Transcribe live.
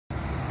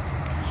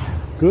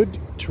Good,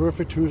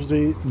 terrific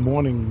Tuesday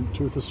morning.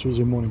 Terrific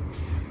Tuesday morning.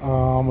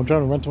 I'm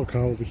driving a rental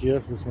car over here.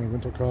 This is my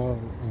rental car, a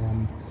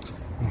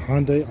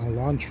Hyundai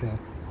Elantra.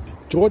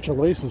 Georgia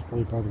license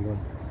plate, by the way.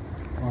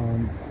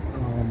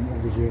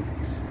 Over here.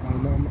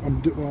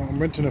 I'm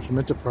renting it from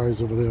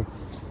Enterprise over there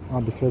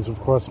because, of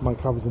course, my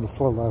car was in the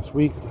flood last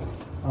week.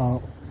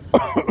 I'm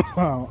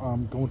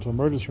going to the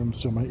emergency room,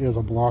 so my ears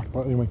are blocked.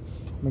 But anyway,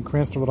 I'm in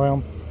Cranston, Rhode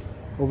Island,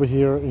 over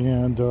here,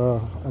 and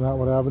on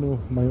Atwood Avenue,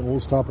 my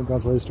old stop, and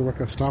that's where I used to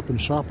work at Stop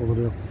and Shop over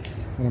there,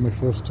 one of my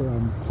first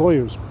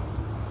employers.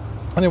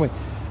 Anyway,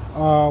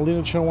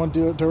 Lena Channel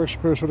 1, Derek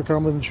Shapiro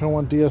Show.com, Lena Channel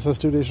 1,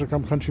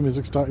 DSS2Day.com,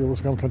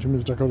 countrymusic.com,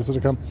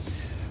 countrymusic.com,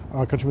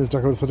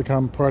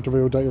 countrymusic.com,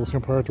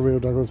 ProactiveRadio.com,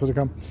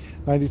 ProactiveRadio.com,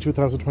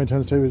 92,000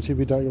 2010s,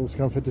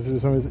 TV.com, 50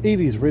 cities,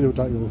 80s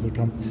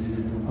Radio.com,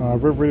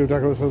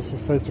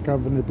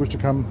 RivRadio.com,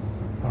 VinnyBoost.com,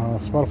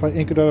 Spotify,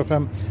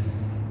 Anchor.fm,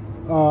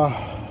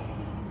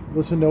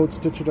 Listen Notes,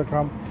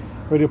 Stitcher.com,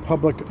 Radio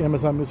Public,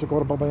 Amazon Music,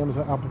 Audible by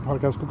Amazon, Apple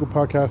Podcasts, Google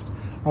Podcast.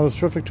 On this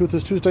terrific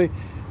Toothless Tuesday,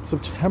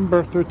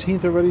 September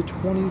 13th already,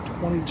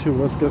 2022.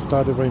 Let's get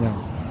started right now.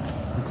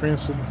 In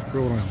Cranston,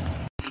 Rhode Island.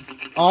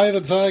 Eye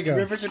the Tiger.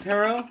 River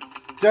Shapiro.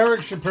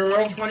 Derek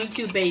Shapiro.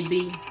 22,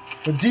 baby.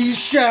 For D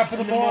Shap in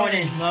the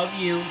morning. Love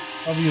you.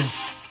 Love you.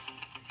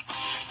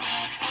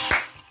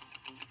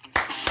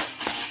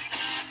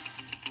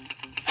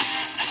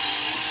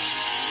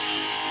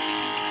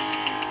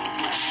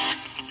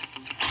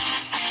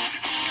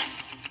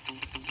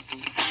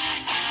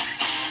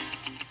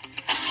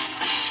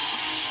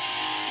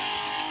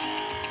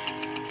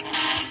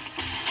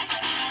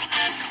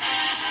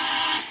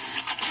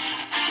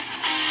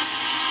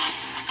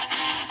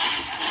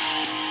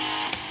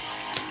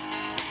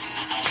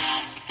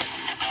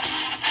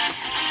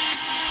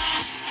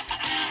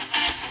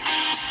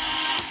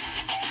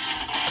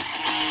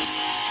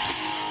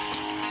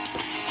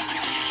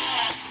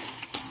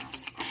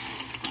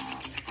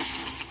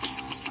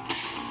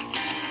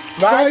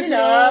 Rising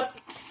up,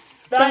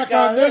 back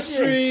on the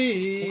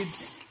street.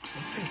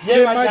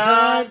 Did my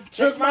time,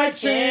 took my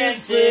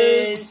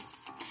chances.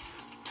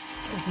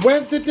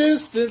 Went the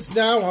distance,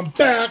 now I'm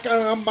back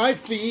on my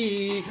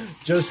feet.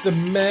 Just a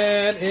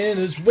man in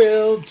his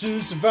will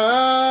to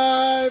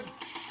survive.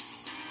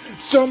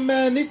 So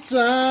many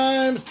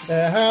times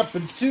it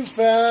happens too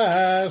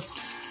fast.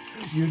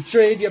 You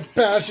trade your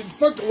passion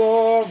for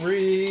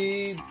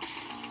glory.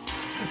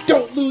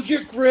 Don't lose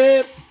your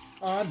grip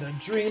on the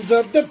dreams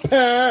of the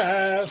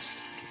past.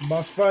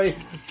 Must fight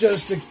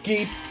just to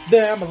keep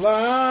them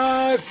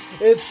alive.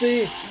 It's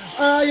the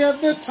eye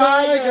of the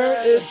tiger.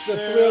 It's the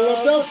thrill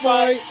of the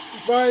fight.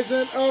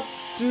 Rising up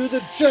to the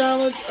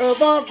challenge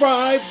of our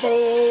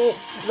rival.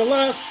 The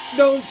last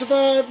known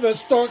survivor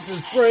stalks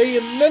his prey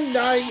in the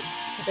night.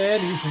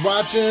 And he's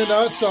watching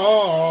us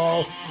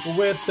all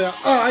with the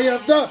eye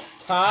of the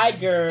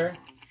tiger.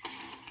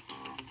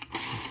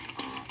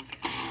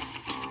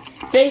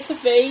 Face to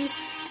face.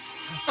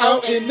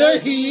 Out in the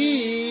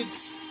heat,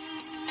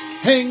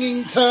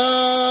 hanging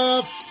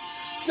tough,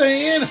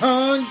 staying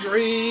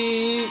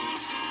hungry.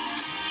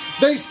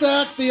 They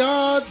stack the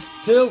odds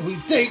till we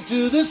take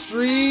to the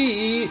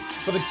street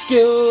for the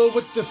kill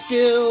with the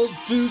skill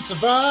to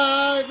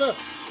survive.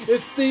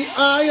 It's the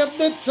eye of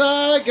the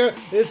tiger,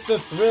 it's the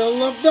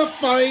thrill of the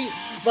fight,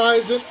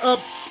 rising up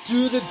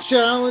to the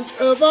challenge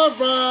of our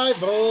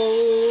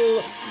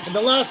rival. And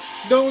the last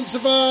known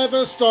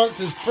survivor stalks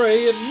his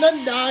prey in the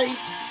night.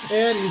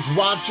 And he's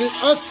watching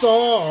us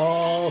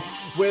all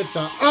with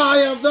the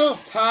eye of the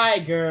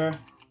tiger.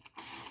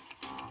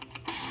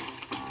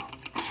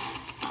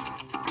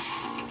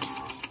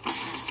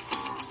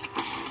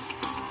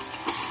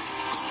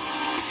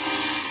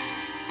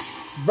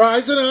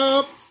 Rising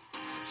up,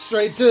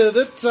 straight to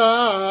the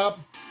top.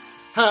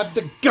 Had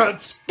the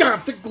guts,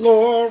 got the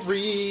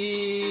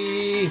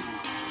glory.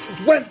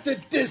 Went the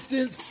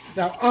distance,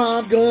 now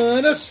I'm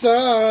gonna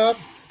stop.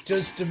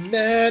 Just a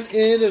man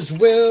in his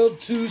will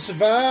to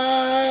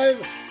survive.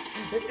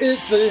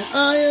 It's the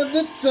eye of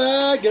the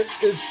tiger.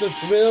 It's the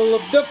thrill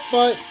of the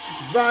fight.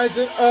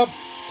 Rising up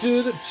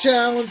to the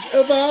challenge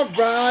of our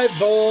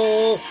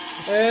rival.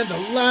 And the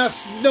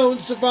last known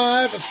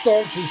survivor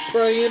stalks his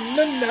prey in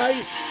the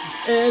night.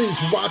 And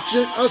he's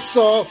watching us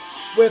all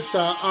with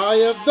the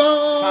eye of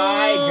the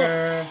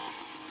tiger.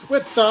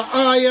 With the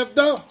eye of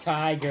the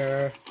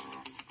tiger.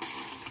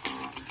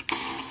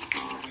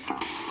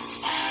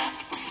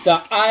 The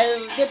eye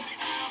of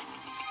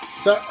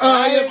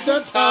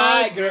the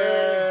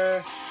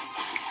tiger.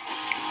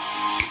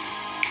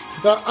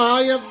 The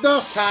eye of the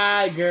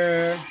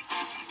tiger.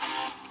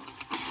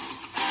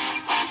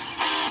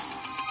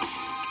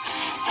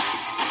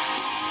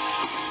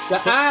 The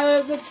eye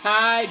of the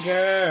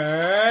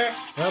tiger.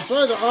 That's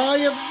right, the eye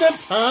of the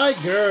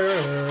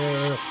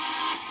tiger.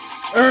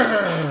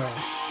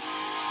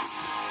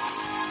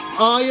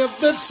 Eye of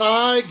the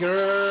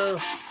tiger.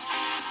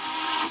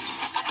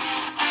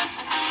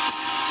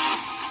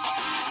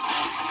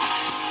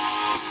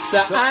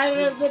 The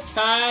eye of the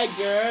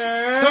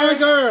tiger.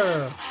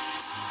 Tiger.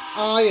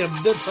 Eye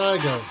of the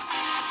tiger.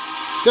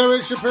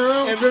 Derek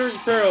Shapiro. And River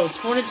Shapiro,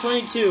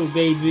 2022,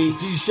 baby.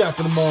 D-Shop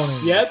in the morning.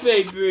 Yeah,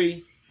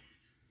 baby.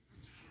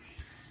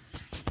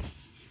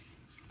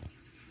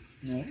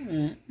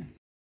 Good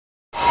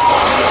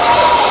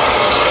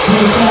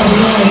job,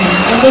 man.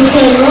 On the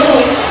same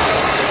roll.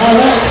 All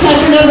right, time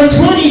for number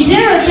 20,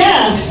 Derek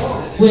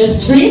S.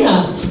 with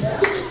Trina.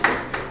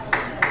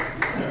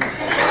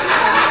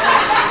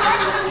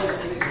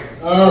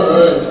 All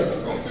right.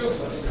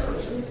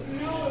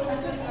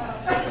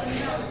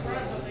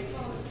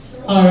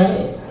 All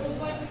right.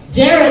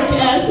 Derek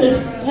S.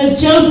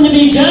 has chosen to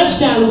be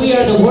judged on We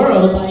Are the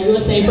World by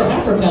USA for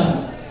Africa.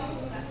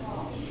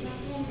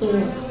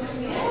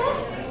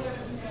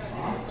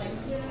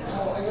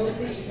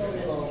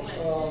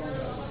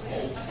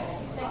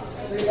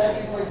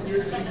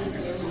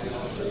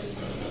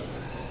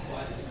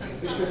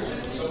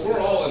 So we're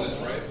all in this,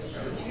 right?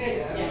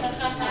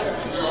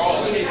 We're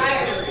all in this.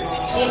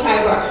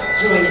 Anti-rock,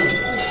 join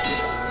in.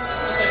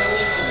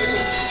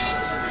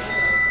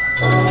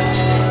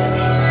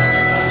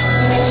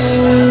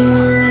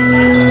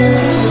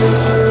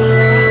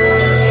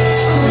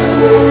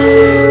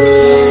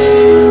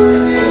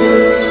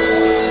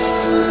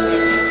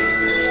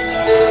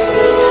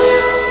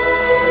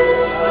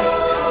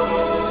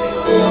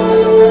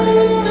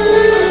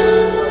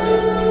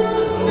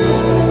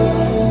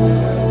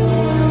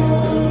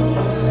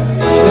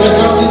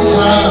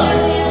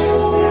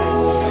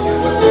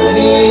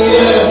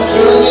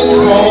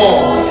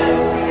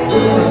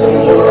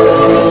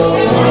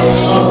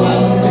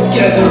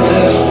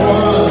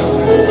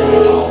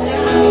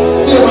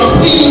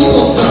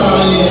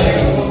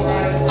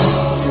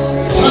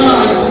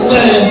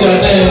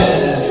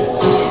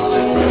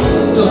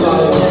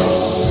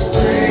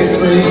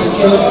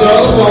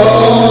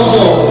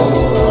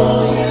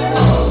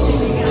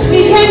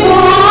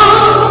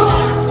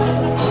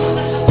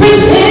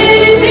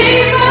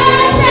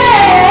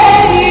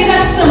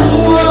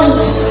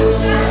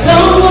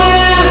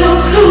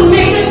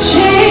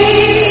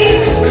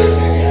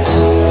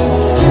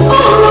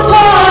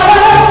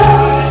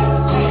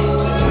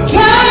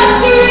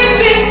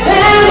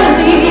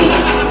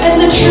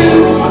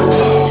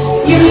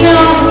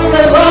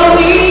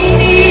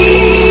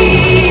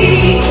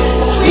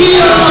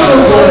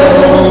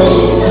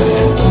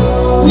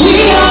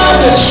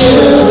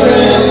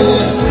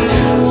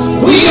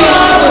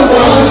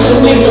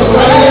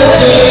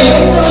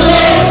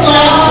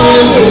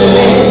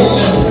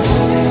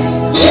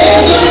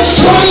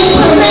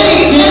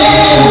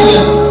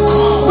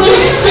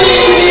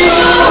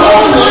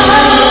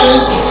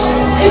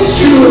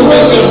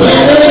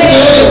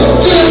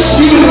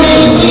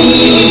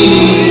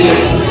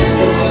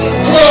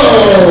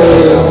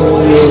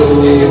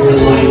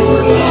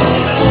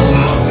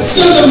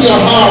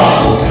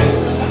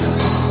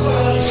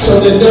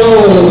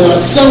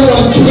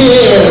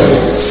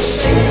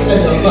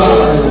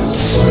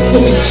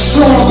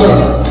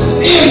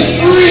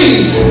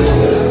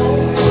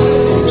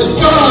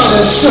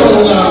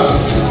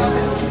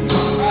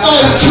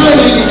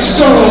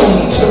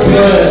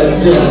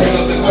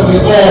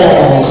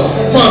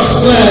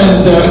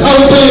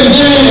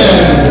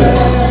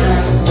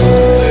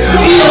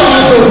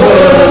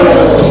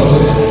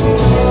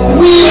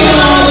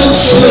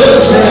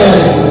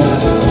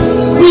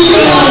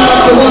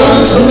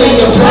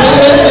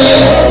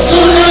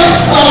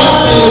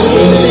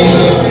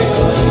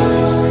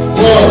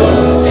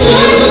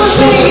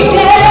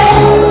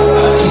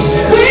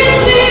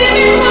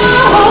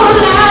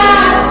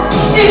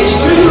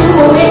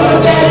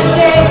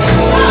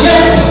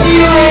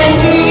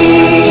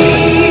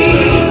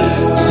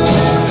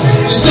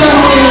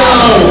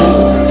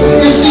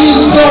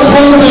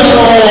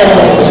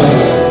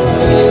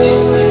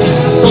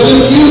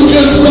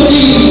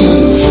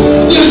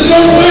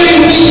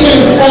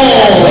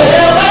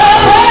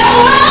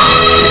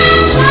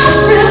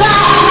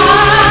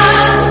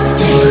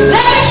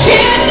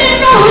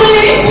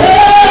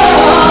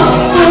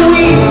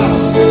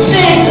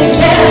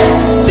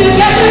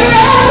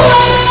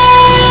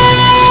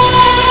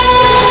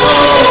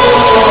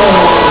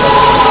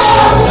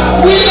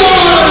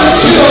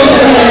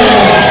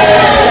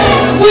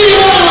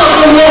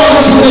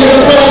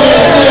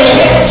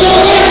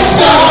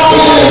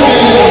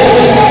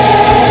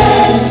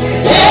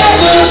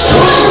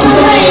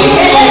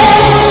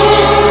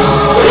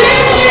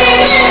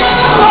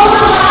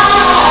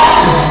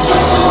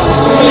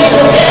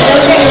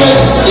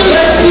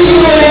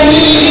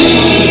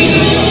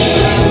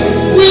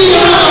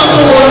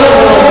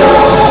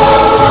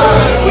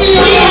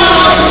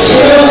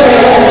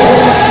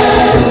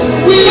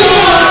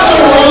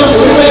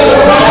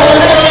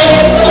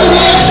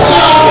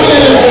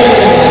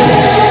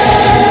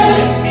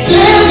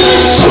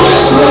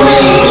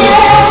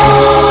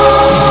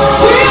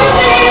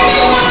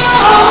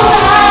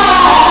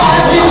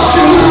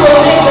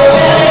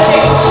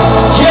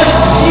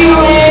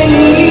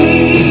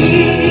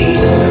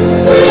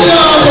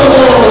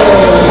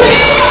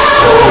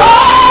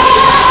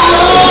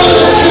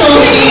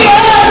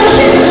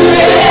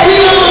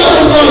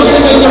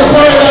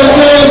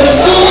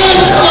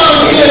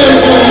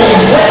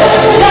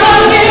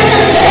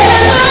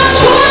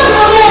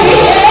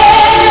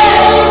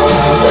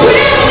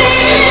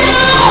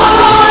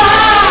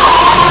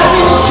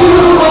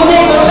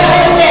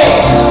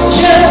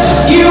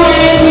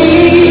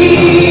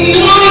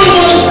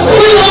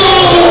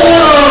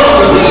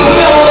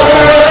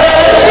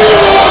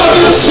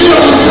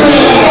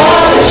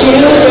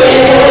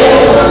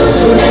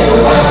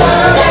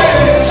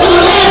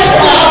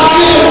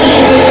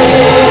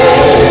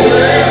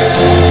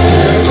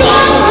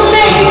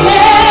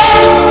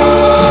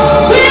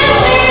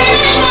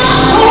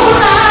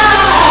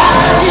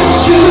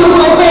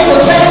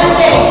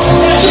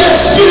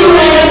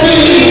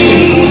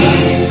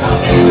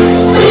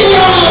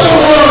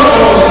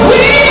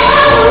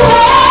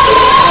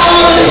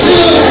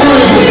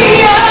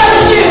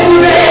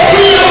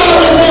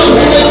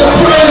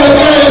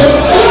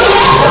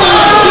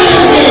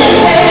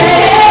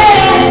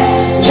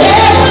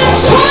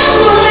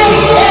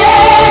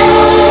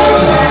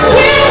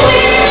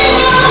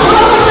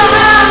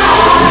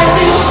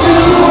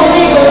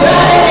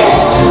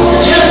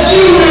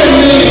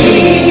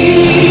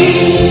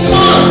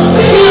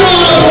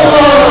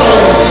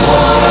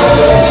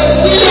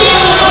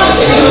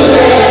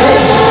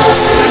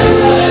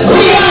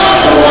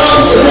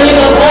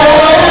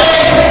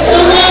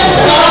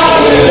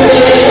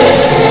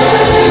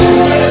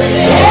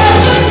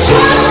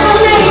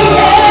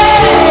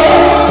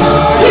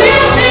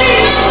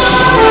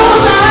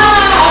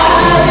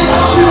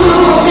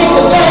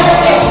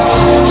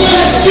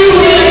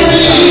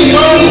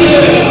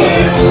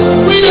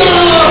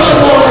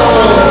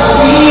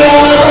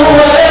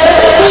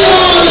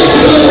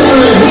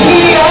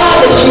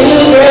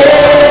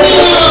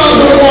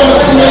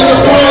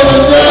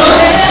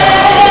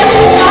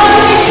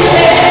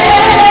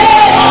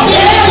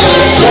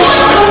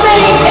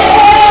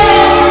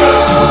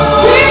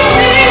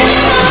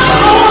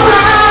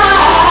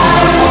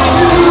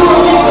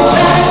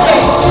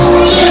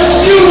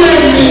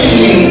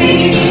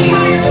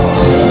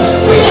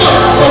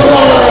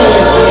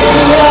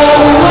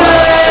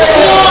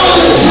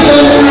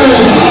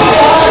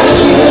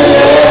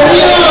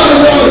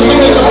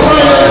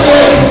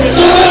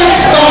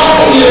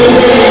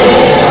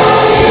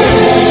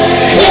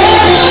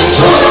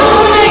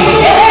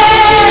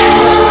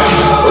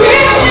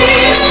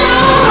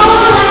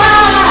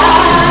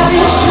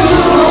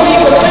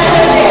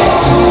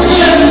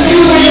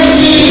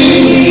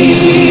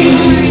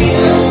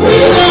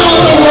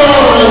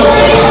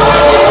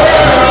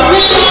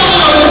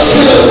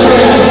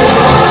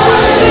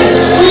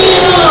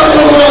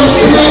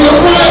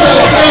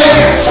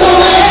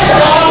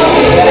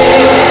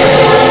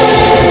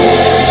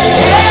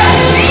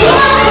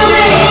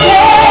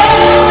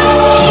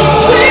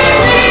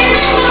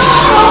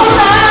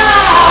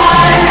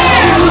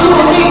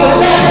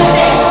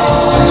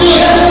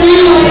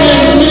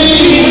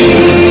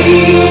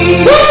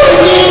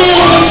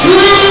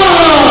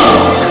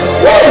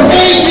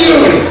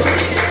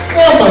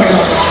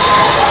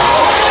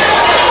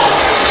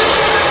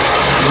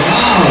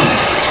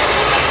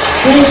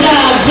 Great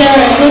job,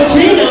 Derek. With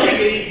Trina.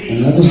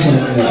 Another song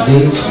that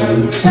dates me.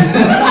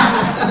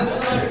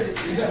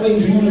 Is that what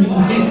you wanted to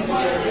do?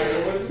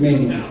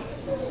 Maybe.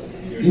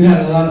 You had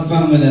a lot of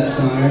fun with that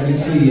song. I can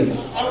see you. I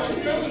was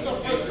nervous at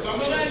first because I'm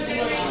not usually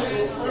a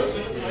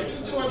person. I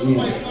didn't do it with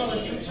my son on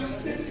YouTube.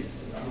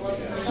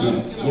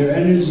 Yeah. Your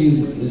energy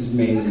is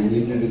amazing.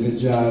 You did a good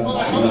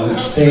job,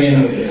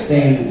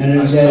 staying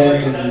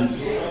energetic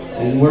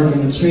and working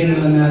with Trina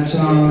on that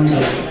song.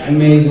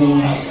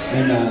 Amazing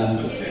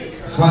and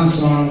fun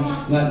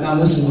song. Now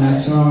listen, that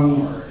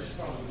song,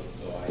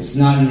 it's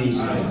not an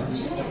easy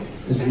task.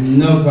 There's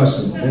no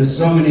question. There's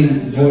so many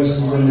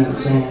voices in that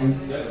song,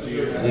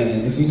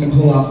 and if you can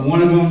pull off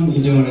one of them,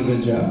 you're doing a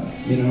good job.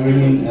 You know what I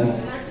mean?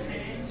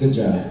 Good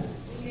job.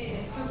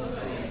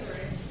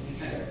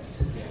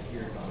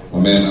 Oh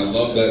man, I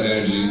love that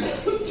energy.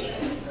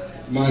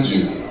 Mind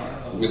you,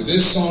 with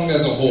this song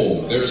as a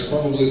whole, there's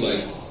probably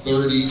like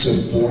 30 to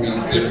 40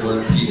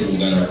 different people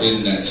that are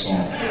in that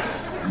song.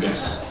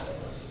 Yes.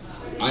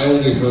 I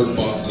only heard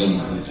Bob Dylan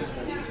from you.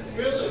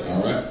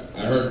 Alright?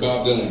 I heard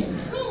Bob Dylan from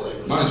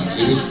you. Mind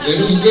you, it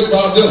was a good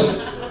Bob Dylan.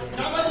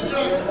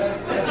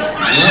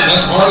 Yeah,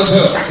 that's hard as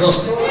hell,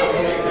 trust me.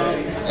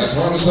 That's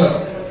hard as hell.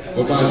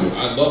 But mind you,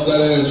 I love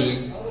that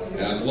energy,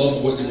 and I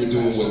love what you were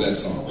doing with that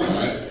song.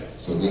 Alright?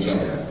 So good job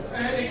with that.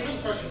 Hey,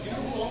 quick question. Do you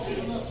know who else is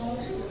in that song?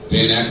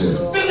 Dan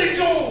Aykroyd. Billy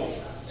Joel!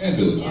 And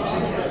Billy Joel too.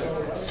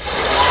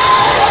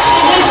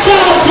 Nice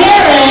job,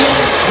 Derek.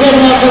 With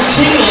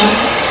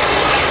Trina.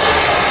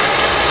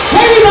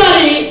 Hey,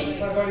 everybody.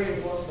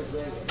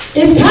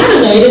 It's kind of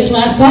late. It's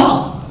last call.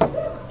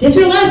 Get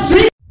your last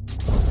drink.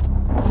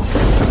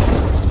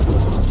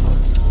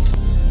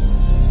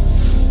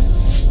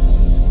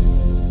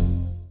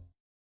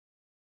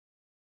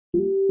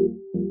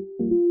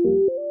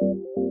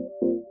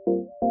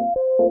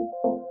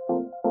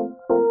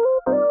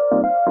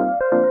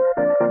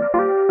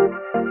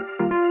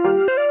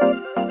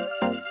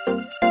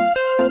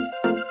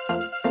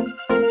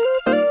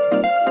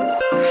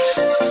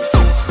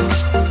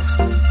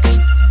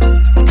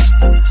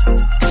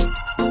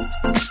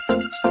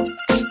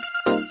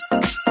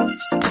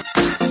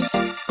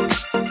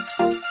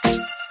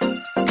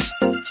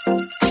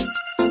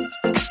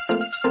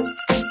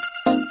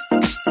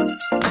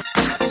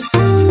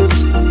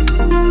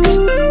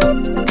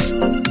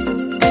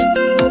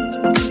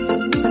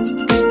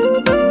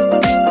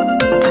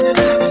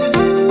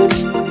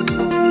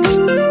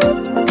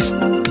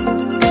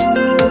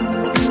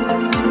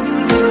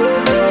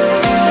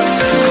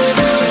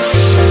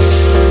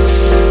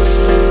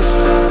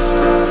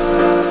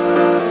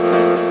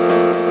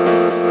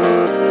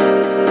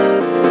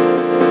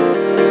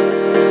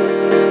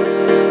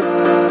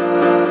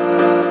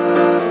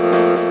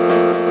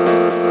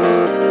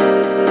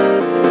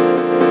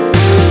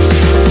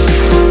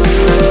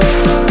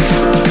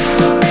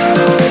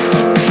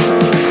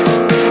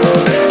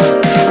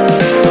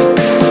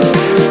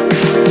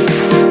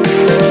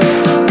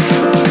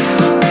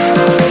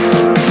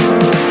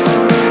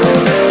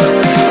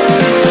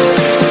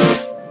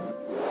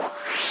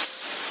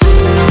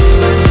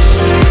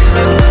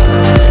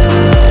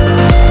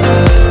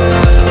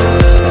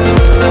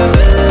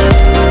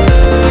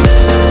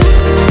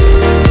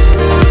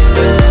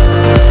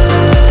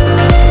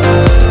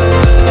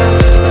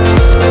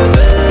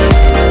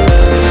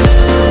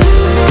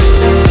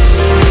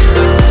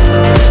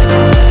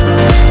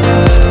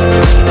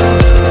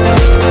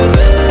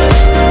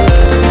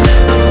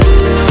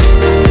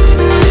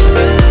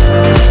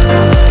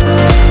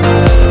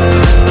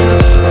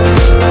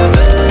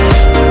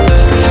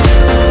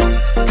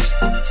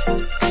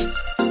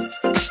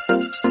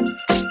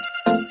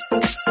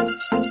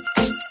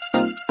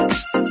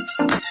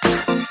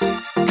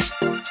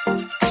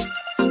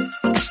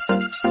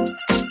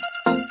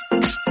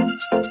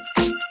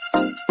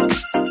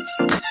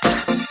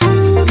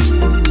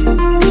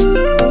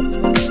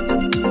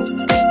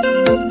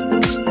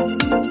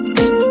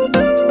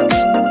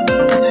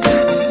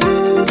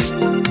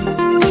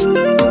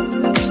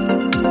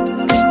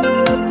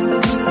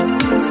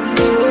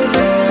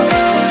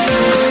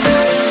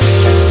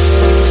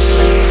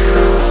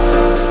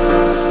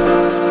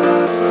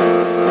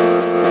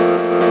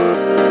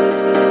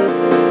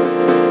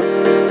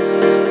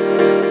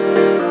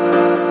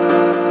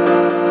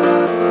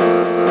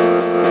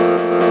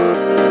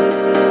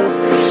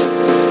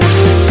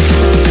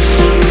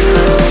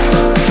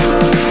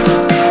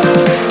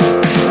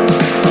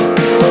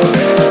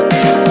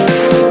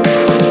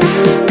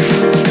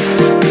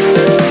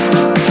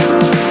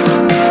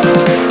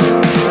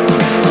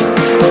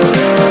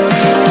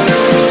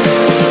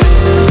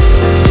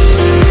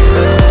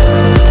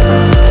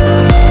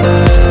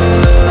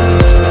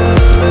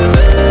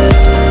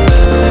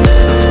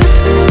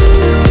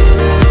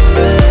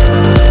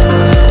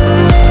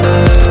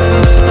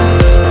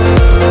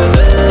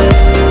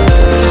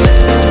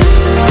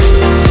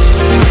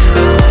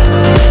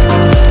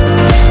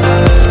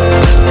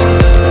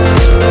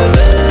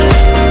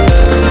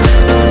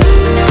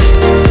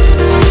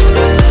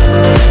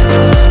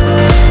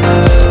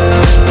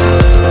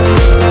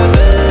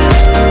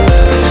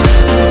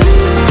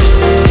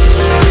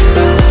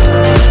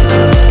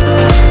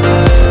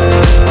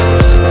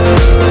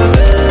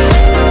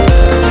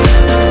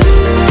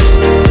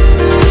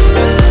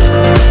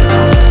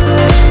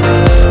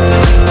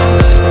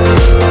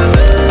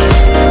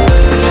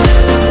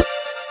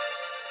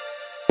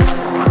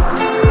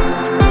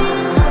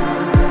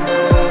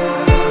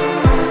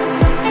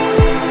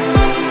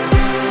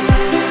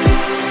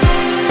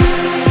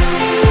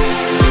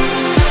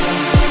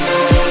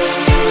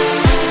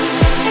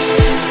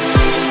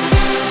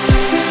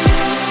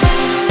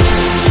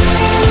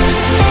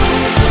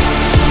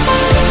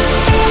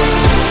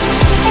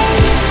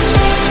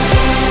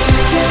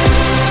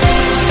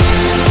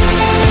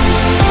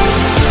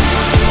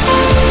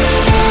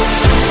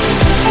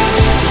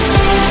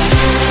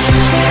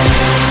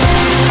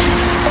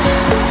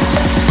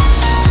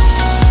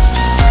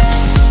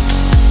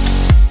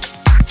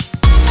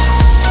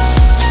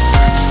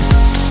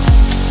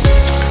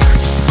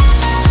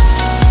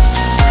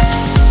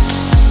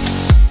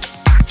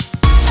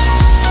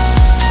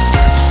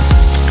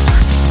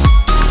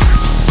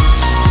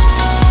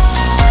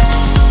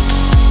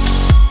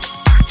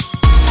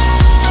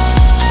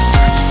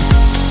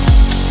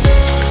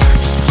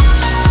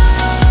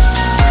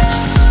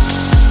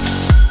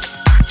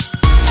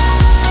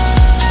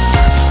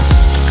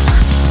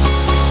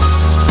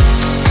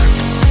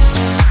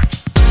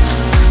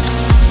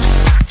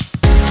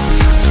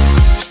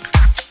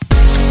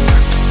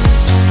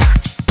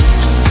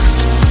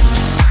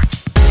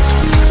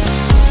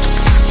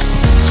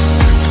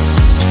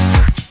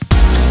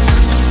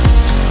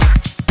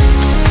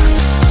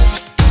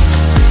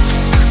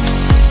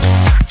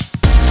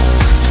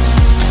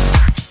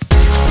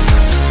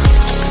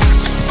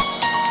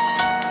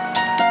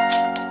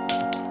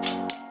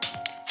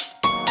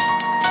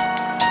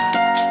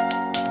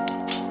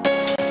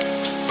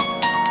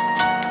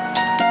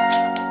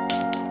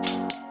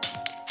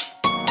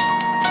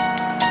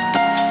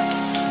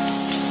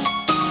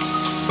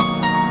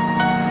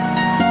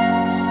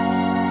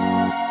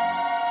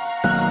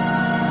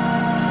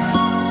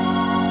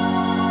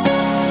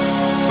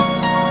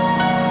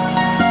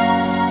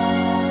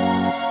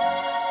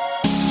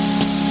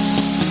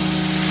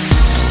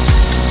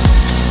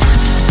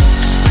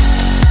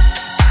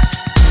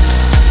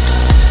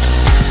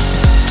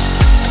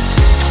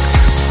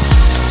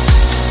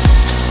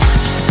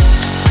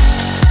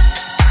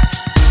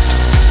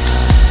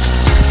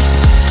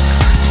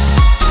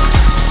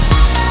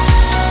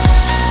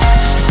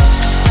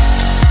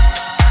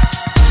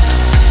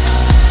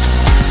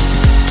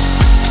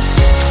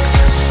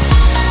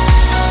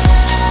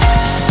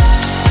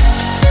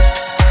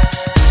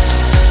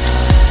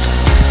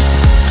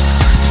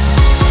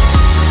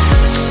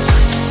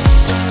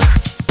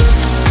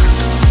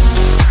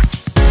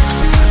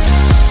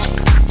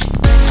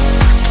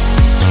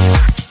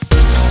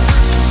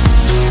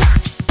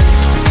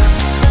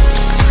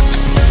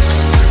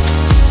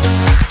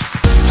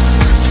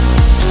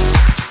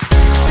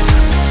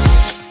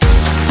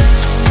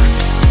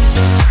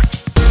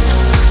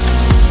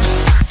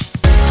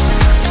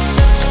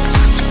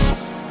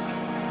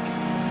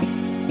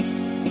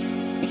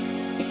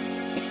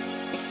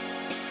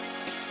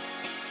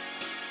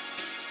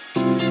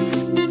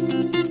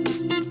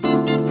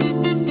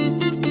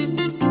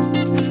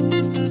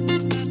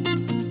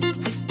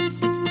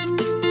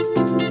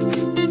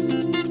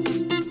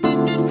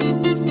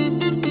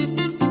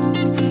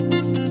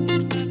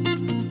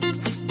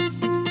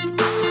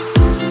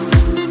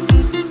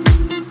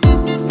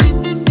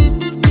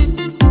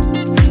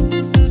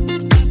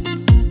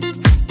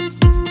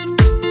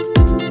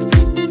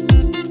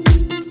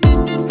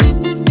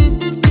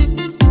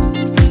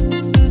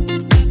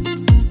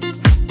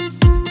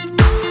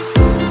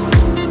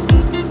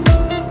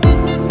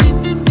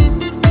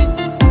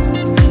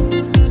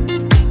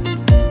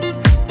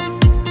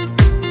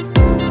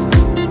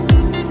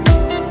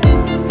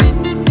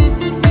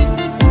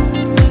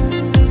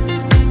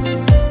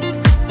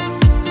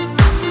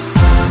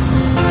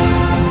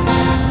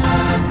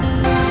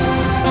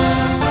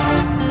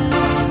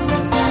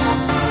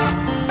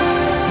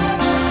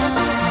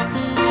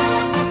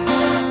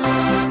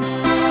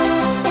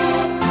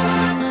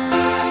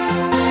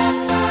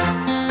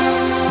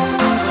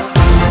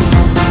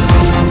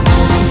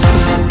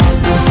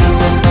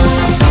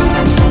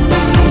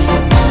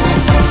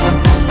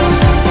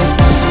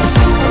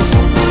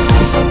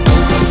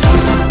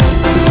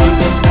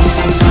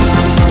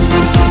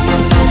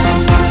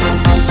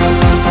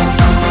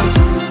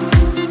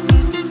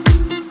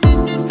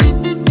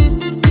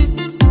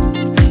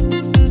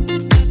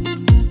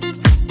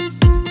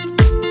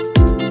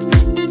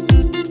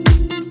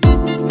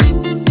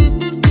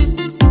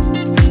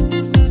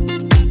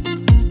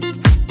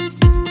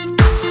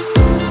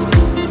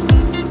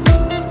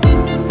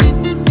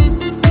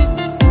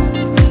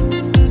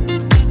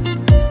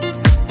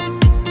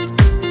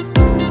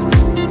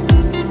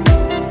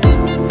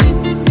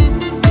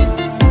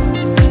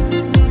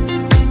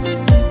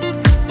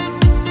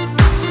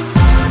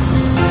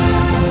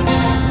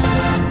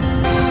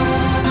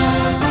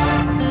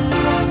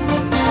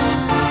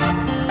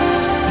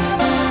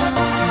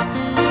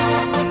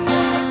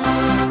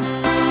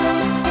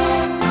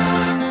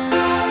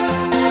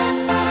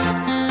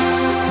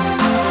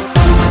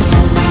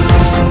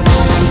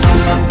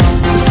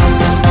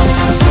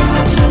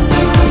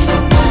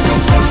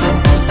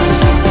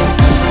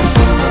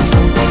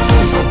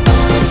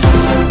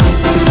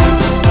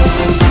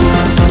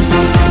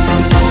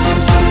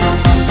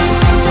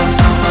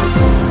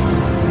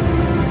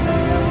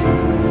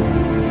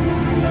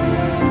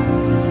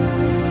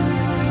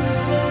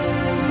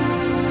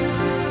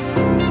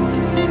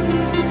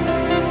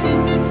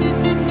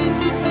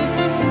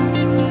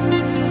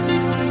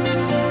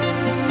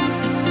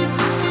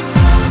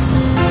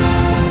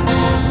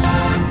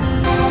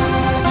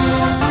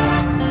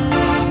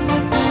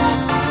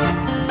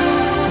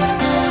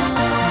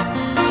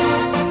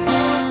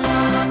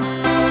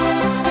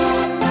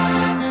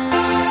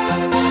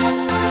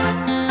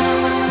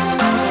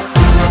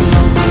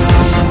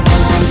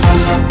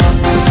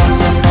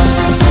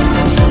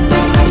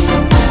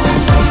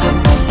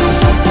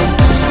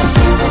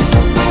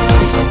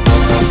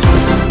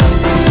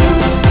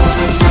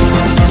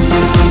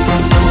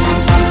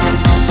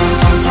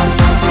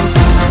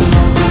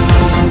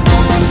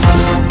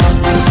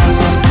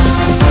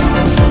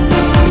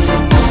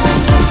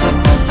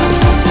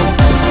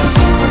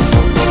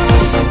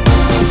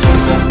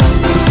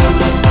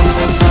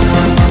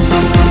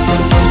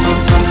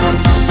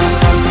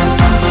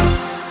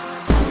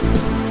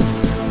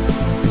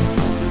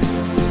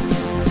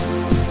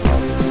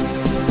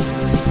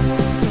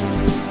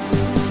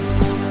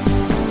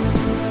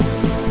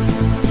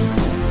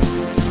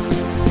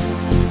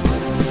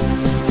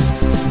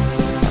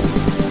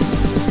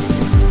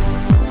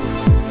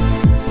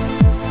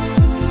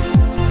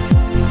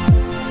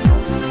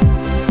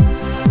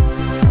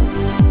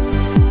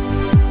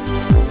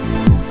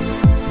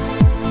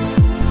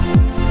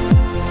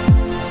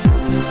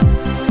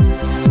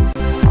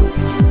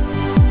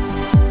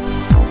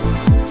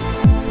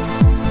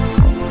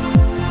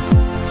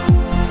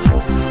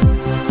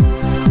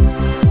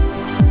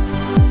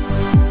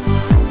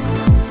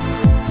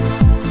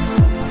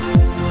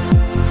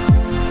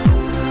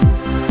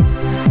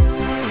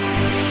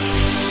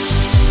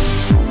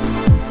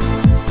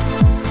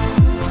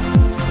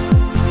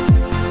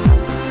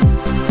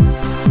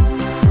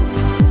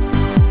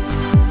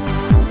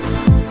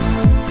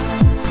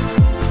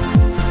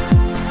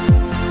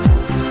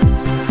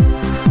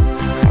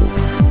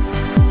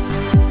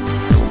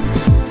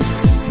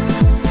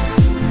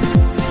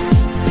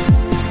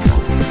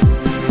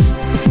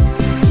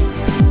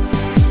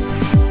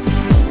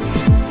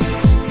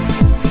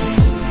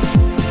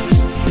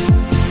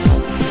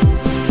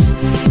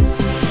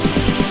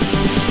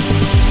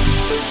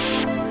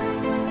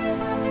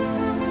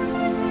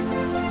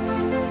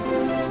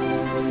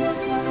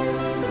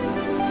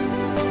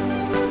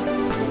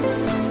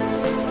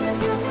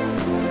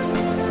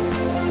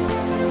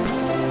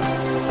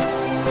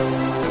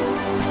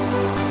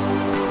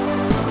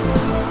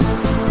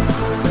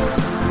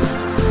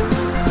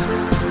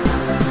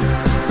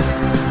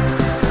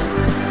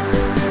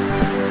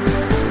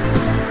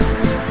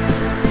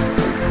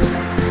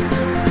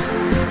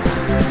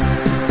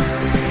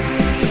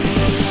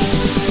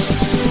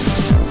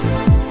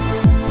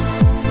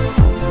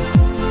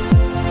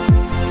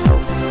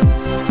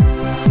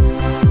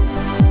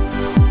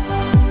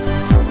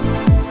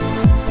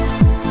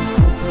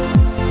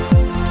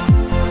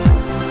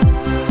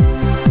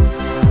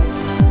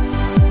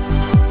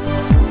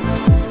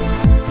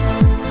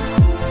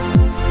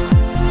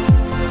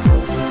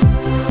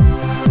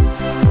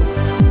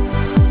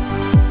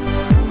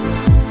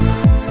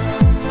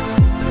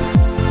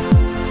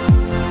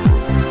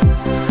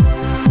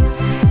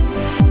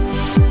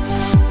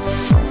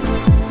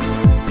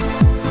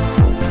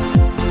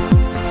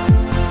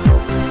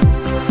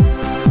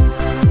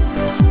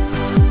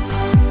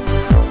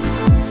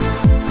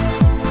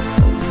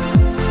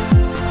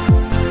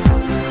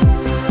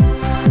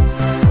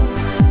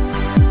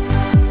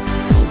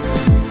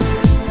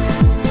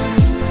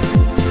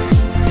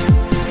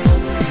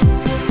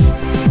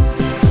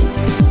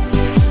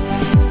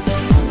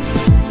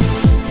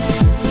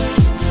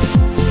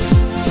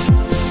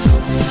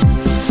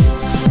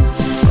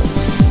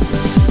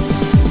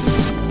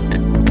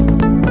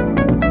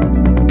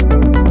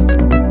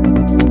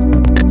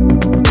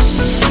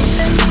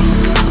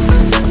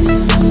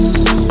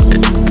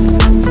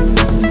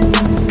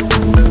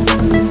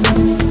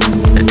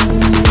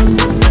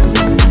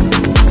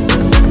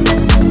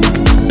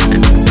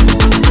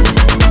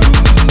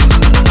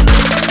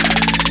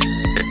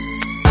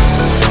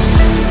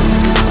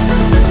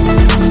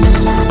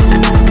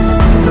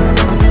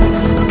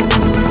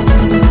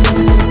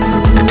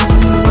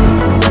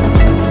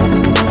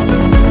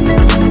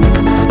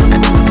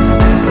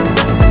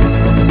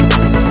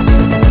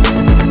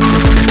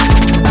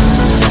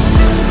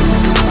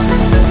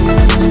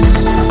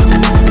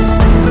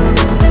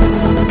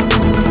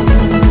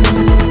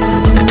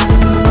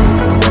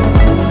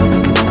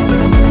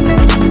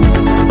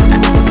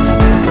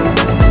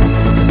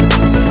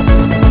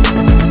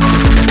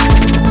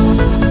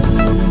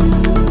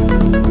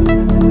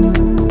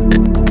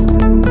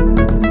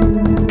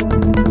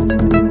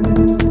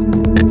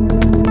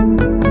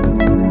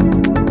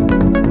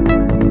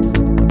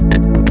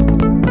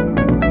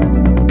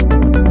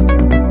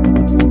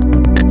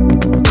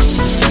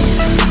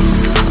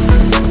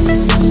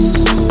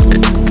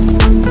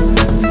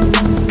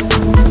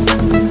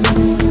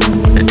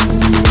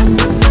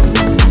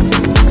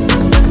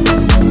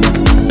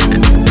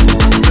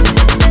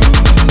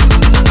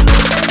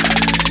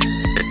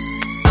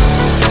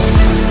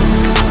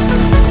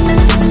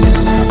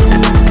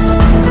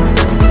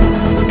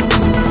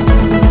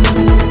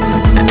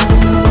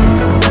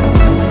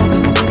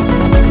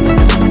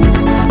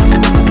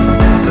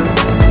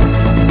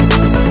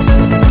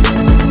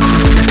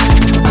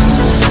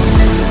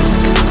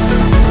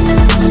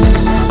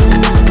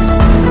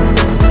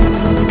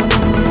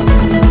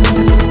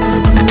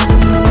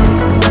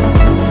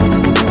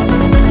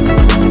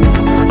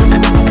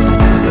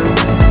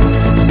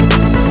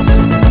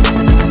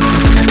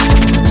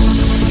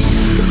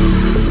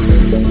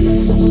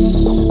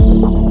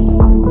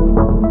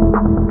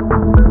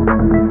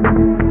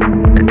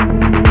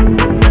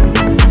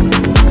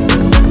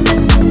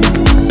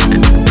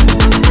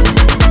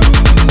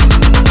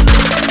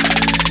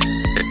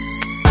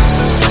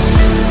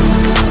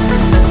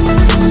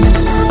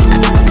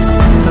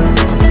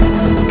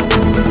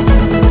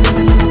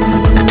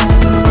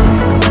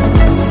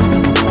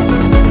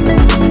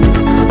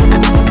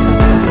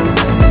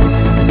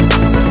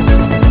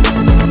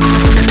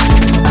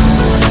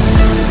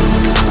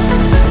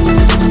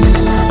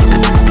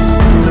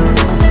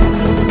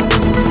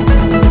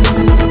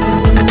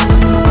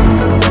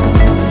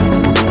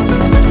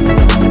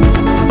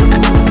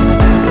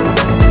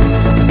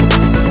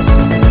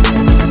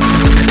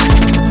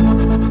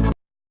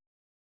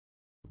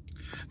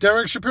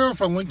 Derek Shapiro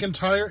from Lincoln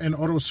Tire and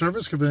Auto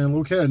Service, convenient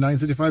located at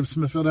 965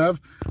 Smithfield Ave,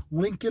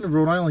 Lincoln,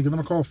 Rhode Island. Give them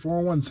a call,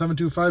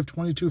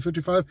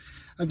 401-725-2255.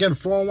 Again,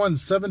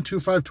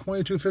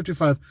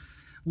 401-725-2255.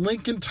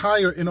 Lincoln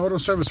Tire and Auto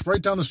Service,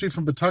 right down the street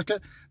from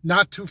Pawtucket,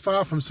 not too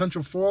far from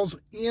Central Falls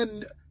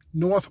and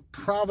North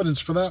Providence,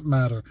 for that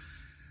matter.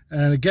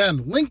 And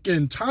again,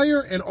 Lincoln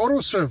Tire and Auto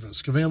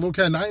Service, convenient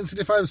located at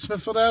 965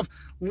 Smithfield Ave,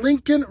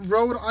 Lincoln,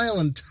 Rhode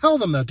Island. Tell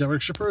them that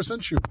Derek Shapiro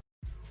sent you.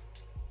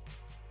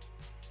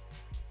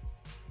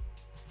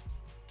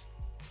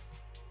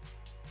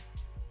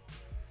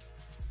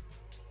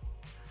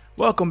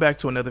 Welcome back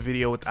to another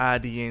video with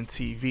IDN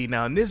TV.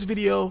 Now in this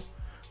video,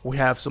 we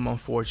have some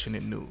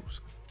unfortunate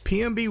news.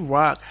 PNB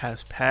Rock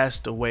has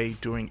passed away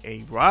during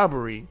a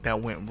robbery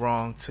that went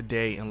wrong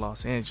today in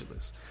Los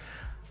Angeles.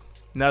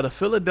 Now the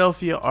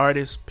Philadelphia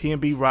artist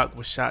PNB Rock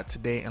was shot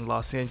today in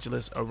Los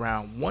Angeles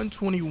around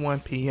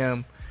 1:21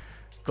 p.m.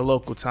 the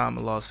local time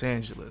in Los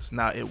Angeles.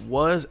 Now it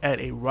was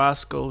at a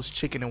Roscoe's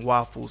Chicken and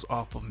Waffles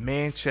off of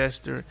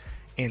Manchester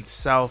in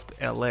South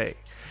LA.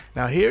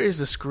 Now here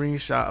is a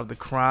screenshot of the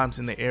crimes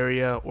in the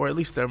area, or at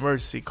least the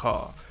emergency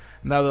call.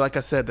 Now like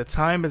I said, the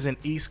time is in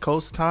East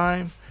Coast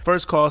time.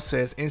 First call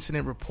says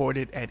incident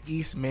reported at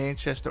East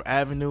Manchester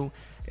Avenue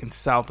and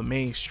South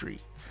Main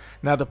Street.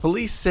 Now the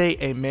police say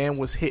a man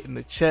was hit in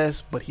the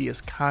chest, but he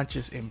is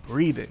conscious and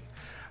breathing.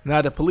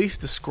 Now the police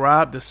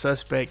described the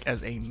suspect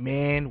as a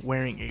man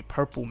wearing a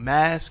purple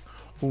mask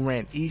who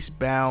ran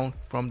eastbound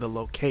from the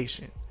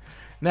location.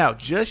 Now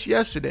just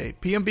yesterday,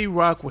 PNB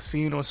Rock was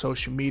seen on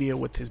social media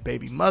with his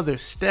baby mother,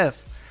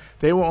 Steph.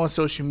 They were on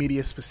social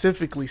media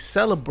specifically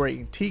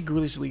celebrating T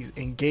Grizzly's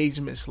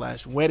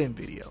engagement/wedding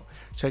video.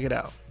 Check it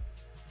out.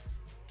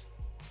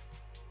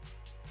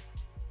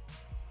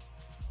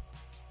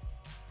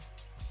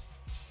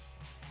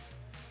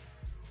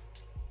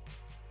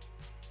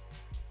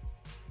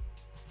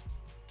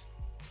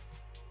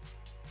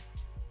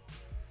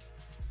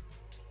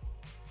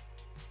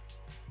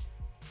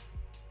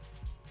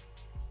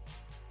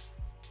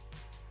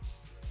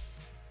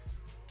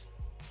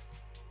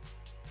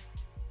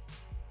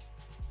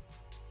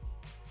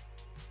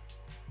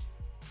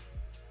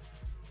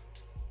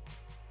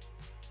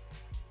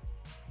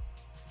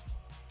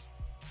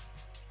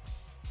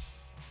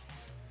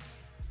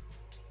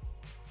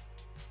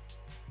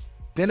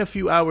 Then a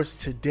few hours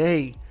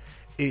today,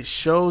 it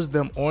shows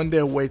them on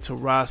their way to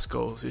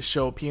Roscoe's. It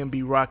showed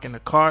PNB Rock in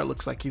the car. It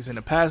looks like he's in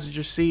the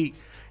passenger seat,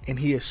 and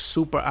he is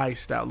super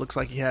iced out. Looks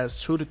like he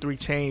has 2 to 3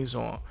 chains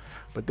on,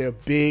 but they're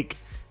big,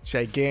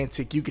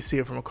 gigantic. You can see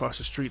it from across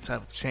the street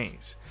type of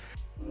chains.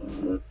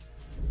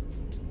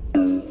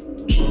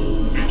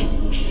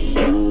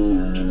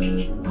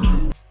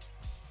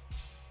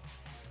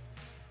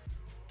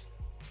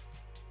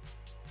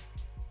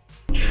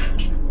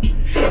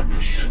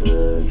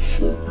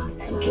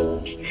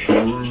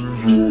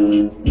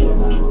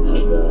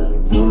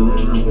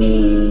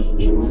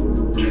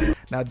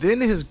 Now then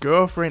his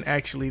girlfriend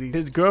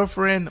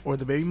or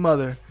the baby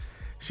mother,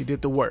 she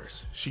did the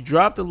worst. She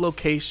dropped the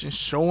location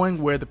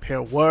showing where the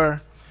pair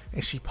were,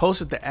 and she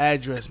posted the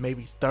address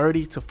maybe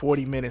 30 to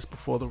 40 minutes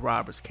before the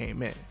robbers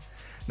came in.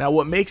 Now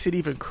what makes it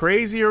even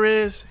crazier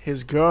is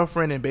his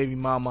girlfriend and baby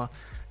mama,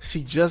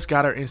 she just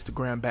got her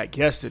Instagram back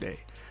yesterday.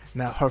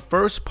 Now her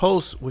first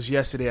post was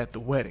yesterday at the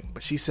wedding,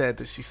 but she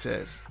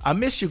says, "I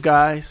miss you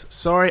guys.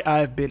 Sorry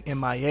I've been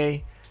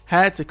MIA.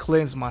 Had to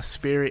cleanse my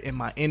spirit and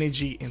my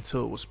energy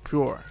until it was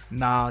pure.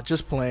 Nah,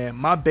 just playing.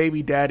 My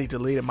baby daddy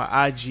deleted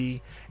my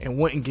IG and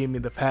wouldn't give me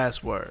the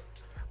password.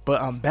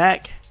 But I'm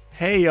back.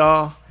 Hey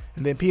y'all."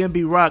 And then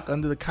PNB Rock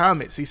under the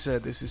comments, he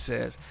said this, he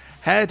says,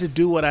 "Had to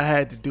do what I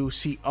had to do.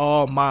 She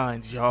all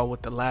minds, y'all,"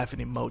 with the laughing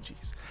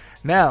emojis.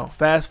 Now,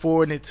 fast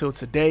forwarding it till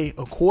today,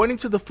 according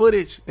to the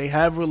footage they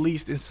have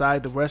released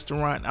inside the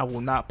restaurant, I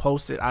will not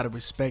post it out of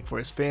respect for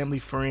his family,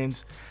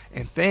 friends,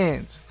 and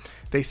fans.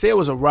 They say it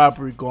was a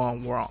robbery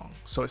gone wrong.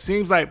 So it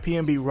seems like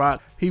PNB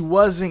Rock, he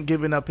wasn't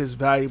giving up his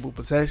valuable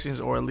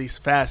possessions, or at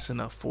least fast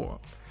enough for him.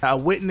 A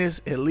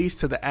witness, at least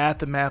to the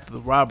aftermath of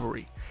the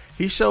robbery,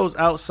 he shows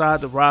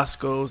outside the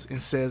Roscoe's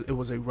and says it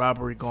was a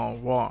robbery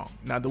gone wrong.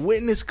 Now the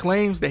witness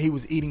claims that he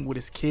was eating with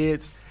his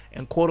kids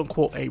in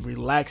quote-unquote a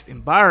relaxed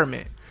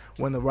environment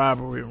when the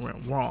robbery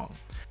went wrong.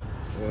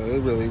 Well, they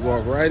really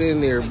walked right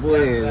in there,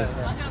 boy, and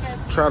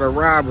try to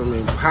rob him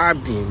and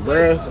popped him,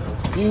 bruh,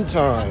 a few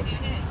times.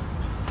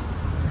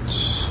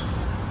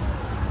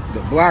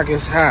 The block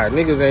is high.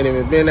 Niggas ain't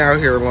even been out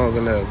here long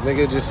enough.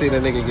 Nigga just see the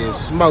nigga get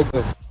smoked.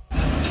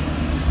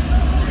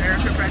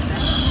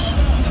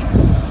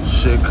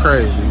 Shit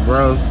crazy,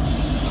 bro.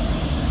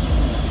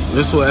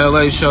 This what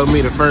LA showed me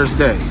the first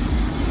day.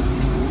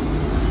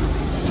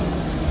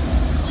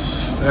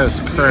 That's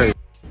crazy.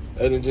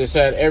 They done just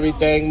had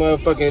everything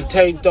motherfucking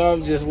taped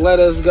off, just let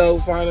us go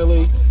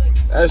finally.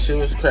 That shit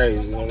was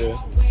crazy, nigga.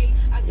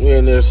 We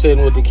in there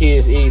sitting with the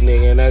kids eating,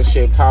 nigga, and that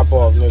shit pop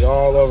off, nigga,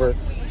 all over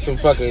some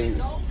fucking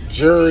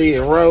jewelry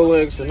and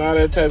Rolex and all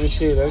that type of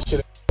shit. That shit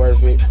ain't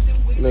worth it.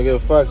 Nigga,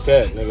 fuck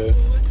that, nigga.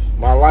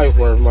 my life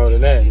worth more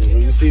than that,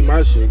 nigga. You see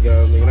my shit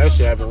go, nigga. That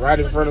shit happened right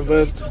in front of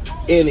us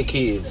and the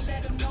kids.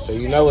 So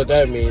you know what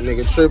that means,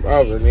 nigga. Trip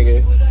over,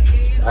 nigga.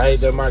 I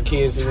hate that my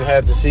kids didn't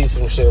have to see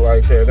some shit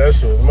like that. That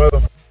shit was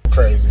motherfucking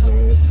crazy,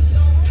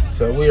 nigga.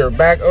 So we are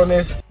back on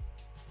this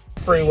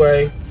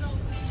freeway.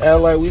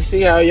 LA, we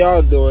see how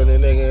y'all doing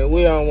it, nigga.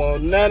 We don't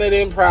want none of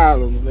them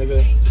problems,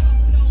 nigga.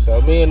 So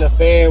me and the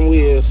fam, we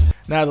is.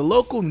 Now, the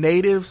local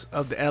natives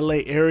of the LA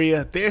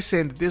area, they're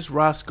saying that this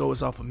Roscoe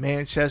is off of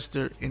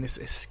Manchester and it's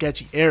a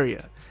sketchy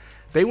area.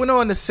 They went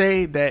on to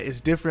say that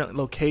it's different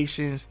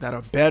locations that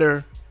are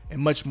better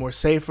and much more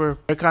safer.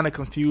 They're kind of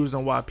confused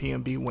on why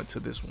PNB went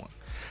to this one.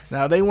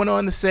 Now, they went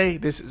on to say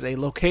this is a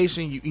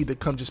location you either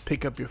come just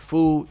pick up your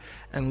food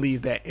and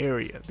leave that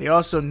area. They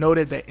also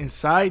noted that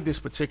inside this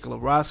particular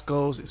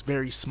Roscoe's is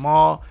very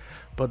small,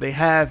 but they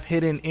have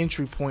hidden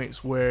entry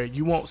points where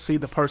you won't see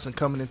the person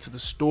coming into the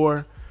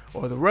store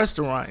or the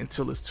restaurant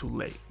until it's too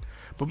late.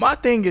 But my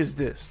thing is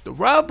this, the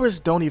robbers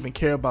don't even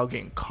care about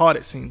getting caught,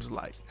 it seems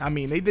like. I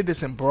mean, they did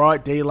this in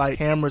broad daylight,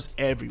 cameras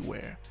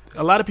everywhere.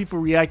 A lot of people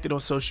reacted on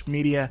social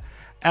media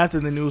after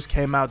the news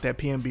came out that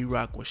PNB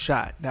Rock was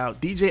shot. Now,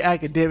 DJ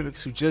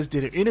Academics, who just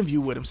did an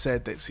interview with him,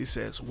 said this. He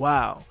says,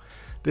 wow,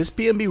 this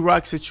PNB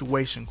Rock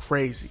situation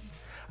crazy.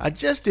 I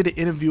just did an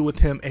interview with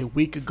him a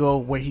week ago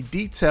where he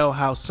detailed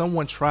how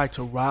someone tried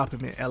to rob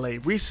him in LA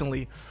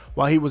recently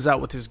while he was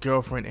out with his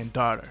girlfriend and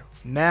daughter.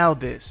 Now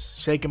this,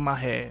 shaking my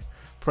head,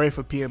 pray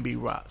for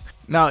PNB Rock.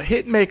 Now,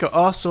 Hitmaker,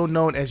 also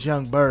known as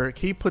Young Berg,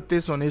 he put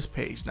this on his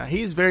page. Now,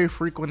 he's very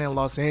frequent in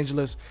Los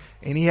Angeles,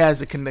 and he has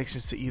the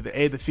connections to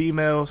either the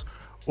females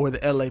or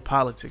the LA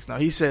politics. Now,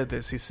 he said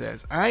this, he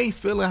says, I ain't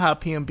feeling how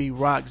PNB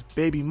Rock's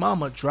baby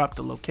mama dropped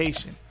the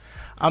location.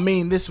 I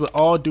mean this with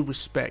all due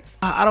respect.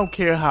 I don't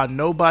care how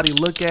nobody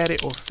look at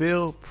it or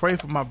feel. Pray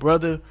for my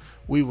brother.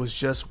 We was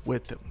just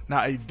with him.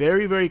 Now, a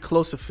very, very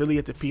close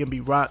affiliate to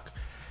PNB Rock,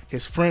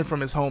 his friend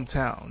from his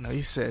hometown. Now,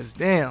 he says,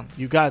 damn,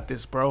 you got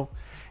this, bro.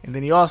 And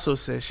then he also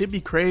says, should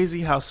be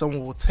crazy how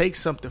someone will take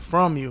something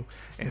from you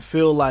and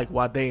feel like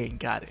why they ain't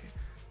got it.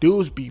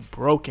 Dudes be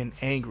broken,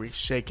 angry,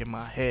 shaking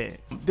my head.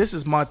 This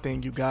is my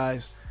thing, you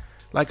guys.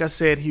 Like I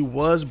said, he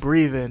was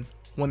breathing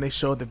when they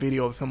showed the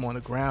video of him on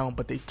the ground,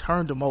 but they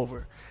turned him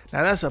over.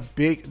 Now, that's a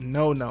big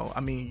no-no. I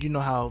mean, you know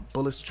how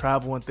bullets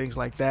travel and things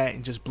like that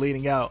and just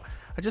bleeding out.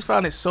 I just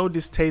found it so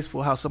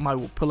distasteful how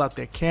somebody will pull out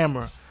their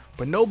camera,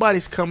 but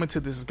nobody's coming to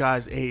this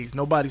guy's aid.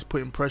 Nobody's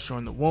putting pressure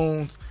on the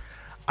wounds.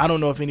 I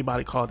don't know if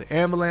anybody called the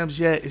ambulance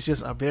yet. It's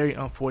just a very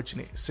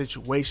unfortunate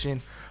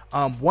situation.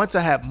 Once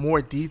I have more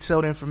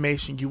detailed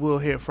information, you will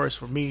hear first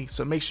from me.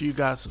 So make sure you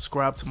guys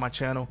subscribe to my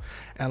channel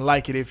and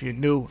like it if you're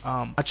new.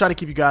 I try to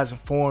keep you guys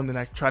informed and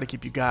I try to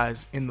keep you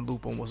guys in the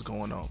loop on what's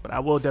going on. But I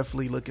will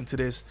definitely look into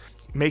this.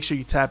 Make sure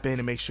you tap in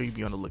and make sure you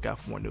be on the lookout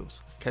for more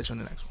news. Catch you on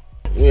the next one.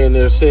 We in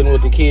there sitting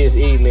with the kids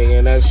eating, nigga,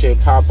 and that shit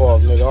pop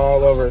off, nigga,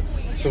 all over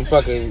some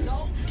fucking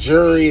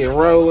jewelry and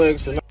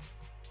Rolex and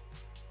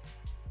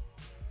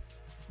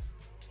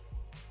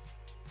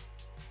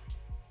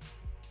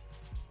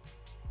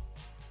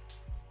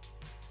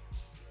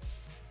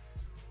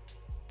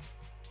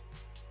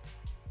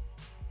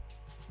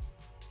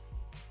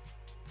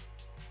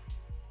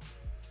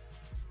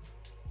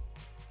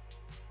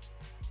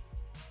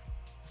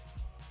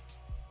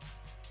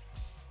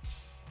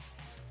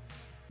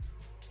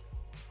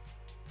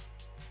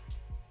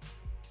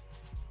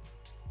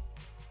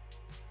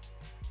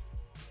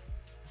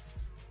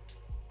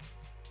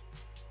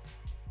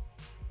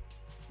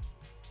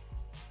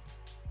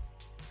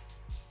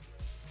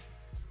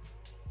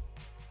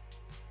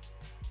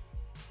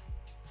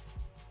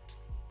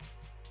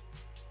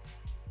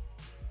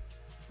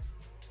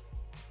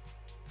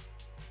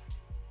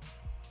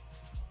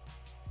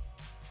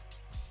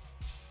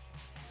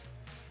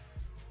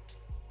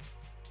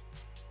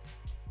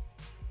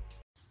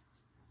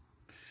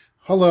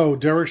Hello,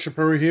 Derek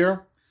Shapiro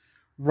here,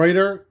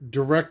 writer,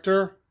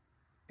 director,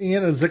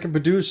 and executive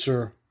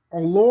producer,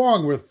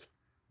 along with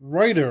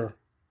writer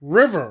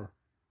River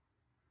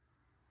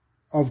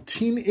of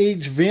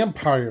Teenage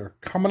Vampire,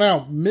 coming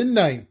out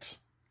midnight,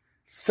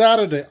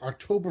 Saturday,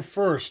 October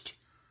 1st,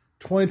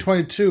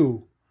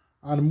 2022,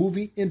 on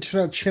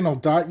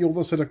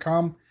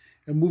movieinternetchannel.yolasa.com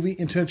and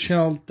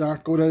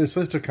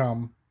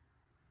movieinternetchannel.go.com,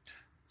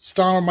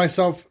 starring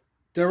myself,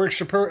 Derek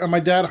Shapiro, and my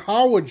dad,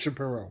 Howard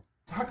Shapiro.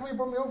 How come you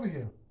brought me over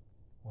here?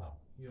 Well,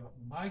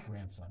 my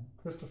grandson,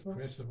 Christopher,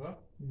 yeah,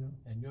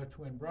 and your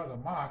twin brother,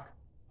 Mark,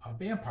 are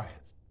vampires.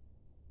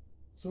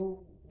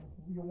 So,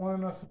 you're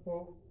wanting us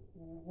about,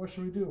 what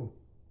should we do?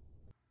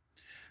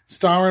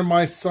 Starring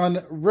my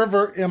son,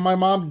 River, and my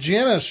mom,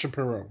 Janice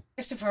Shapiro.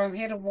 Christopher, I'm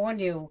here to warn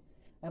you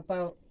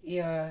about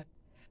your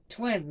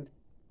twin.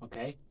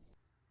 Okay.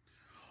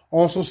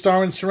 Also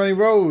starring Serenity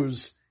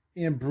Rose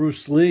and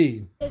Bruce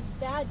Lee. There's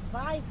bad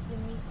vibes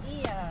in the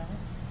ear.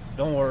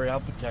 Don't worry, I'll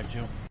protect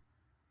you.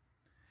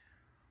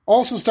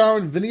 Also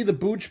starring Vinny the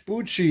Booch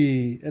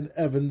Bucci and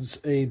Evans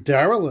A.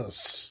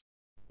 Daralis.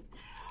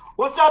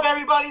 What's up,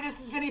 everybody?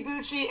 This is Vinny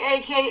Bucci,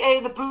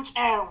 a.k.a. The Booch,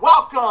 and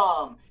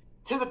welcome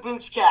to the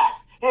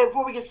Boochcast. Hey,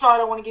 before we get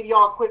started, I want to give you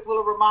all a quick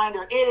little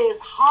reminder. It is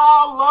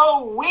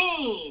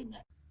Halloween.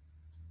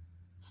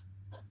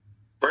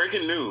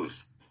 Breaking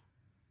news.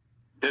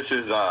 This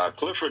is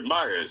Clifford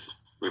Myers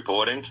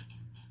reporting.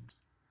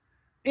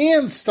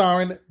 And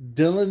starring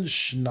Dylan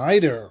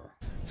Schneider.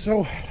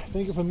 So,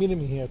 thank you for meeting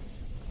me here.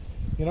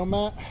 You know,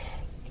 Matt,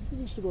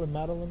 we used to go to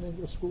Madeline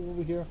in school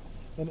over here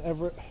in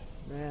Everett.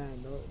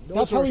 Man,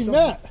 that's how we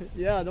met.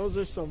 Yeah, those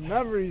are some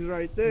memories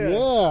right there.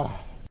 Yeah.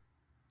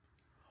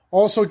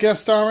 Also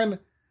guest starring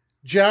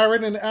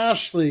Jared and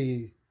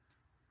Ashley,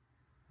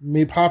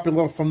 made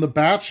popular from The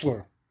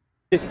Bachelor.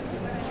 We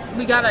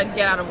gotta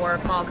get out of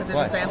work, Paul, because there's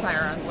a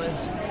vampire on loose.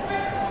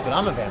 But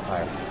I'm a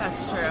vampire.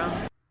 That's true.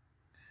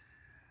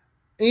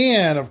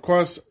 And, of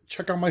course,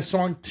 check out my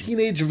song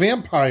Teenage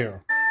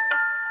Vampire.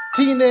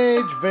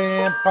 Teenage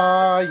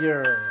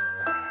Vampire.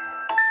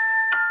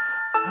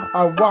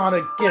 I want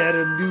to get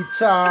a new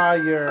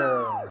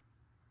tire.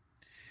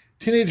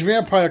 Teenage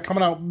Vampire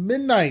coming out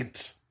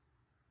midnight,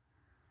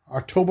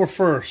 October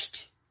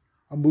 1st,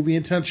 on Movie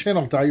Internet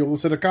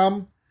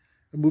Channel.com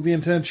and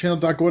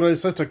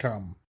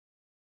movieinternet.channel.go.com.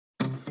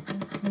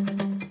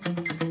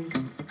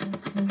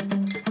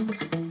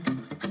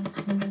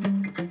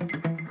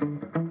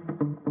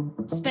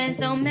 Spent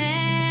so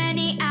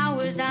many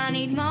hours, I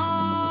need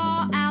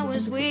more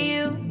hours with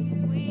you.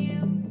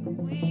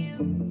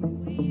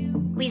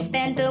 We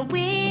spent the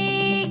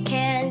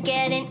weekend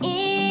getting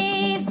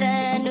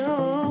even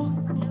new.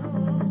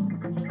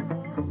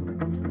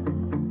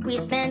 We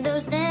spent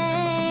those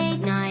late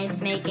nights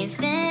making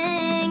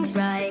things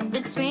right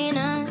between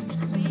us.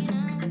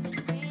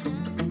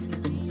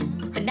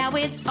 But now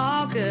it's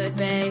all good,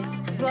 babe.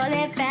 Roll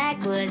it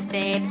backwards,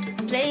 babe.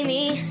 Play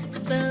me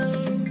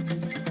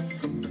blues.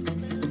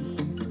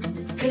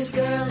 'Cause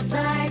girls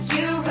like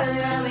you run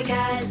around with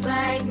guys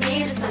like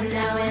me. Just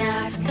now when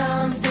I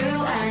come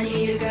through, I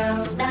need a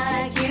girl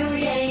like you,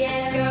 yeah,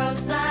 yeah.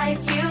 Girls like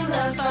you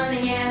love fun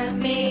and yeah,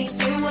 me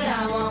do what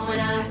I want when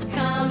I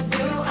come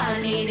through. I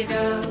need a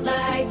girl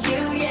like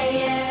you, yeah,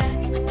 yeah.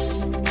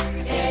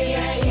 Yeah,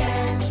 yeah,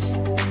 yeah.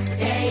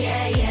 Yeah,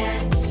 yeah, yeah.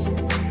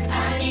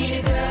 I need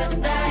a girl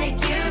like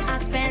you. I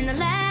spent the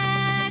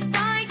last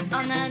night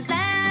on the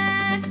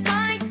last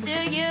flight to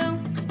you.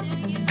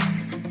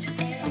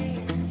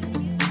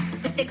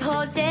 We took a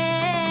whole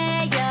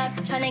day up,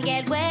 trying to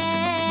get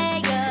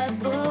way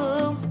up,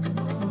 ooh.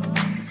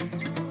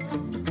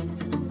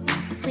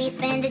 We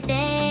spend the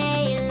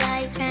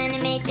daylight trying to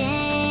make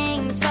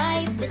things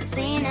right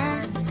between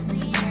us.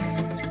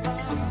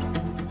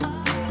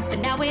 But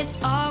now it's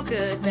all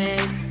good,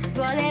 babe.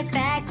 Roll it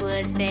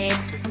backwards, babe.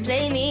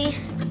 Play me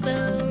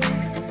blues.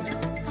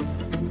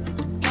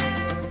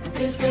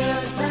 'Cause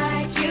girls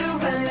like you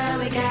run around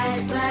with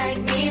guys like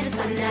me. Just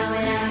now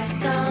when I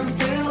come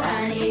through,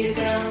 I need a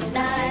girl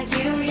like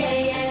you, yeah,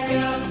 yeah.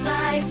 Girls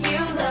like you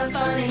love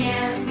fun and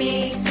yeah, me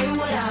do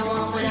what I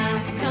want when I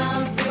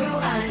come through.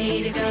 I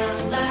need a girl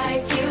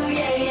like you,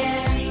 yeah,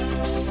 yeah.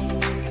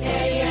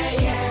 Yeah, yeah,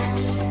 yeah.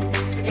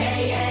 Yeah,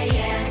 yeah,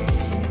 yeah.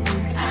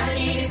 I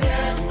need a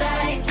girl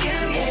like you,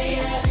 yeah,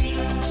 yeah.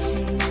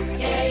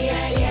 Yeah,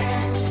 yeah, yeah.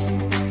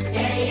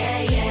 Yeah, yeah,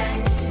 yeah.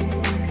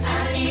 I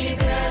need a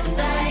girl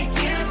like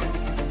you.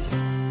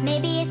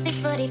 Maybe it's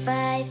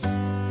 6:45.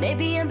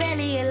 Maybe I'm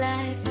barely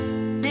alive.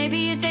 Maybe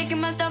you're taking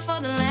my stuff for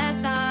the last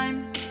time.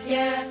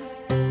 Yeah.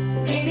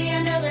 Maybe I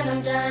know that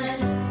I'm done.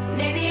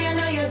 Maybe I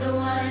know you're the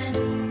one.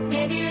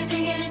 Maybe you're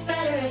thinking it's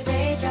better if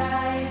they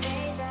drive.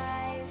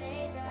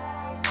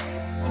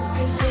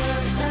 'Cause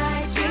girls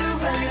like you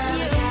run around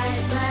with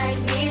guys like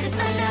me. Just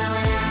now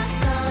when I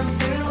come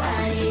through,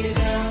 I need a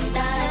girl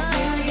like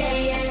you, yeah,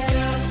 yeah.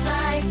 Girls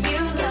like you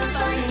love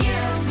fun and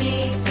yeah, me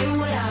do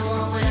what I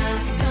want when I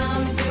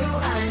come through.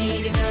 I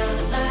need a girl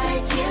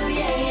like you,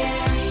 yeah,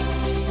 yeah.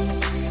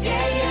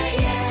 Yeah, yeah,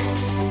 yeah.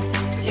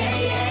 Yeah,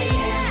 yeah,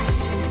 yeah.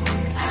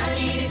 I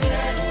need a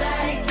girl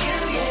like you,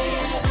 yeah,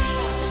 yeah.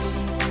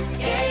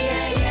 Yeah,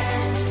 yeah, yeah.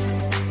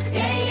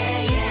 Yeah, yeah,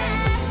 yeah.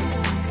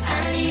 I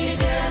need a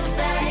girl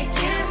like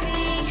you,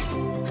 me.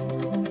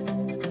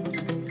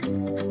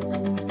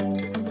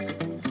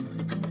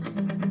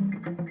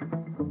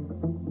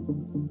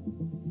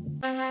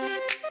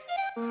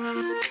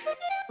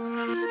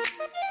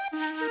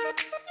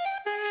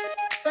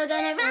 We're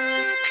gonna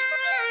run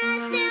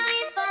till we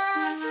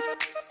fall.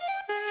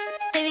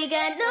 Say we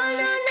got no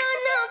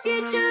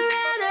future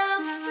at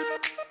all.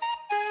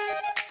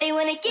 They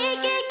wanna keep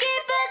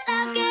us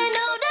out, can't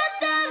hold us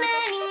down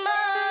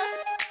anymore.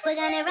 We're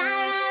gonna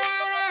run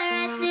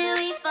till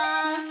we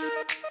fall.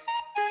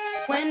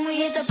 When we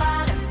hit the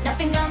bottom,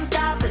 nothing gonna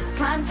stop us.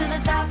 Climb to the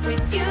top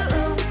with you.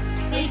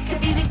 We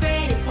could be the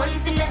greatest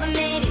ones who never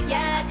made it.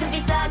 Yeah, I could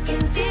be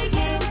talking to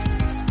you.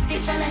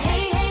 They're tryna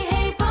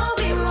hate, but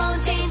we won't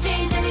change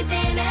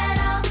anything at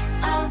all.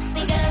 Oh,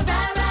 we gotta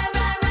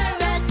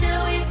rise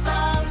till we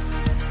fall.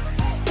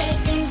 They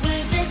think we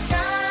just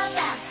stop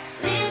out,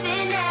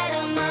 living at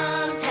a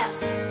mom's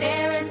house.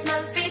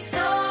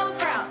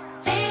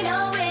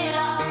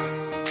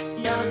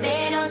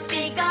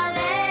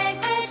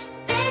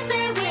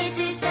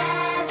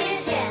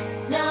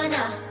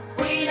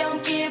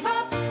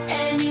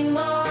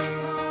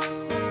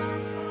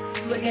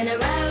 We're gonna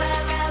ride,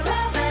 ride, ride,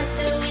 ride, ride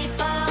till we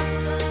fall.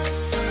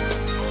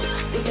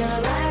 We're gonna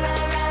ride,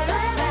 ride, ride,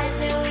 ride, ride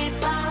till we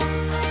fall.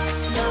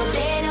 No,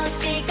 they don't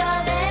speak our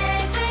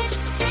language.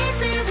 They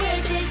say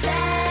we're too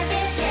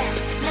savage. Yeah,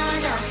 no,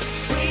 no,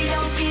 we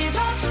don't give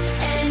up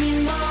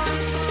anymore.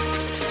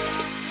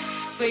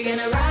 We're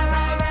gonna ride,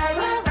 ride, ride,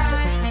 ride,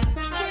 ride.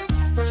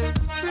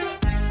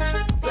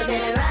 We're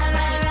gonna ride,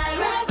 ride, ride,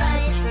 ride,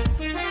 ride.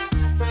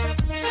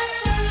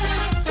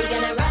 We're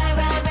gonna ride,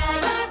 ride,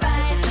 ride, ride,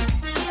 ride.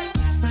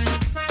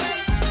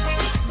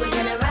 We're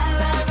gonna ride,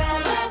 ride,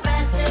 ride, ride,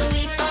 ride till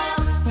we fall.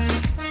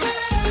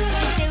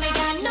 Till we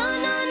got no,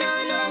 no, no,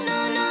 no, no,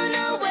 no,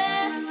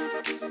 nowhere.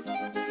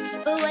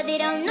 But what they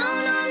don't know,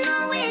 no, no,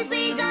 is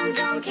we don't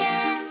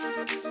care.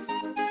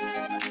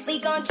 We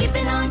gon' keep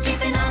it on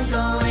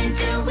going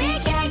till we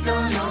can't go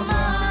no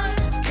more.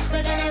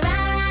 We're gonna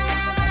ride, ride,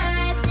 ride, ride,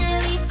 ride till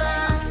we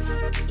fall.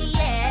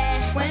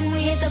 Yeah. When we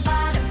hit the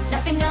bottom,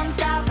 nothing gonna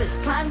stop us.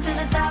 Climb to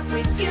the top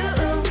with you.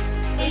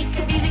 It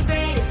could be the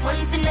greatest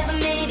ones who never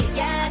made it.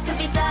 Yeah, I could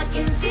be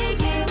talking to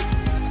you.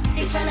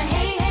 They tryna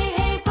hate, hate,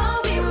 hate,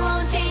 but we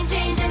won't change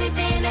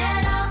anything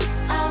at all.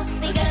 Oh,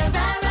 we gonna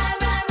ride, ride,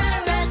 ride,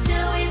 ride, ride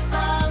till we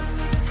fall.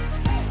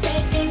 They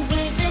think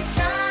we just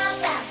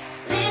dropouts,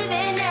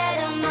 living at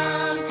a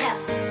mom's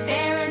house.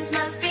 Parents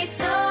must be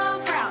so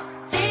proud,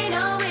 they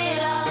know it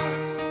all.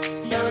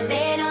 No,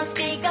 they don't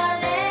speak our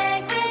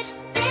language.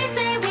 They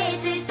say we're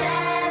too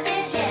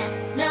savage. Yeah,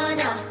 no,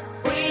 no,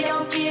 we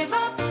don't give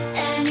up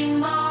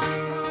anymore.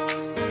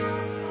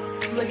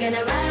 We're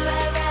gonna ride,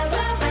 ride, ride,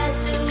 ride, ride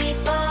till we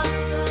fall.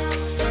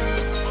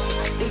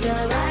 We're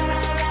gonna ride,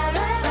 ride, ride,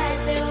 ride, ride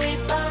till we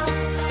fall.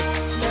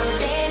 No,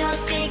 they don't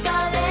speak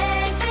our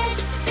language.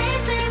 They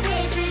say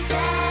we're too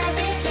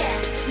savage. Yeah,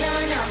 no,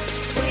 no,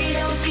 we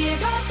don't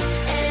give up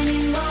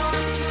anymore.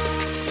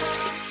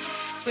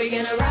 We're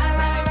gonna ride,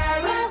 ride,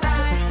 ride, ride,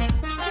 ride.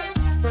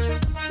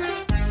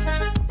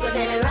 We're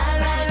gonna ride,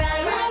 ride,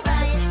 ride, ride,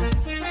 ride.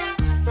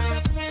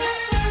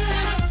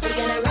 We're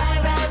gonna ride,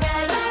 ride,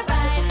 ride, ride,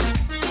 ride.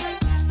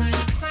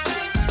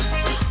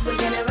 We're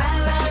gonna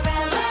ride, ride,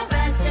 ride, ride,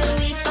 ride till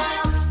we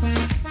fall.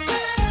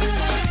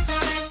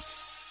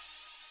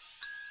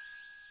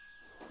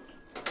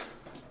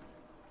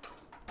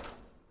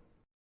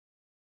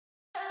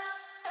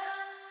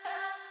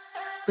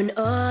 When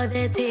all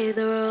the tears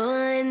are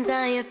rolling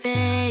down your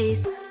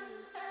face,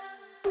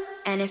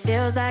 and it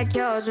feels like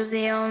yours was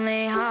the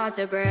only heart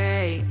to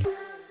break.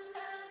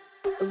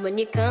 And when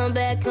you come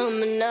back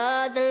home and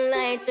all the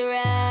lights are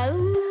out,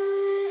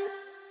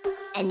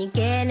 and you're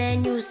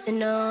getting used to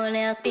no one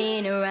else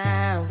being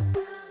around.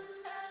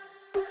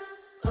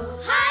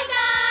 Hi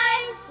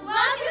guys!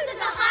 Welcome to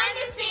Behind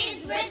the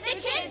Scenes with the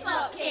Kids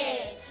Block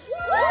Kids!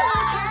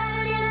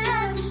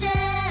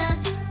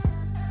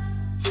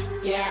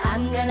 Yeah,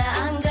 I'm gonna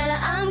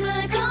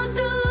come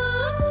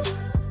through.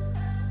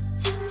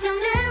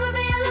 You'll never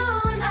be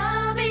alone,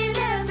 I'll be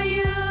there for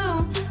you.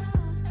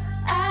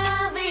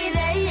 I'll be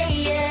there, yeah,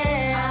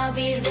 yeah, I'll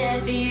be there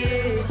for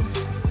you.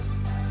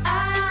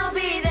 I'll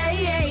be there,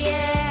 yeah,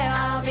 yeah,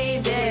 I'll be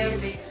there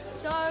for you.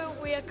 So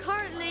we are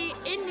currently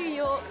in New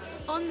York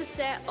on the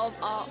set of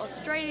our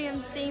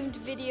Australian themed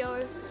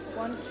video,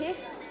 One Kiss.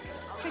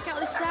 Check out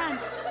this sand.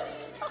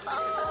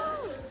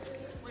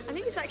 I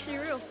think it's actually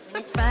real.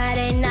 It's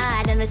Friday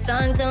night and the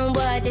songs don't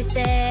work the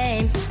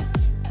same.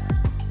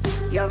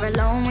 You're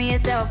alone with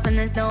yourself and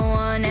there's no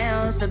one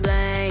else to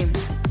blame.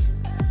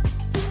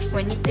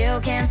 When you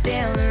still can't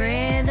feel the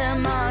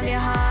rhythm of your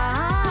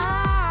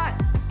heart,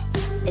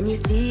 and you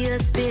see your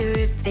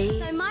spirit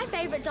fade. So my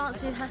favourite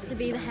dance move has to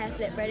be the hair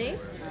flip. Ready?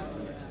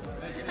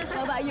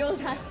 How about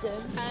yours,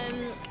 Ashton?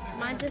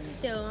 Mine just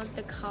still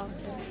the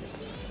Carlton.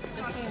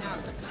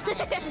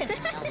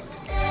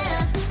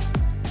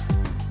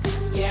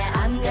 Yeah,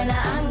 I'm gonna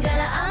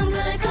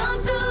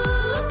come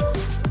through.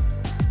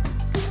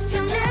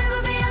 You'll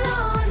never be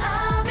alone,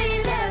 I'll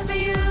be there for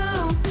you.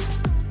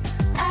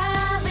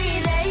 I'll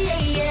be there,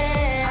 yeah,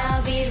 yeah,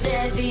 I'll be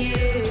there for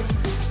you.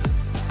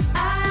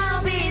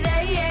 I'll be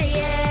there, yeah,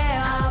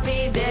 yeah, I'll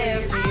be there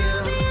for you.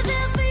 I'll be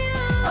there for you.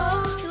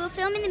 Oh. So we're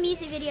filming the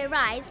music video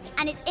Rise,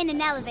 and it's in an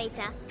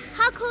elevator.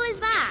 How cool is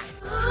that?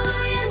 Ooh,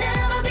 you'll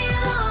never be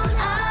alone,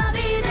 I'll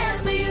be there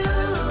for you.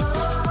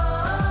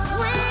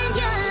 When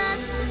you're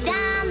lost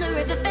down the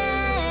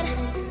riverbed,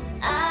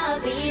 I'll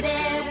be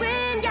there.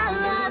 When you're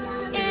lost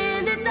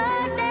in the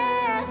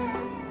darkness,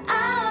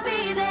 I'll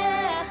be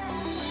there.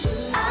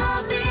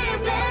 I'll be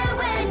there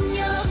when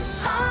your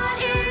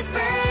heart is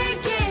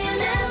breaking. You'll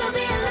never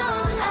be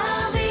alone,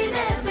 I'll be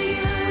there for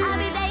you. I'll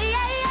be there,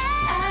 yeah, yeah.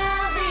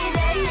 I'll be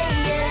there, yeah,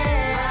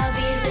 yeah. I'll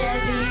be there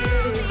for you.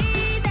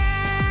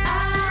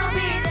 I'll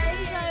be there.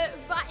 So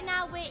right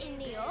now we're in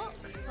New York,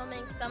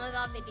 filming some of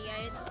our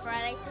videos for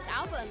our latest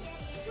album.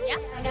 Yeah?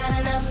 I got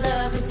enough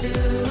love for two.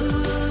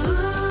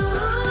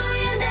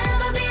 You'll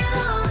never be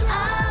alone,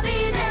 I'll be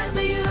there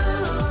for you.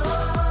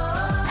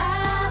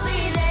 I'll be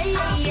there,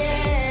 yeah,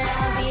 yeah,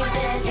 I'll be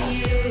there for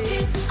you.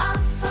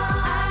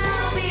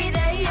 I'll be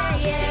there, yeah,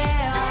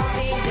 yeah, I'll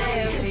be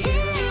there for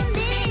you.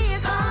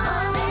 Oh,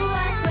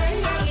 I swear,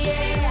 yeah,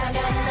 yeah,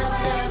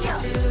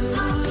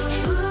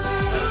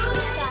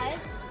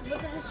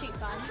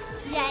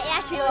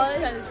 She was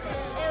so sick.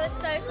 It was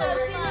so fun.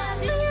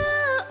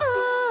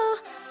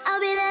 I'll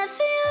be there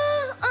for you.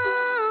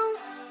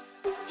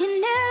 You'll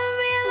never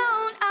be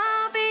alone.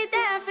 I'll be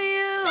there for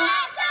you.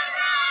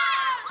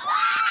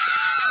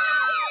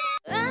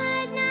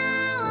 Right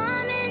now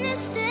I'm in a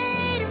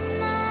state of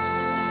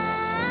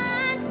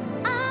mind.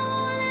 I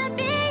wanna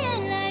be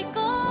in like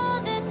all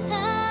the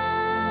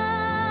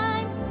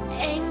time.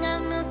 Ain't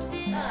got no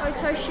tears.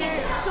 Photo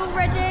shoot. It's all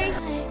ready.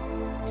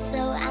 So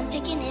I'm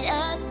picking it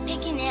up,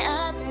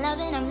 I'm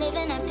loving, I'm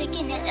living, I'm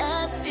picking it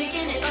up,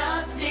 picking it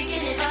up,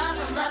 picking it up,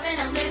 I'm loving,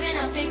 I'm living,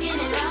 I'm picking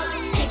it up,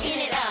 picking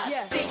it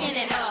up, picking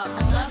it up,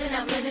 I'm loving,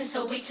 I'm living,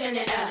 so we turn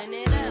it up,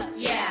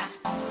 yeah,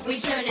 we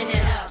turning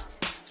it up.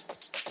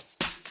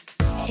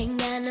 Ain't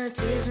got no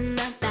tears in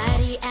my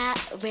body, I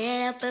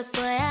ran up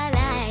before I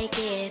like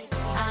it,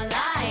 I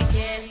like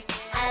it,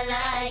 I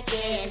like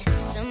it,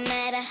 no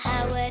matter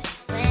how, what,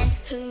 when,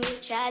 who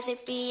tries to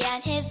be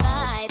out here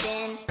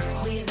vibing,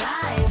 we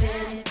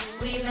vibing,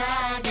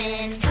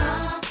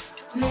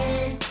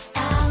 coming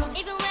out.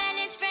 Even when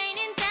it's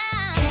raining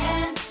down,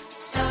 can't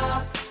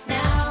stop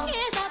now.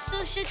 Hands up,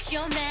 so shut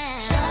your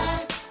mouth.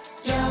 Shut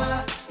your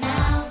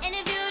mouth. And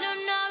if you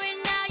don't know it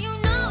now, you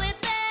know it,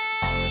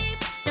 babe.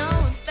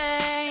 Know it,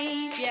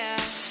 babe, yeah.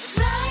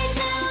 Right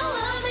now,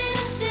 I'm in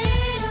a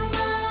state of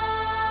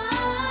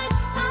mind.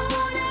 I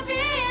wanna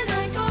be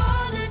like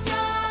all the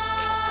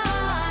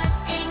time.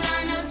 Ain't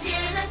got no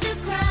tears left to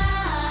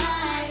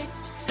cry.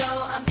 So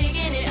I'm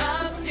picking it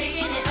up,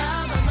 picking it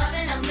up. I'm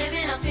loving, I'm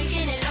living, I'm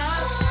picking it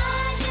up.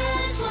 I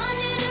just want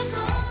you to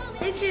call me.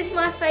 This is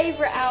my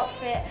favourite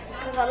outfit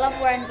because I love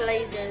wearing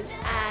blazers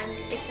and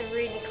it's a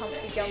really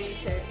comfy jumper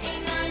too.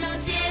 Ain't got no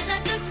tears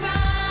left to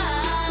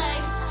cry.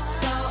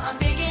 So I'm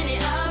picking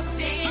it up,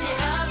 picking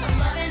it up. I'm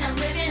loving, I'm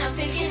living, I'm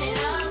picking it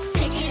up,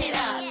 picking it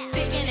up,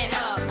 picking it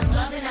up. I'm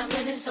loving, I'm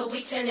living, so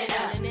we turn it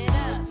up.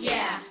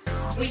 Yeah,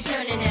 we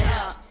turning it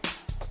up.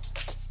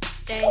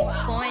 They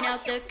point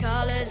out the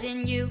colors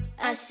in you.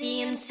 I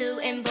see them too,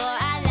 and boy,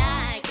 I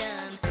like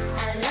them.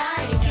 I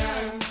like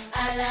them.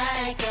 I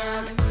like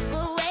them.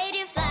 We're way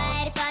too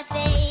fly to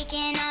partake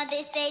in all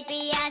this. They'd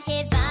be out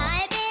here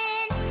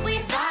vibing. We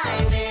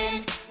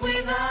vibing.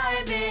 We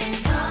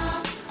vibing.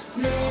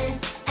 Coming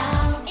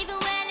out. Even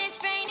when it's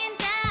raining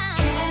down.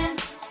 Can't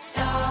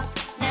stop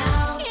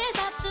now. Hands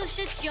up, so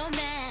shut your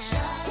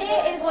mouth.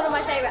 Here is one of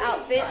my favourite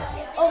outfits.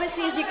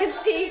 Obviously, as you can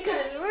see,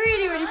 because it's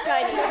really, really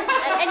shiny.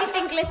 And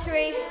anything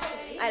glittery,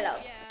 I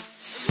love.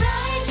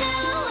 Right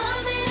now,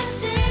 I'm in a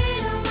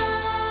state of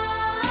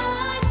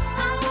mind.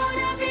 I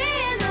wanna be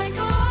like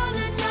all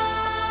the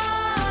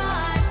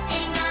time.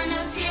 Ain't got no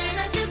tears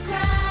left to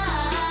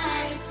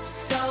cry.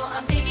 So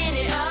I'm picking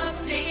it up,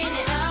 picking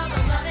it up.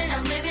 I'm loving,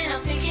 I'm living,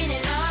 I'm picking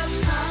it up.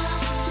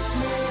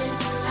 Coming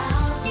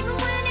out. Even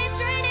when it's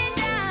raining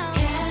down.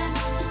 Can't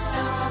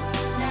stop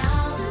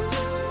now.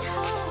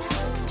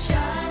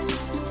 Shut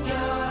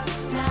your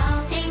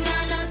mouth. Ain't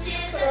got no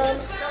tears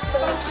left to cry.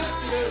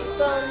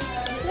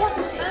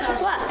 Yeah,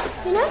 it's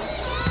wax, you know?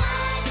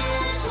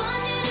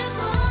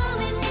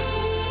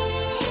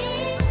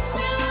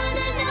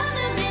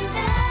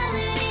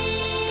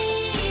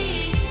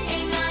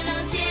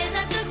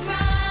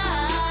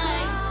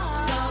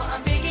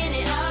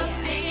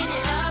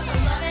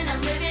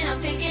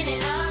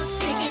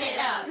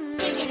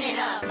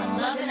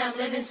 I'm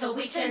living, so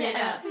we turn it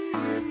up.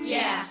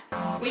 Yeah,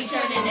 we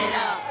turning it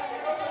up.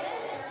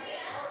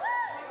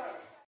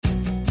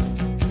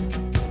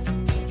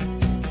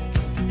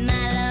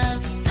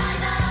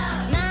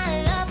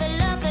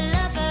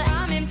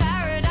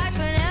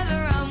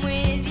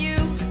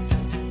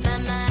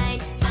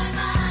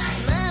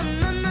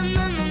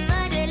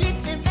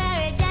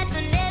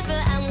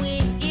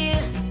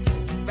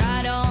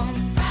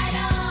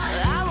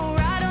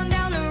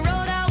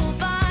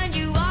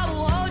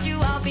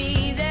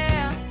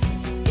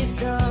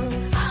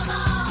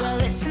 Well,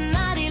 it's a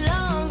mighty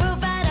long road,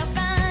 but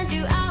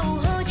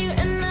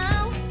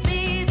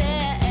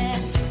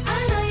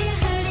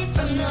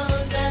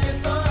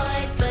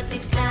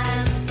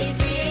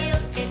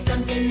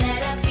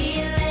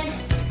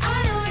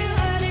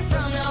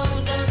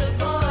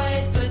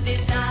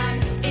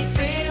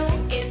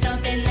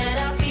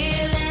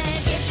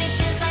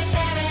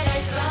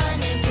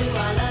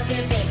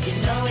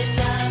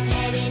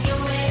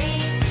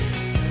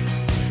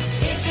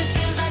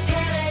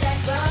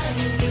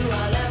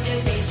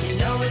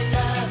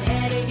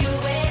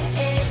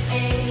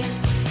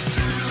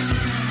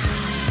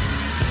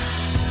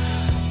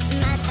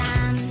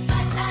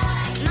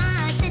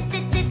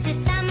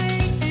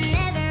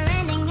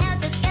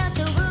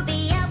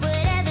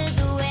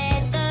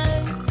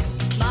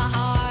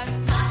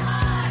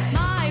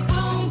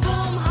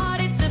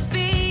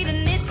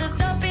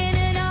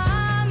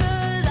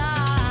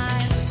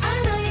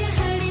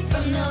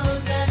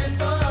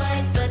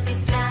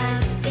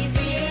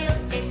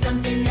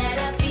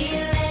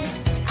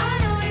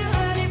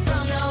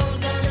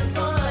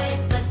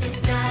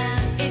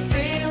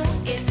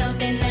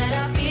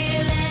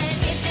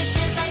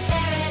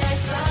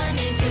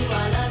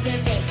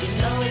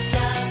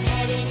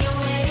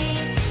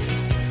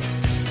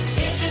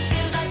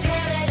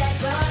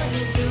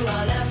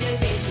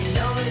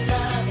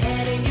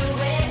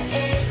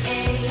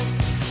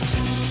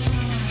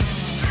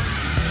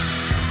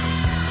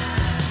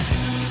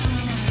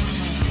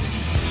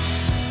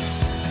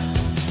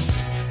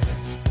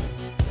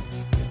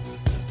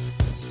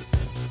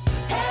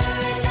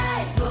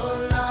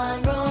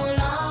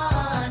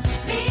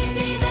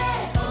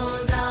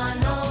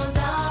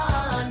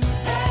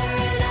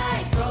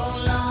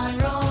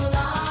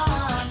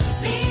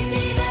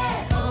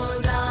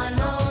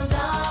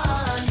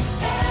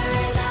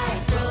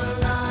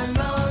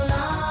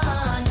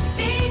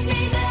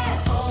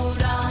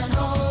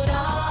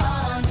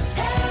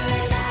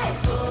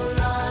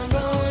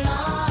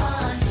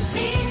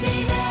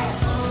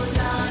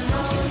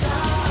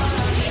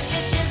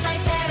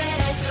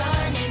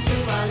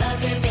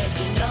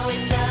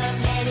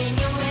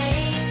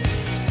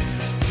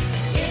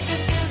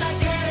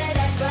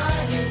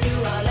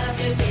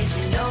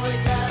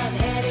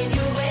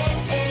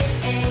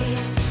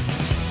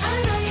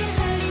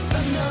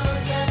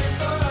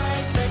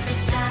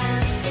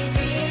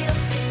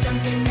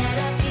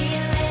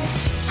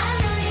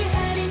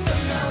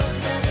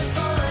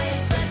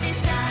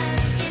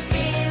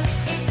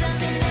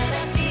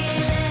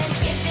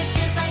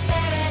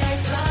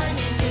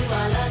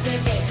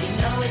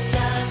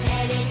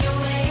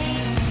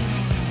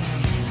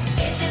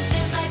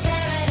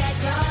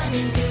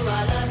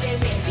all of your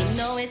rings. You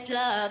know it's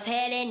love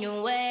heading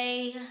your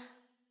way.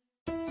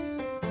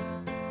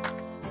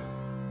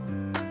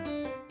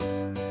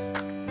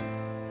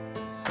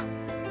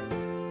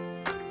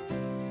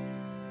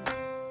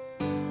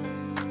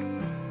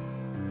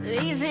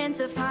 Leaving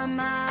to find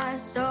my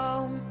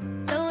soul,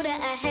 so that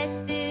I had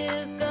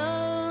to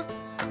go.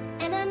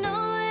 And I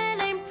know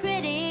it ain't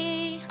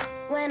pretty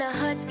when our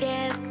hearts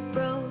get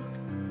broke.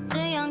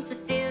 too young to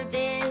feel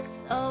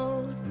this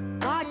old,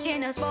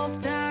 watching us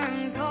both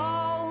turn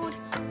cold.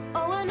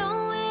 Oh, I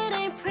know it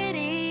ain't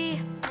pretty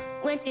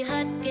when two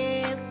hearts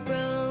get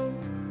broke.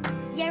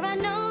 Yeah, I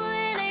know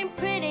it ain't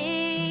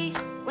pretty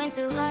when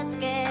two hearts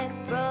get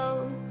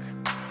broke.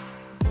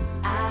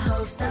 I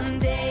hope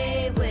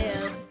someday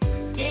we'll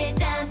sit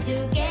down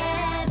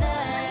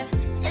together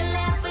and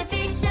laugh with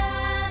each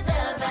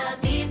other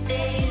about these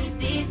days,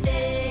 these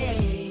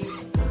days.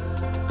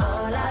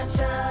 All our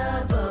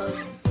troubles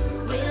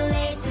we'll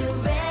lay to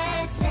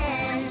rest,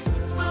 and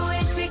we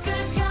wish we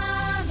could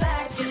come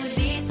back to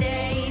these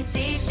days,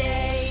 these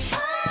days. Oh,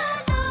 I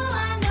know,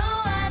 I know,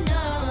 I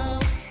know.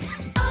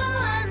 Oh,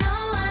 I know,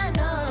 I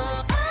know.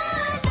 Oh,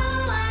 I know,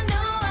 I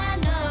know, I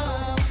know.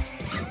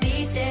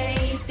 These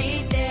days,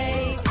 these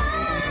days. Oh,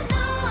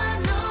 I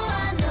know,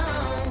 I know,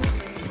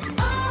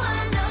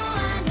 I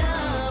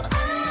know.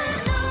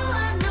 Oh,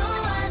 I know,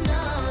 I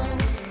know.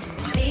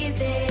 These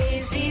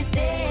days, these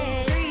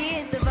days. 3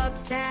 years of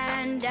ups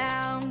and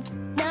downs,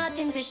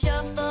 Nothing to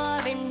show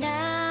for it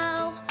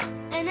now.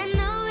 and I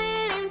know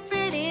it ain't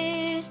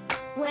pretty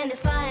When the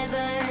fire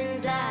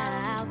burns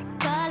out,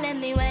 calling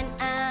me when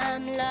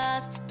I'm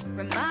lost.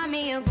 remind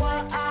me of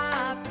what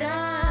I've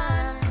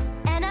done.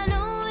 And I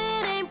know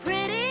it ain't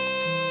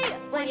pretty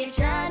when you're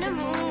trying to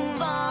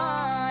move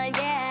on,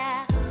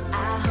 yeah.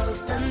 I hope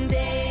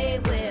someday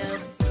we'll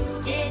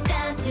sit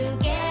down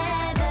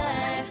together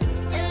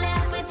and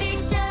laugh with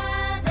each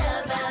other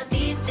about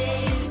these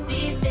days,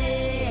 these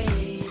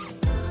days.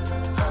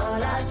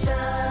 All our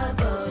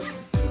troubles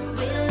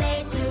we'll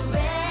lay to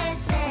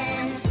rest,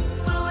 and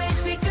we wish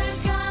we could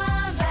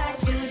come back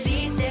to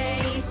these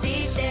days,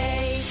 these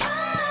days. Oh,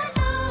 I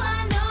know,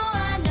 I know,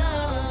 I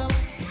know.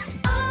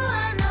 Oh,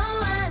 I know,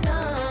 I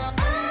know.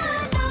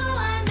 Oh,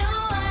 I know,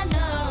 I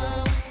know.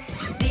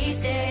 These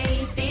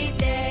days, these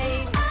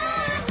days. I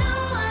know,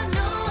 I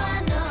know, I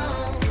know.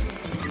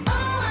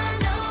 Oh, I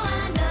know,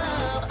 I know.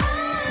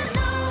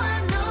 I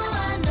know,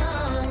 I know.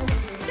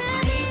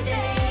 These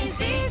days,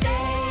 these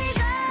days.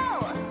 Oh,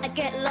 I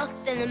get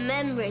lost in the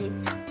memories,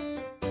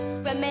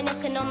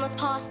 reminiscing on those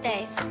past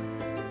days.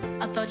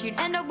 I thought you'd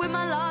end up with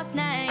my last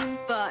name,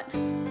 but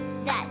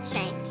That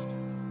changed.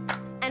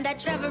 And I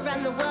travel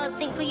around the world,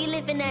 think where you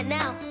living at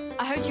now.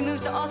 I heard you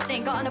moved to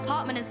Austin, got an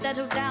apartment and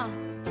settled down.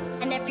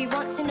 And every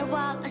once in a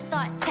while I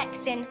start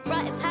texting,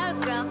 write a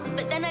paragraph,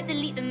 but then I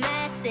delete the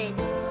message.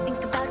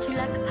 Think about you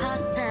like a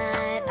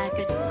pastime. I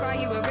could Cry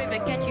you a river,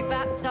 get you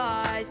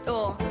baptized,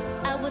 or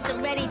I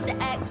wasn't ready to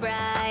act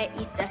right.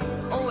 Used to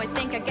always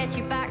think I'd get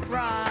you back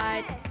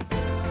right.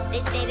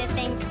 They say that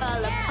things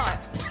fall apart.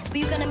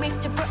 We were gonna move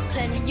to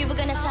Brooklyn, you were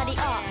gonna study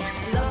art.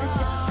 Love is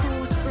just a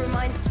tool to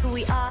remind us who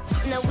we are.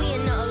 Now we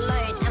are not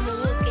alone and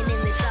we're walking in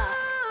the dark.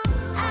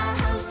 I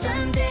hope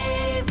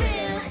someday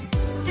we'll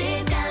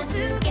sit down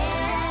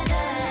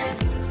together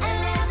and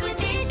laugh with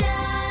each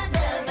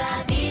other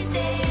about these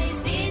days,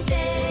 these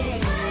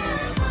days.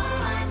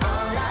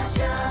 All our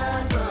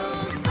troubles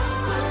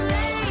we'll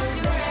lay to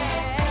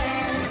rest,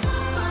 and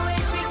we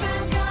wish we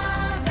could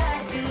come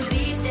back to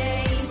these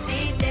days,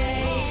 these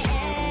days.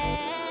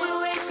 We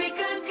wish we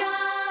could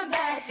come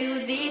back to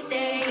these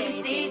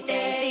days, these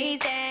days, these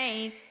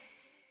days.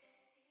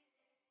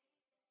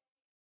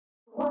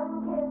 One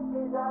kiss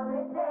is all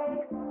it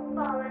takes,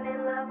 falling in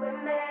love with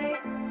me.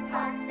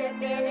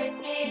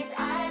 Possibilities, I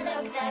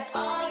look like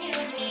all you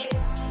need.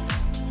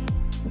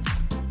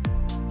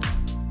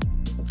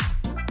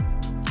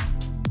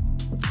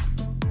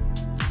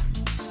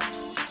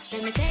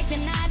 Let me take the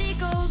night, it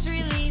goes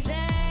real easy.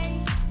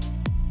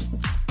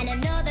 And I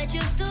know that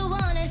you still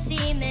wanna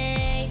see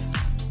me.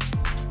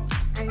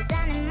 On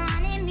Sunday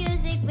morning,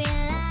 music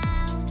real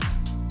loud.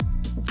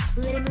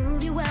 Let it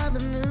move you while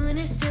the moon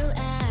is still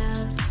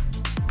out.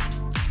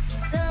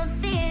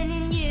 Something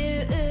in you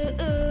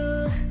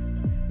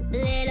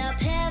lit up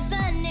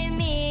heaven in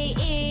me.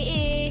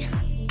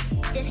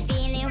 The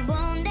feeling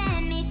won't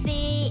let me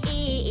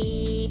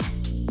see.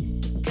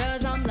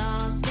 'Cause I'm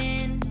lost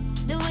in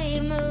the way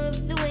you move,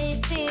 the way you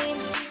sing.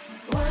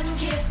 One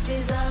kiss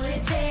is all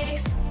it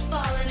takes,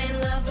 falling in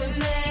love with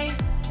me.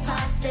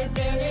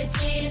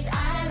 Possibilities,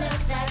 I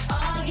look like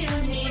all you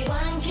need.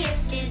 One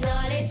kiss is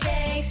all it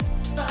takes,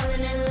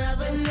 falling in love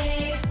with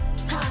me.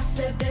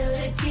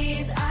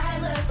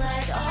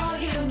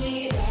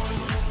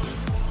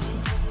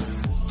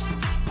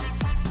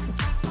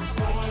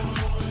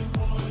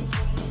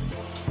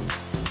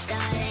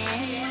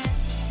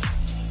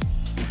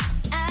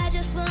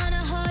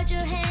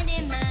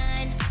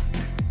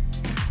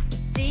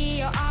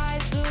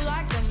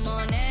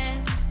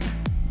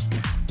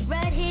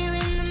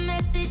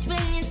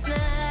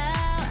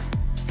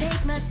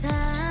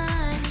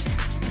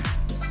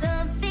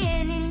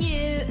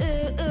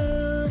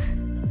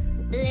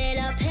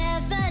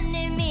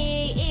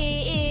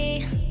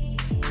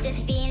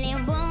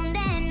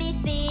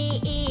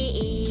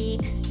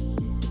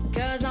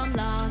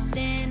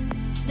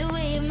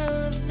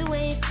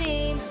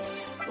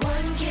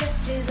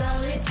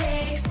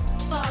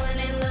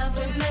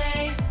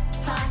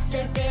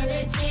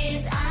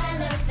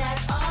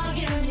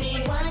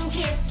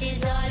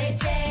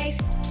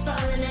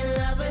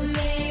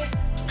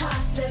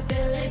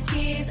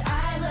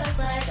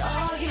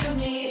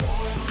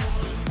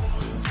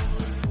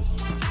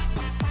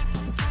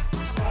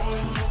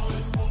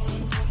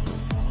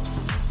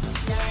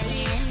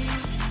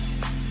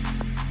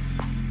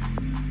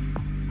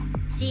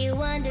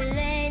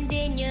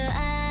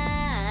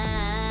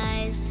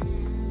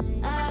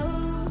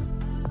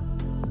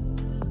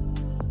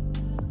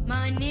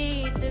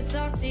 need to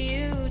talk to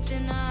you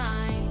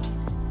tonight.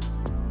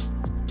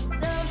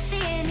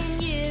 Something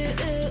in you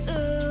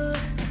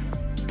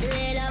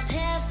lit up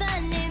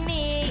heaven in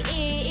me.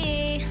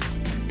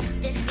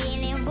 This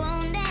feeling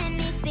won't let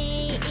me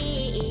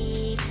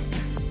see.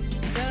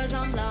 'Cause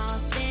I'm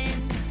lost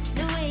in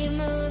the way you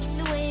move,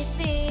 the way you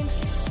seem.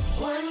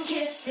 One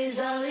kiss is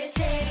all it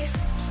takes.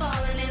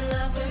 Falling in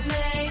love with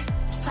me.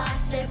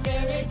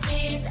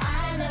 Possibilities,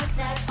 I look,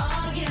 that's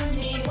all you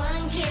need.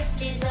 One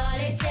kiss is all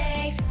it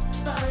takes.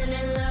 Falling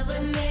in love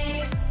with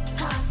me.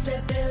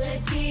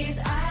 Possibilities,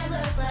 I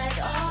look like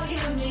all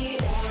you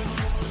need.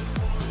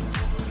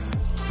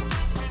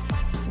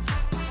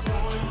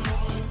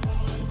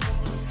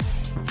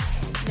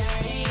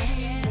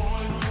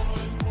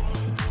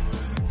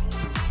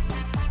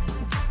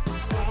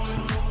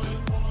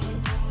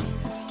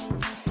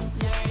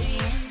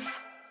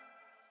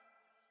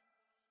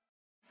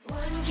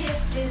 One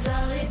kiss is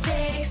all it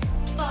takes.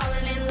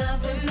 Falling in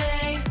love with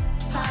me.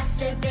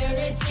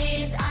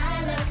 Possibilities,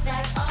 I look,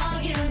 that's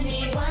all you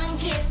need. One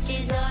kiss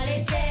is all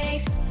it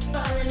takes.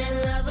 Falling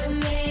in love with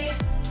me.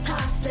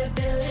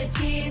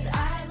 Possibilities,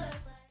 I look.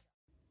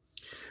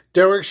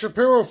 Derek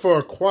Shapiro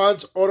for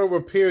Quads Auto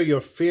Repair.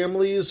 Your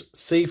family's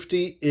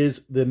safety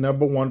is the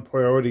number one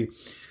priority.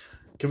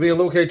 Convenient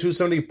located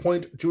 270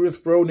 Point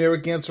Judith Road, near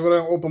Narragansett, Rhode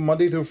Island. Open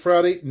Monday through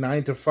Friday,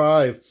 9 to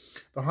 5.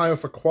 The hire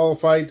for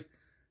qualified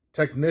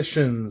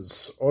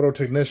technicians, auto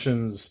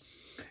technicians.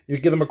 You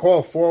give them a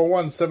call,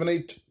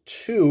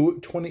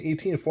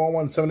 401-782-2018,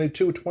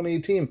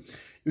 401-782-2018.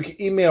 You can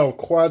email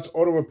Quads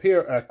Auto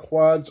Repair at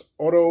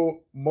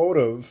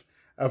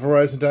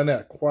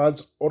quadsautomotive@verizon.net,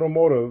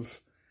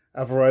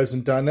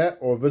 quadsautomotive@verizon.net,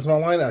 or visit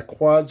online at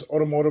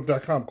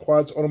quadsautomotive.com,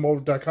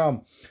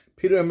 quadsautomotive.com.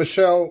 Peter and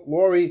Michelle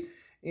Laurie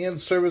and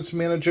Service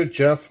Manager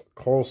Jeff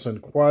Colson.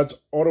 Quads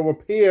Auto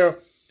Repair.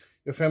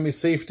 Your family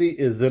safety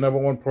is the number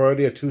one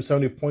priority at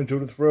 270 Point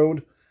Judith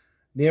Road,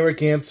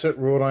 Narragansett,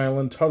 Rhode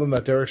Island. Tell them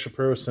that Derek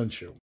Shapiro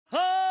sent you.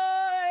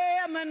 I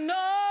am an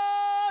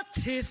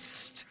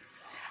artist,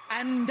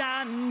 and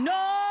I know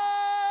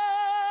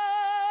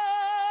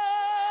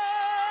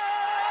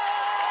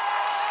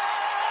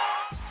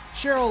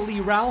Cheryl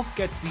Lee Ralph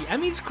gets the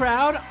Emmys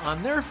crowd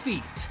on their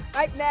feet.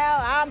 Right now,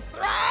 I'm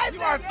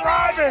thriving. You are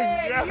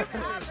thriving. You are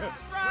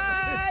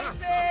thriving.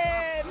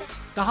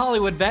 The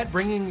Hollywood vet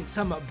bringing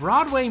some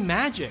Broadway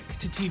magic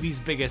to TV's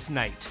biggest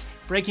night,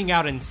 breaking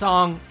out in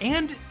song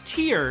and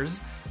tears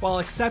while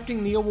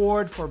accepting the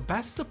award for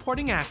Best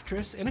Supporting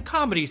Actress in a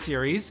Comedy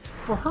Series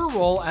for her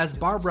role as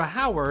Barbara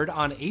Howard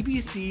on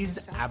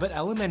ABC's Abbott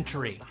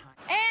Elementary.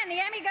 And the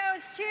Emmy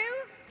goes to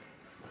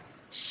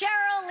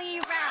Cheryl Lee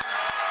Ralph.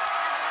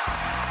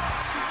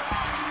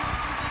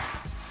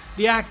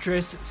 The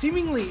actress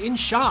seemingly in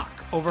shock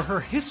over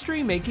her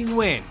history-making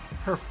win,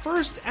 her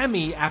first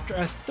Emmy after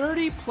a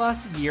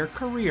 30-plus year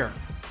career.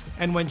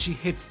 And when she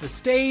hits the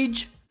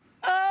stage,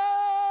 I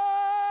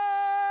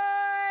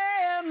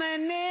am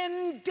an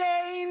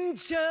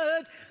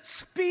endangered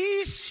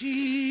species,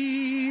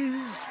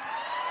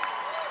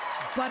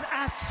 but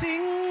I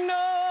sing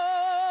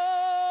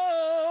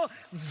no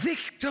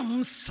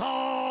victim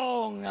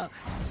song.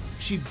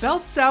 she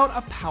belts out a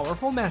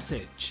powerful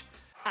message.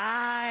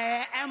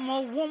 I am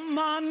a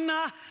woman,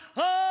 I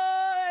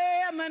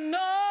am an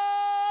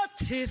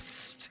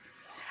artist,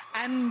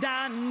 and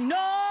I know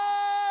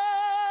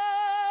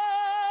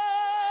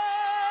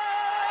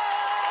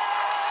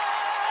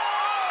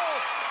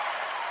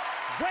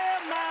where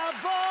my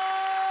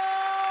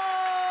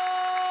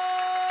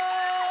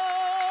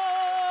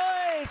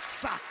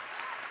voice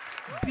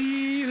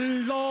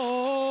belongs.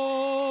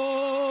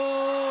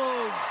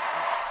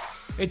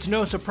 It's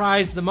no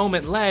surprise the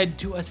moment led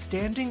to a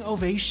standing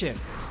ovation.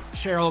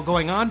 Cheryl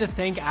going on to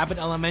thank Abbott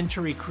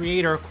Elementary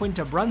creator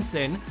Quinta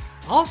Brunson,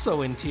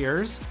 also in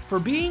tears, for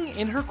being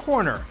in her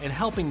corner and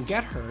helping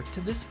get her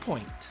to this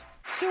point.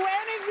 To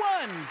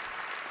anyone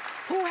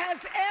who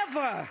has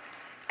ever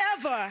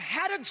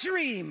had a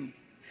dream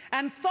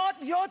and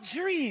thought your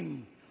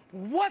dream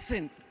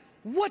wouldn't,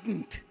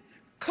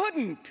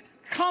 couldn't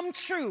come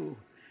true,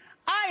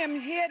 I am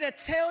here to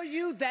tell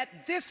you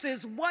that this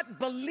is what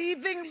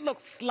believing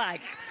looks like.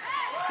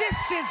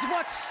 This is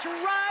what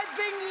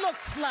striving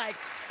looks like.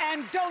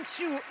 And don't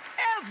you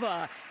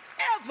ever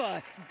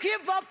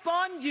give up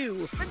on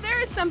you. But there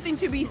is something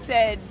to be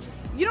said.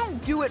 You don't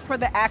do it for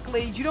the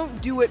accolades, you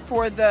don't do it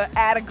for the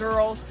atta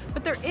girls,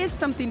 but there is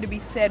something to be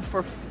said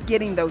for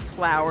getting those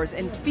flowers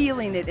and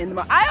feeling it in the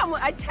moment. I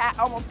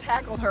almost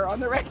tackled her on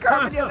the red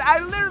carpet. I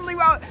literally,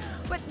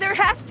 but there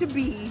has to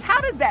be.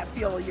 How does that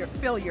fill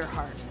your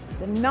heart?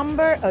 The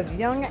number of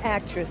young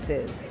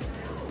actresses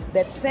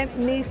that sent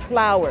me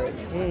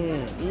flowers,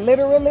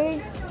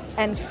 literally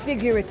and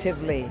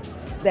figuratively,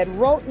 that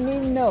wrote me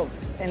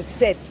notes and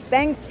said,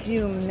 "Thank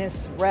you,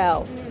 Miss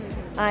Ralph.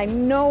 I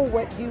know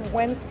what you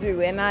went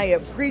through, and I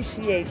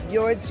appreciate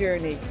your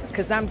journey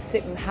because I'm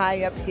sitting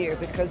high up here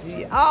because of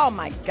you." Oh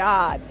my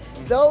God,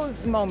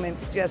 those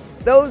moments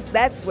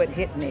that's what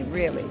hit me,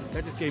 really.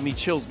 That just gave me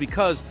chills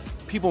because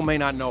people may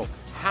not know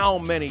how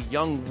many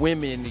young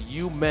women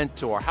you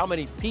mentor, how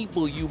many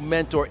people you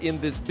mentor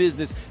in this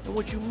business, and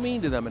what you mean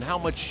to them, and how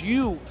much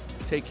you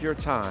take your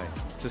time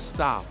to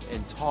stop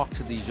and talk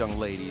to these young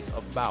ladies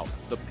about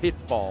the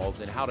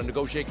pitfalls and how to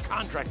negotiate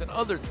contracts and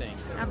other things.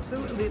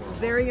 Absolutely, it's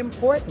very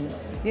important.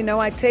 You know,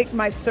 I take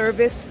my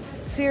service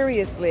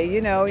seriously.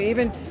 You know,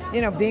 even,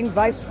 you know, being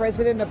vice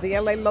president of the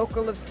LA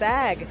local of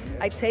SAG,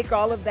 I take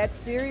all of that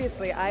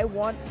seriously. I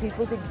want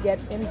people to get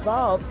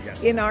involved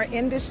in our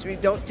industry.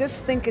 Don't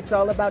just think it's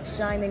all about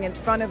shining in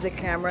front of the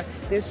camera.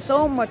 There's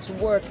so much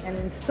work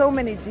and so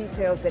many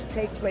details that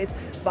take place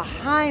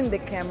behind the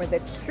camera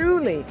that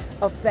truly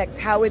affect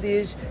how it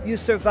is you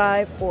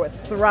survive or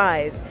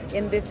thrive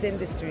in this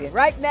industry.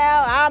 Right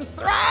now, I'm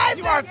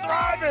thriving. You are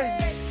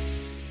thriving.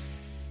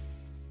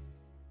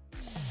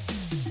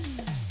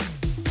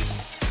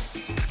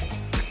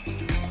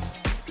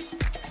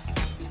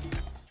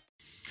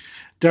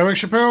 Derek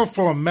Shapiro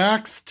for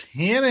Max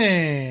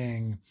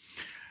Tanning.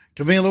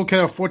 Convenient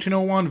located at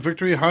 1401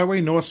 Victory Highway,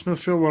 North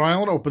Smithfield, Rhode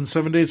Island. Open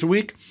 7 days a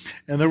week.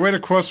 And they're right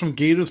across from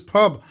Gators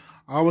Pub.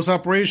 Hours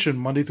operation,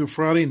 Monday through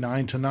Friday,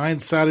 9 to 9.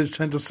 Saturdays,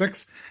 10 to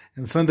 6.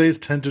 And Sundays,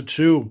 10 to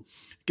 2.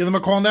 Give them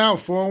a call now,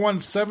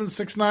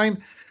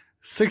 401-769-6299.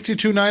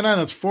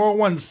 That's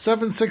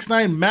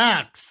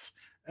 401-769-MAX.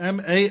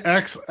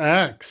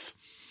 M-A-X-X.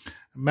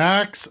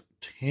 Max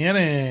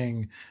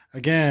Tanning.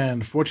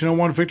 Again,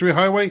 1401 Victory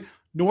Highway,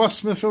 North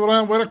Smithfield, Rhode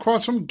Island, right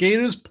across from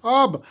Gators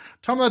Pub.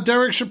 Tell them that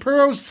Derek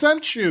Shapiro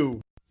sent you.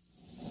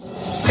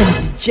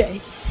 Jay.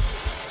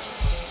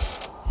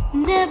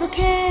 Never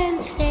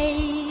can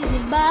say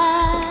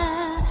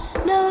goodbye.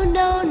 No,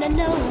 no, no,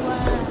 no.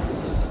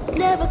 I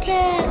never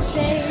can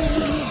say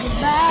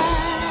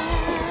goodbye.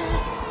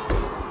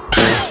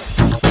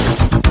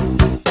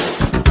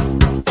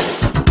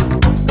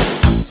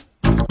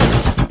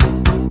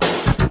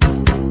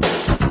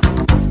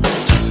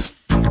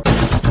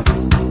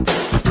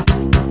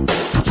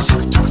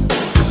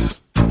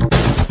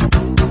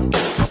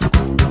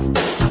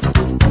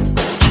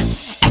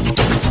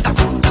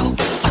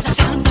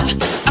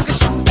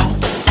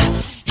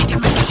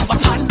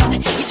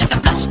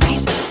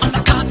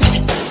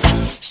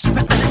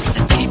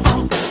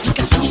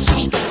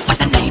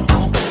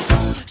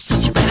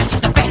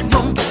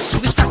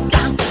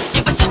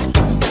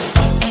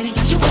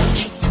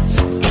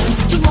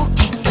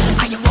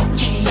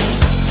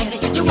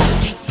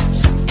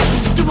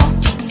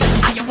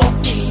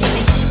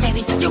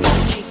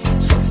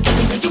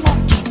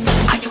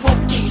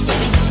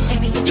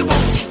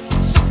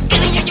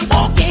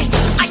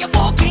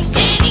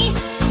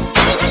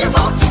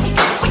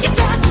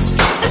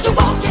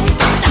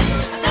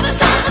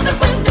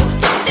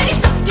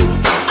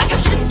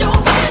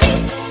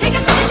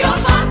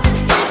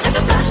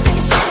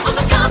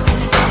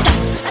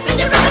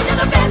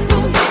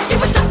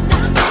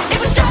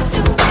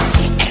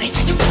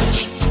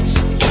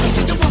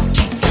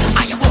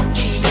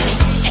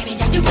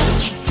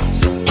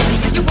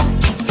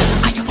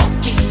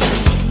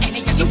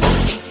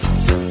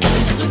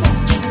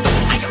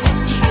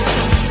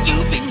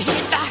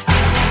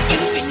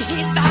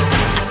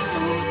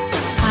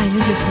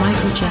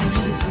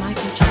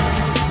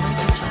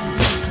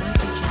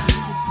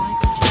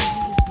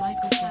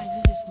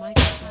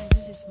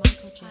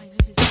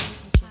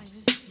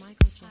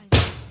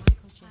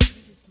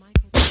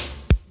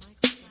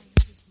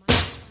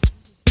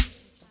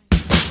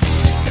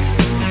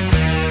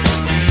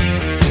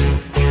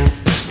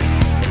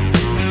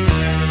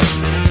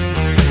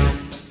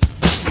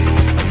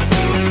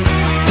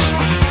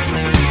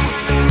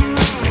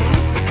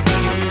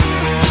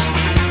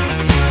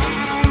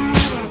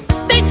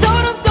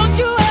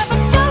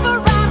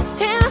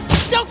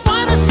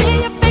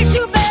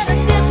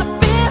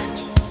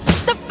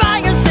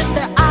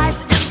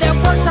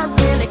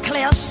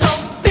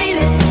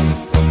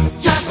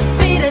 Just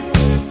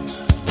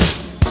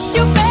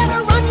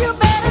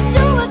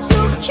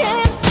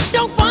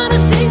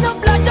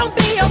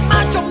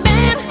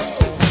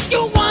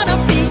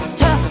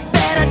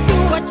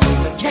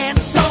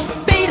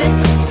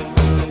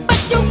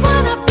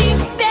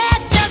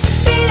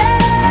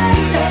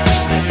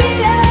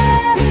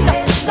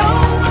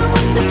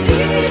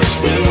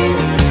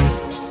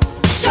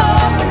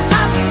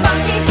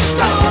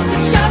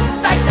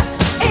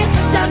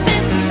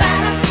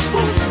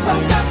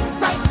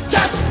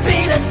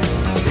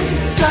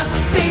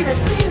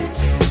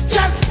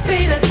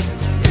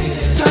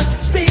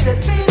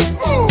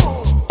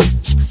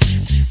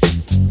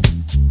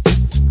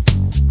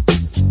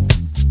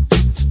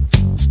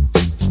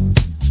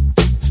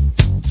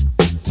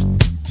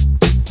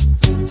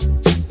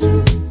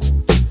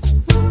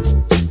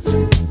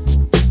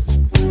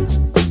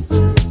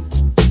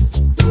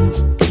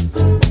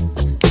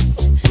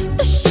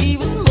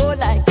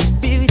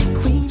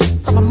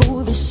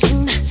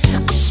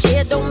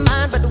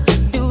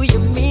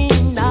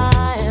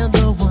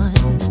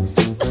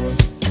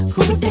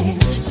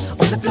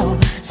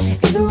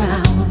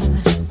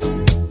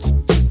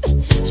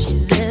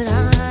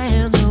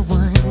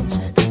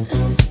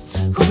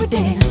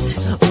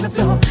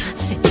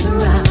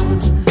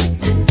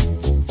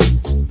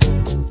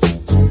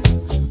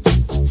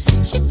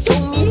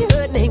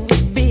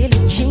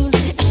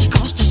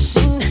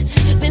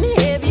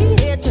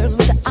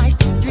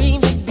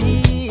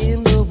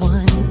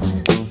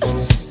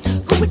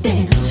would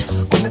dance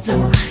on the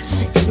floor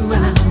and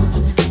around.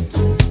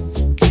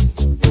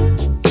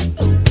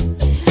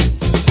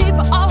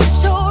 People always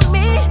told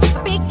me,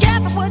 be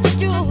careful what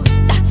you do.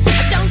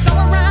 Don't go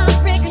around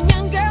breaking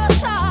young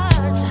girls'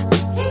 hearts.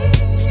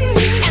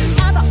 And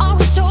mother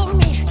always told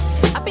me,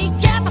 be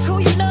careful who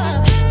you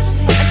love.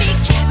 And be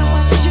careful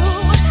what you do.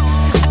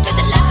 Cause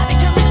the lie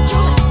becomes the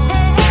truth.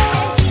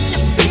 Hey, the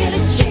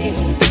feeling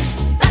changes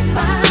like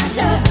my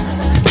love.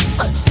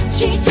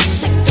 She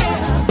just a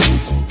girl.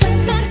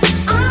 That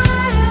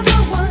I'm the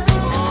one.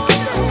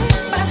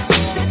 But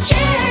the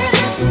kid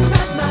is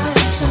not my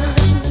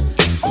son.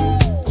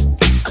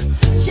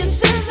 She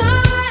says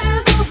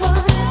I'm the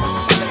one.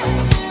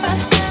 But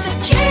the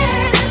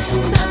kid is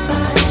not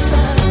my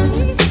son.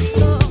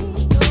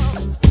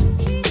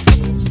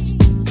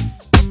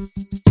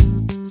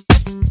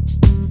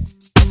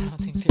 I don't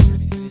think they're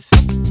ready for this.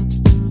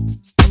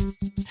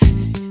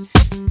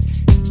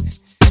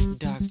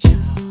 Dark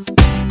child.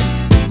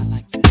 I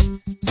like that.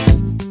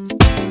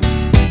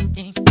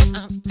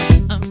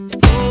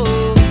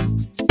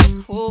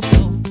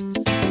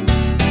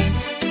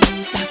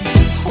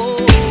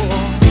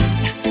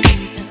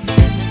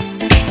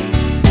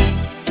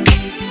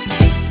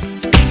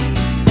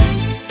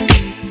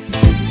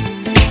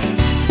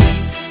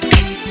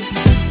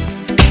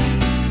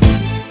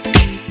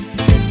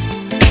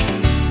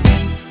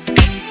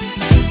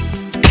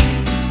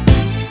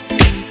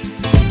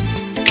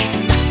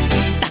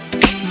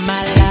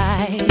 My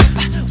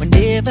life will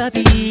never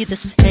be the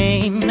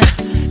same.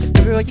 'Cause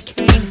girl, you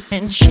came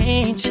and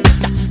changed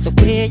the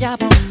way I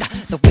walk,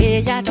 the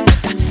way I talk.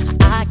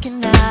 I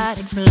cannot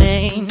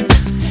explain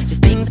the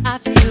things I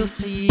feel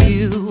for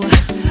you.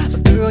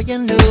 But girl, you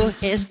know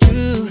it's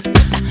true.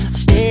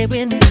 Stay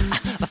with me,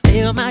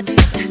 fulfill my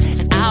dreams,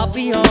 and I'll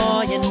be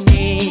all you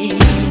need.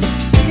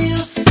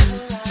 Feels so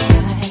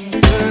right,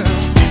 girl.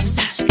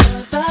 Such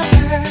good bird.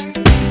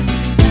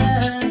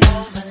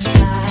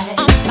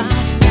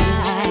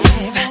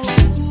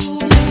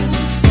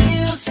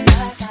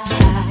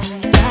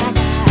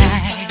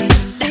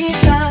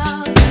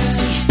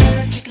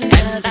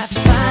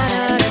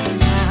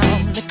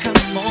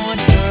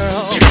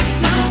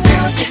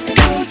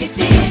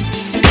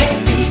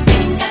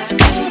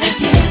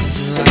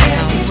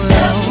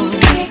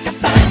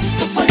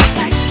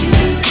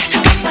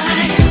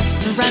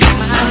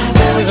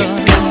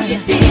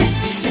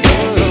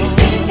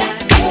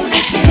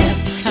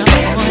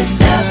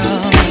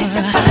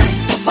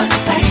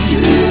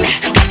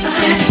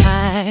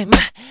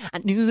 I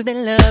knew that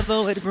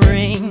love would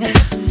bring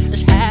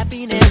this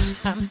happiness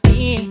to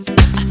me.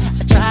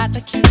 I tried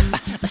to keep my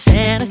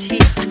sanity.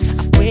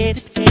 I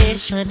waited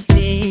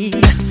patiently.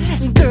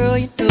 Girl,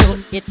 you know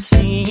it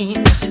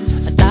seems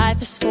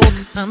life is so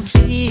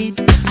complete.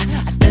 I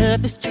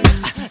love this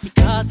truth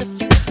because of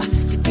you.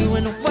 You're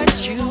doing what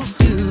you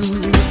do.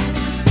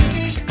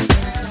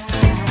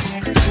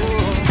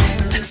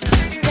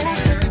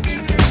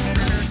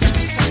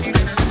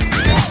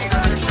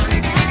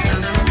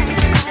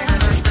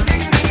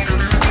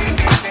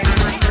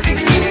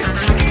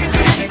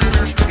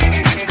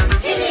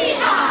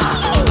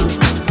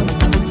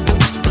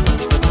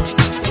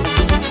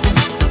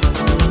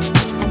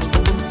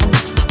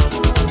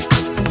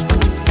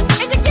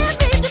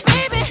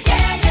 Baby,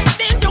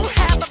 then don't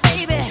have a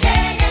baby.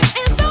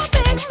 And don't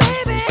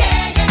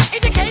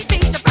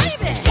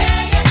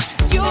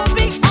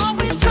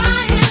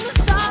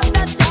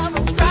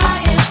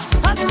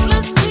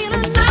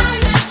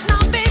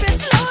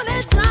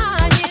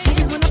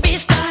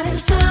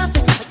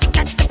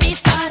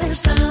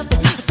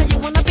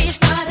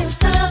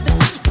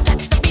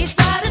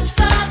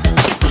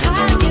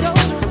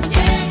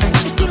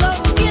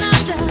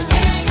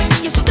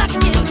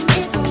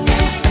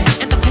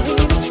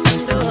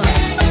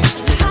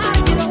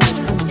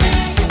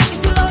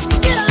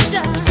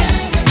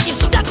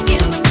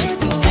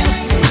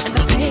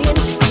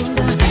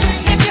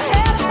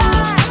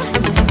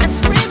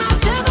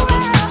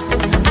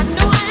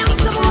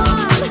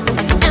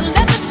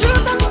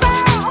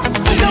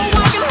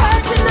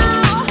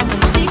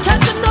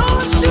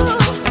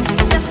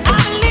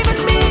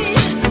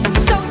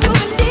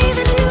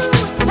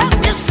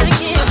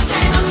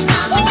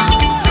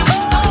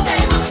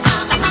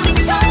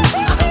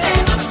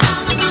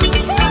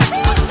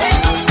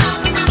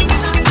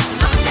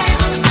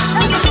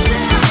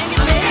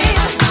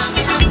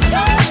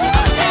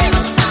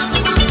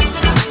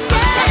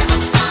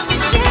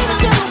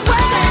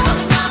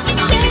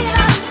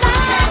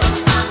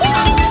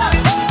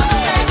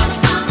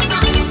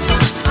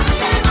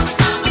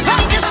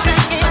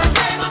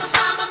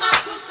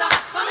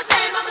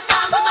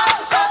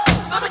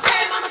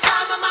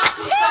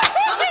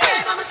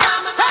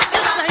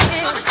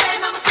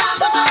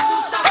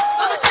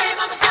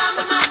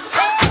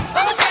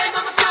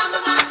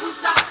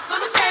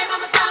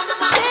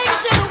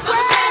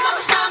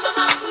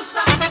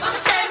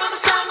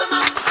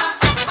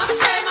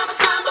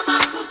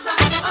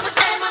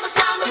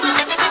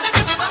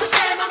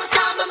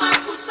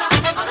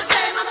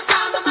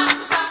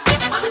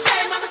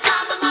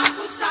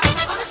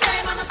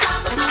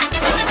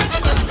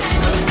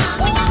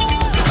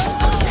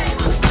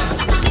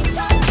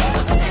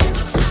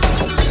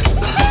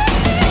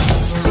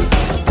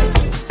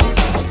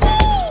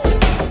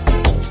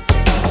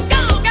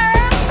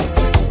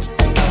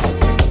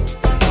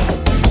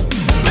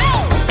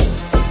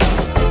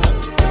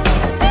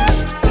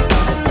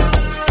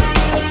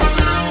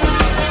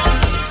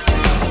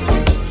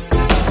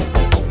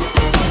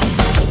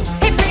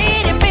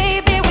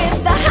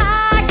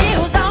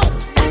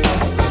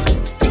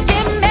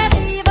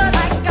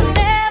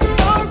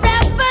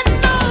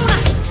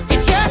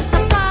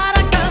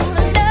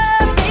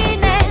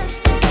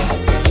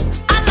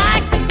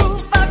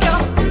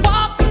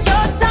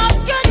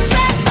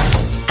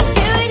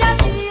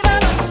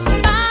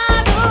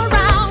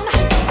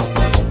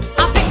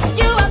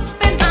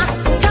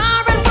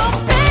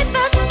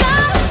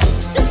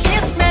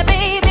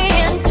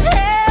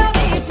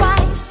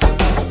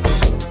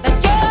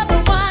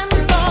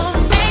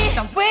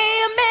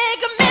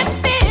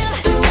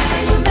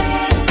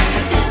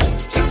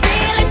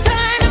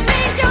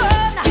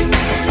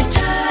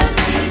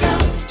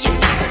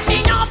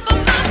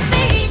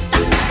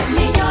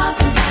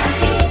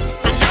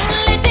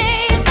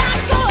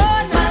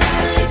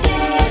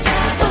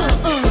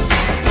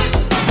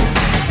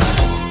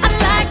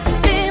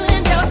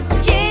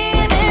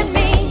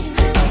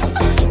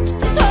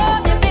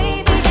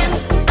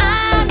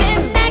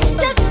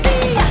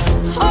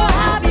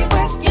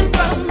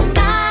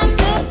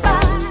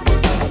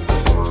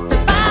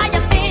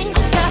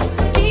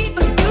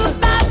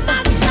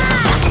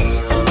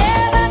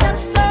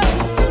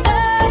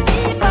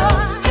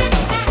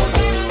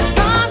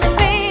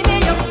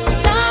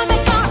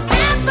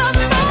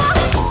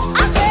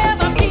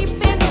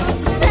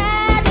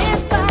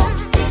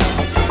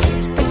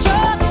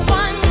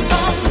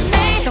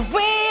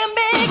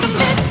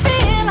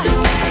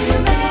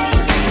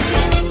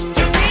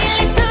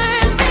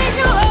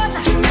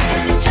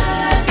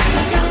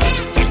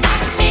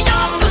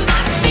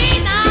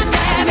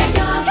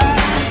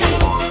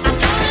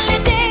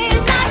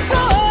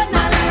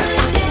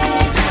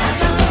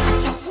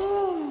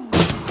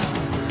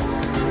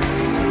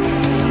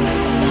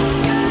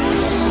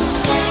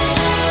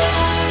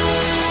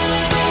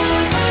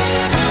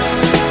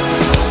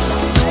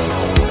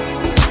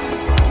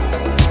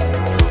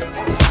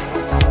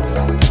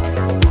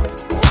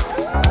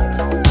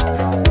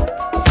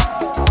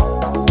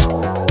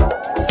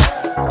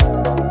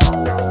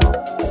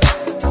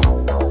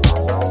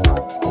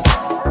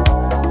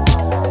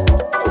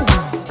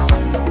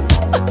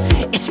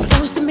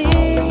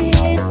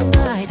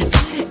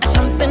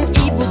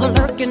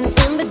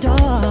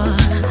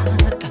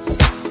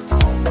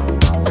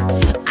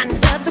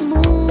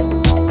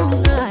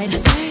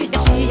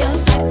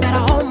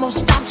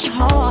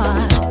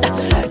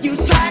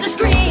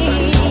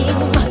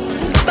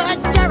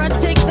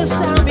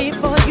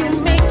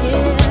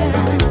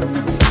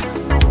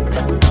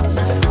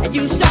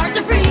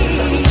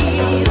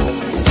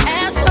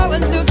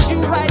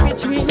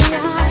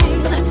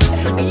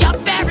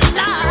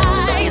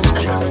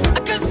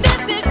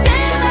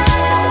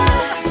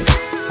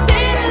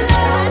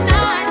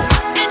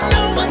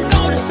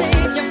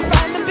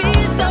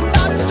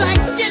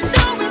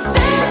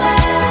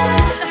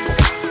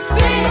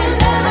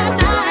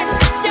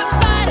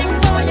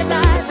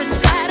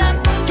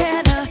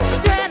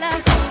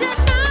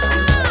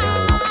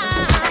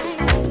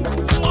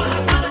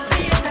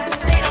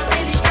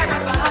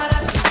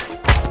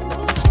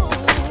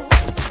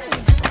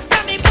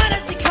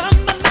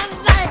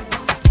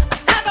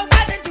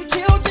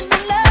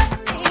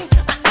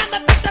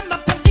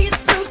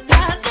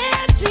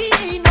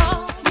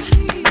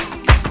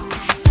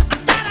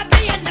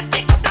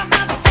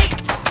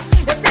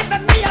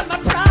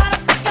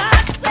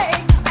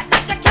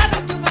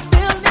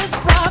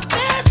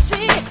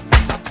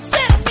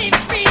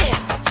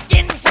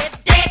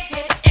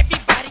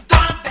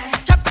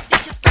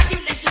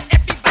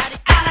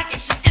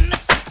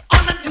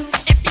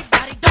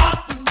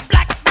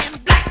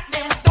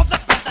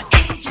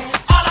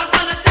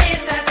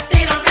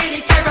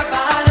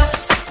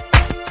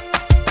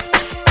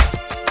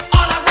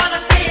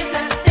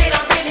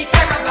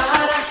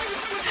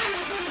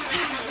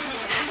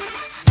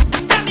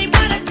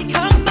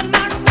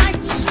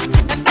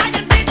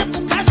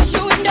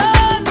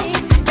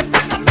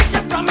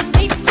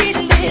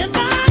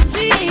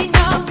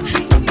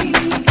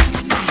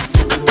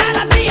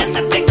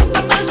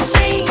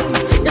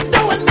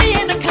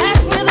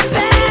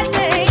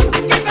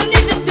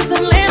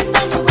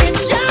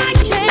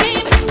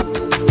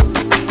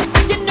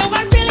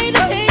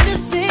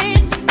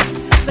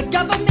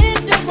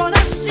government don't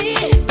wanna see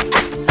it.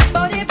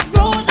 But if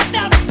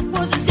Roosevelt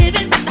was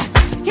living,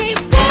 he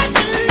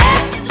wouldn't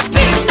let his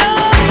people know.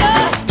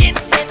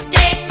 Skinhead,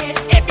 deadhead,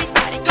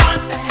 everybody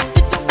gone bad.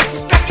 Situation,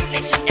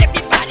 speculation,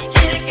 everybody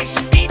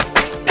litigation. Beat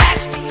me,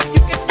 bash me,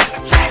 you can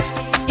never trash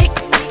me. Hit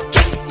me,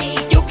 kick me,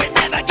 you can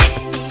never get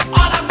me.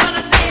 All I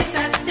wanna say is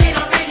that they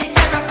don't really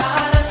care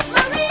about us.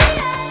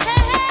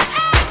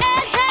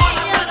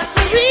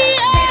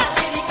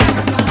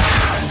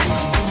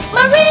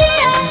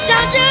 Maria,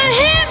 don't you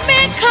hear me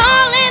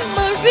calling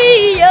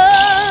Maria?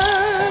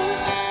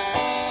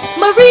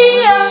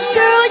 Maria,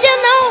 girl, you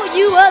know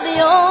you are the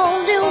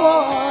only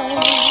one.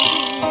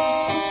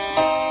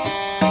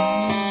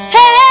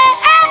 Hey,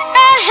 hey,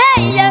 hey, hey,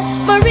 yeah,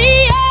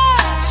 Maria.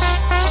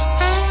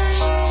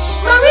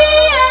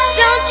 Maria,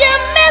 don't you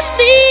miss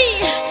me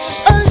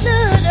a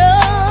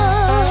little?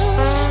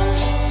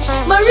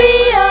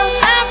 Maria,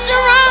 after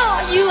all,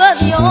 you are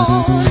the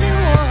only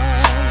one.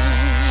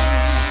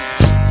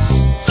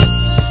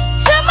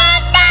 Come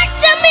on back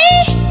to me,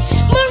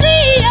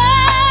 Maria.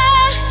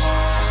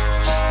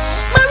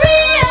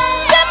 Maria,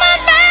 come on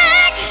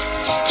back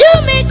to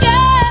me,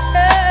 girl.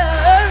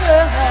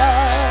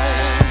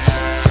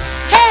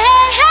 Hey,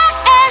 hey, hey,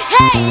 hey,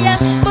 hey,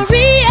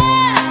 Maria.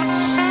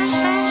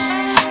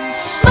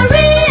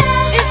 Maria,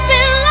 it's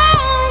been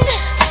long,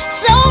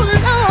 so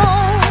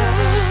long.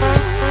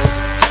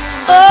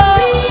 Oh,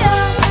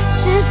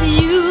 since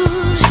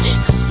you've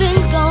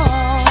been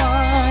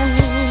gone.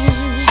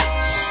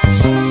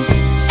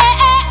 Hey,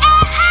 hey,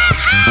 hey, hey,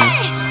 hey,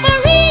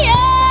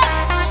 Maria.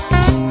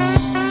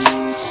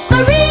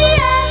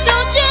 Maria,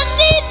 don't you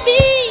need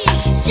me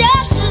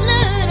just a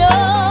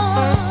little?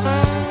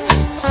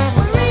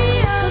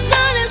 Maria, 'cause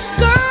honest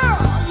girl,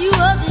 you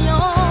are the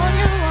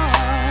only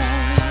one.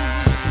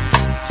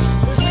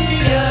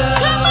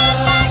 Come on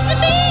back to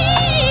me,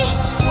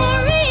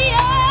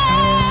 Maria.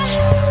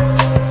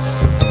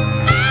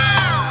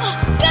 Oh,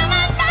 come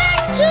on back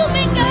to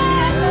me,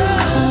 girl.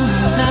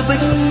 Como la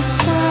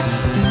brisa,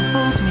 tu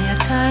voz me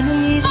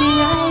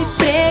acaricia y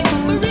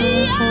pregunto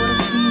por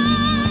ti.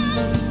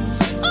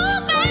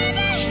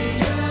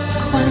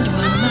 Cuando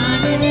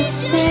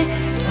amanece,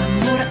 tu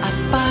amor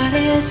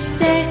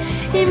aparece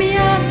y me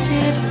hace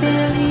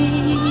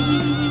feliz.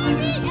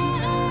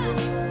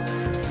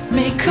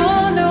 Me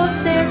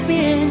conoces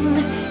bien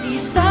y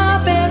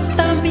sabes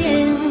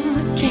también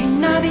que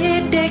nadie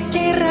te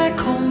querrá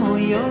como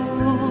yo.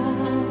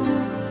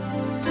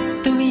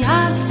 Tú me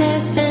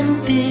haces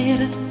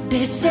sentir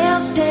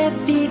deseos de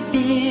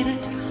vivir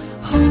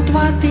junto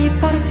a ti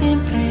por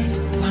siempre.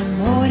 Tu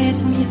amor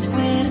es mi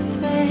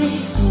suerte.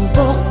 Tu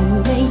voz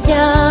me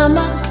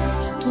llama,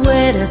 tú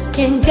eres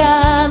quien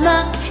gana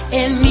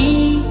en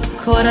mi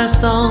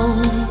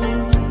corazón.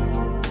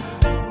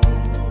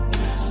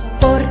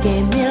 Porque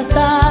me has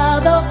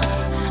dado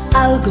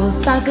algo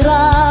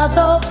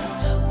sagrado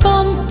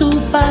con tu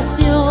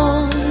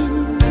pasión.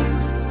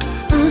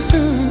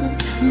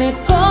 Me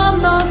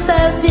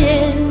conoces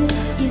bien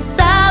y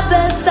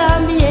sabes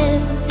también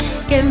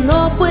que no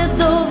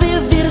puedo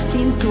vivir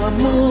sin tu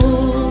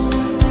amor.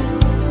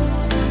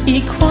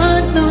 Y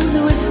cuando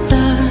no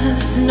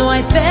estás, no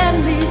hay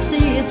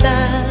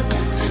felicidad.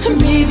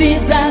 Mi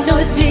vida no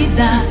es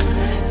vida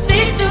si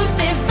tú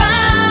te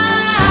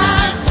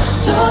vas.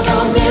 Todo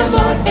mi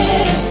amor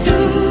eres tú.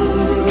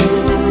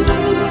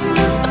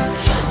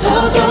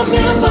 Todo mi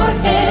amor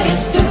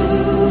eres tú.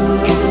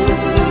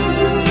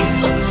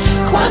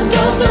 Cuando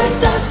no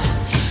estás,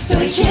 no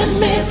hay quien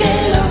me dé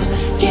lo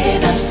que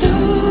das tú.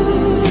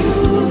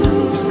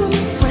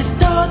 Pues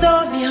todo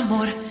mi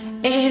amor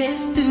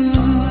eres tú.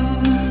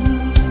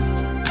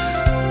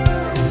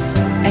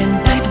 At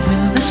night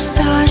when the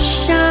stars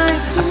shine,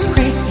 I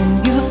pray in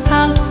you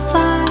I'll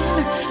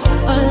find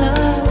a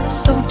love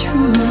so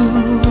true.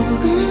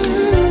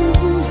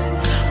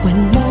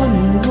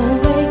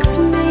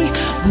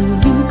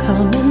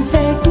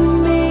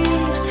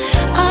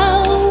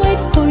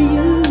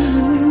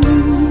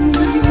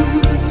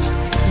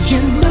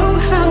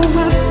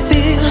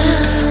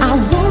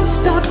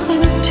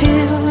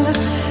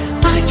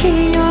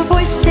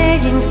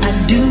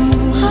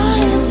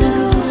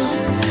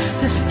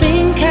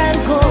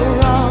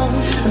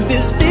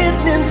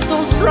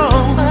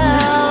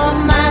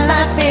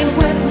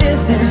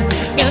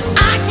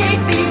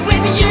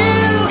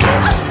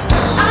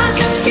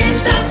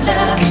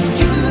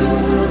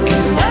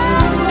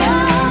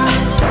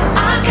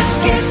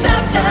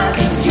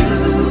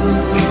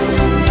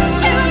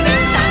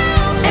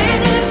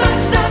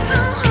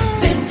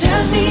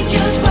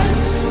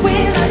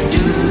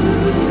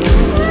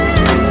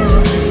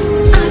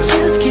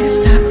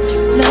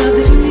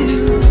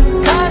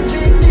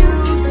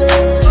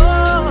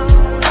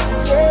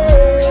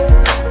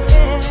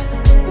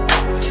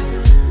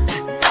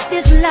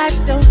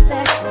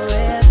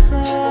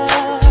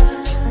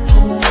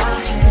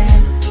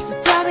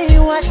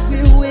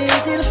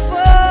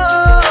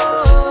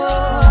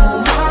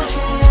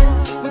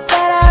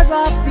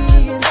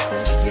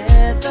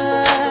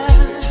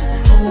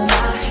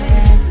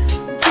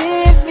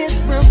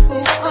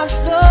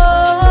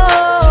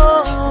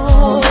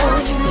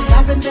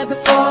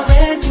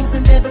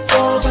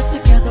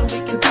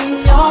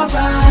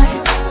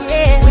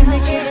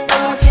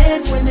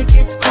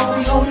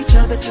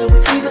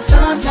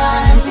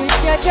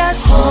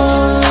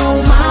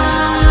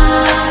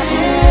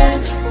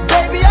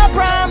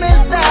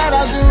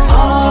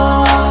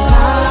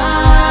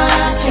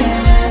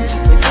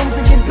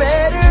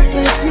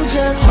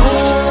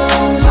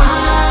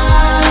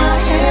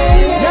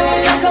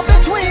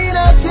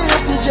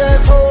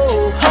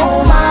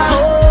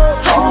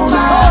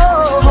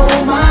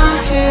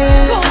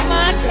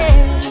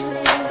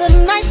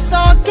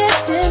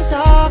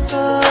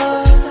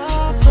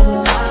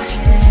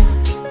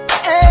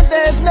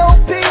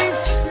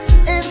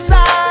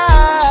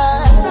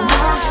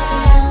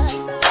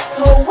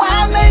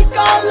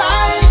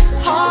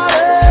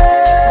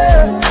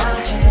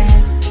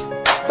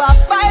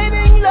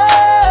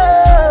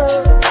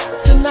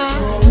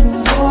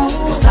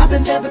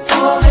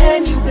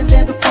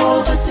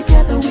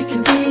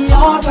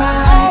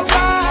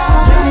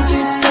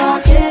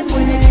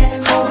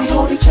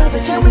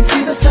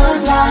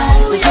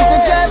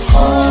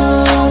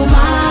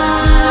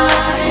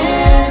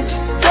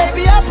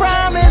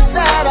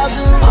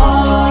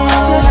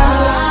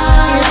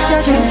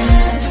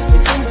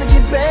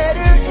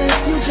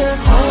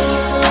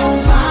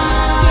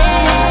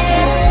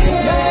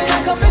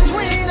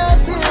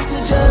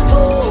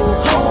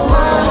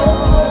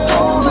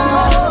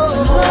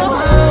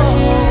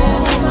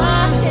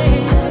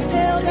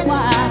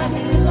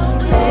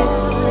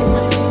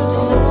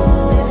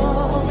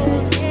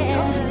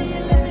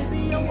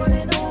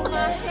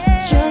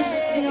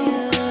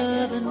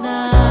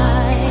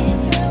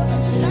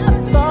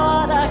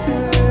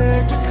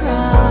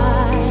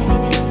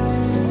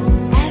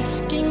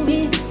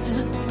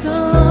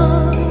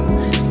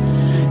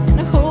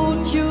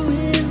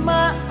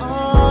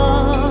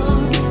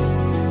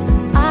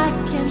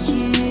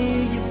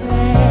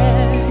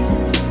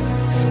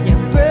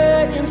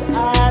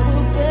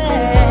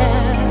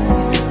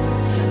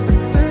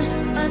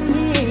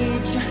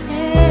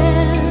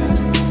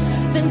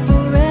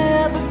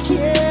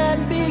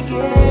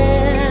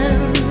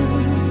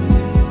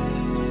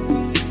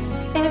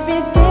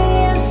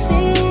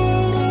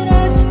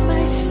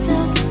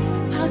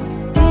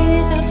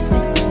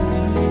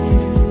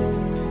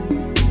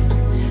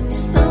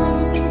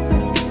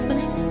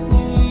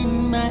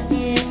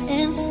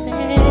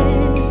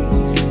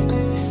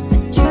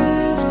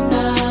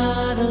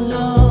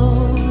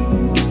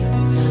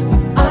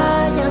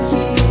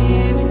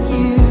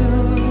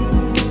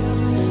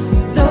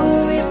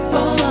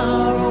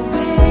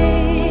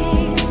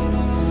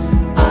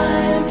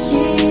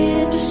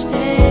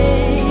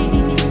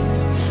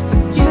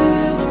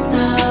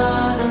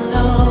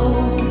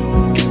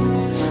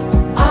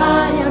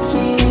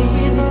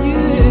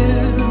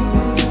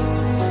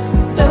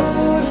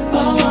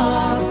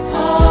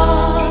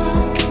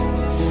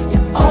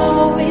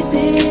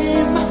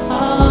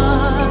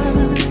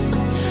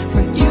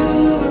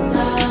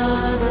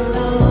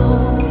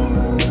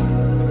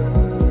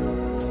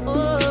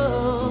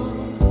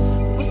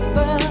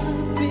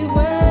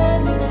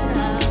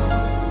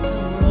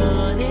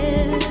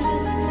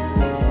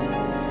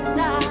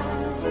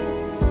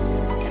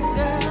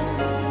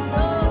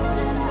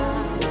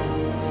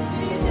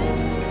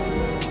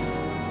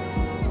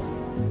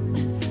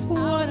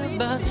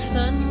 about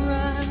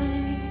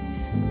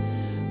sunrise?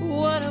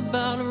 What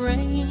about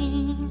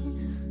rain?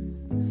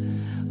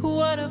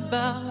 What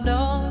about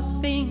all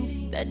the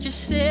things that you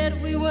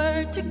said we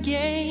were to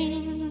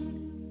gain?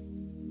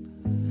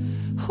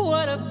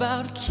 What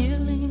about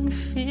killing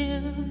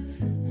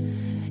fears?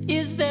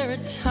 Is there a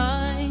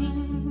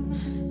time?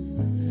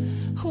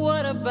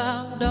 What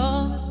about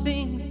all the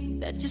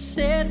things that you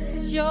said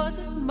was yours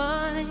and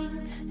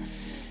mine?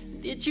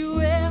 Did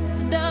you ever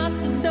stop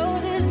to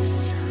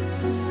notice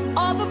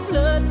all the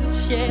blood we've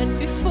shed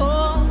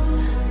before?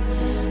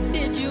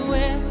 Did you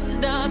ever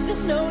stop to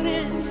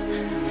notice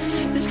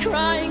this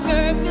crying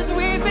earth, this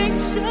weeping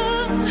shore?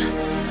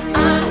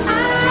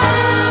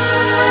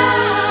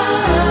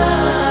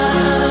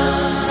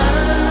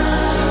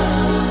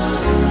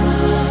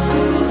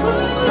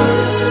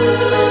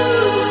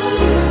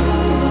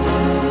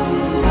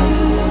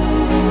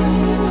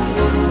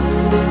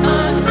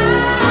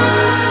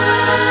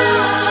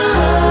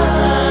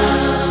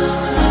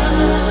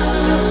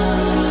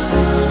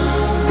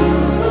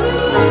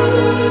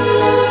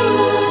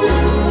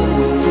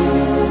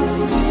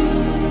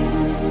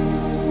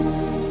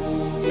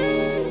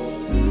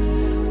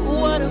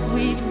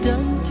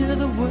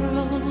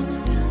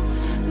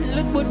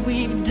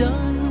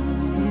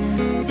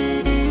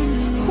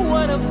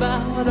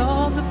 About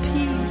all the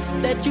peace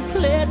that you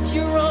pledged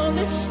your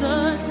only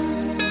son?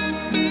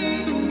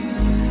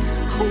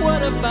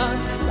 What about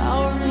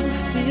flowering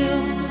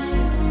fields?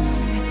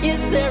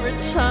 Is there a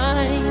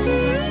time?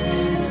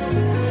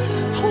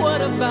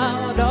 What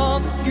about all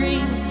the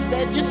dreams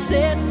that you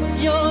said was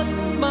yours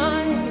and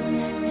mine?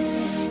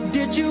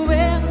 Did you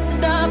ever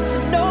stop to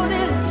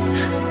notice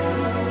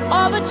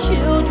all the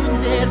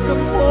children dead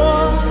from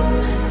war?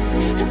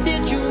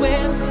 Did you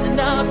ever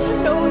stop to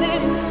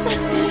notice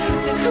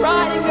this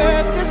crying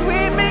earth as we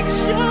make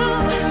sure?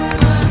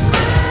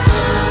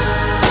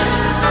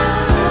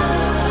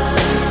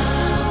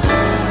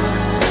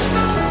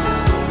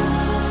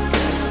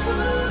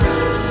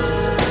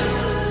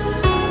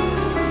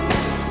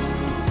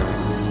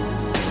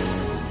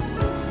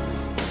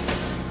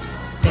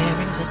 There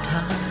is a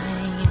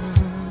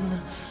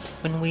time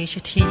when we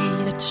should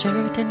heed a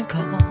certain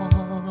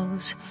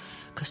cause,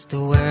 'cause the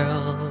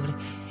world,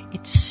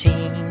 it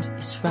seems,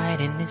 it's right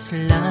in this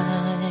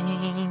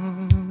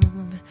line.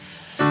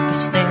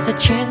 'Cause there's a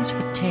chance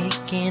we're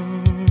taking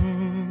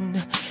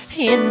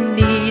in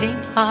needing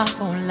our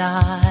own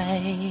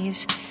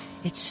lives.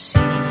 It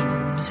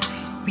seems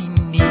we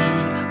need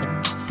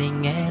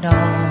nothing at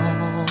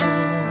all.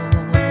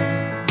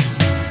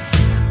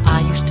 I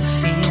used to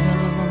feel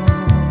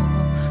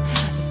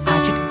I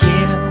should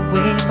give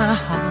away my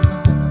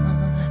heart,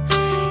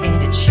 and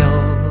it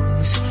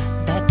shows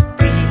that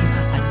we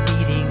are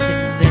needing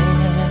it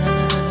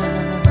there.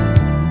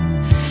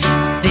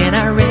 Then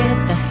I read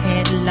the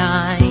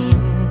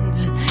headlines,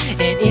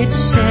 and it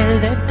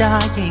said they're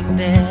dying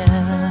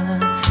there,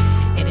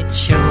 and it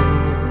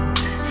showed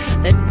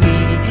that we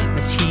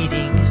must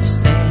heeding is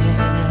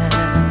there.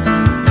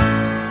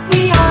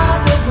 We are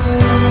the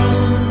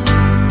world,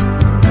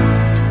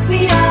 we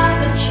are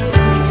the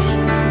children,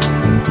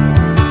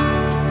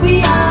 we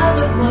are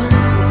the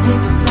ones who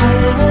make a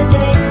brighter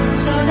day.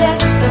 So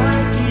let's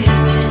start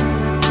giving.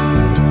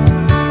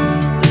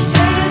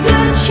 There's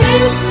a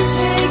chance we're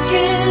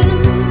taking.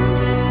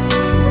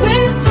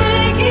 We're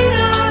taking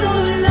our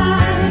own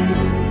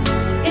lives.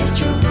 It's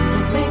true,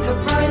 we'll make a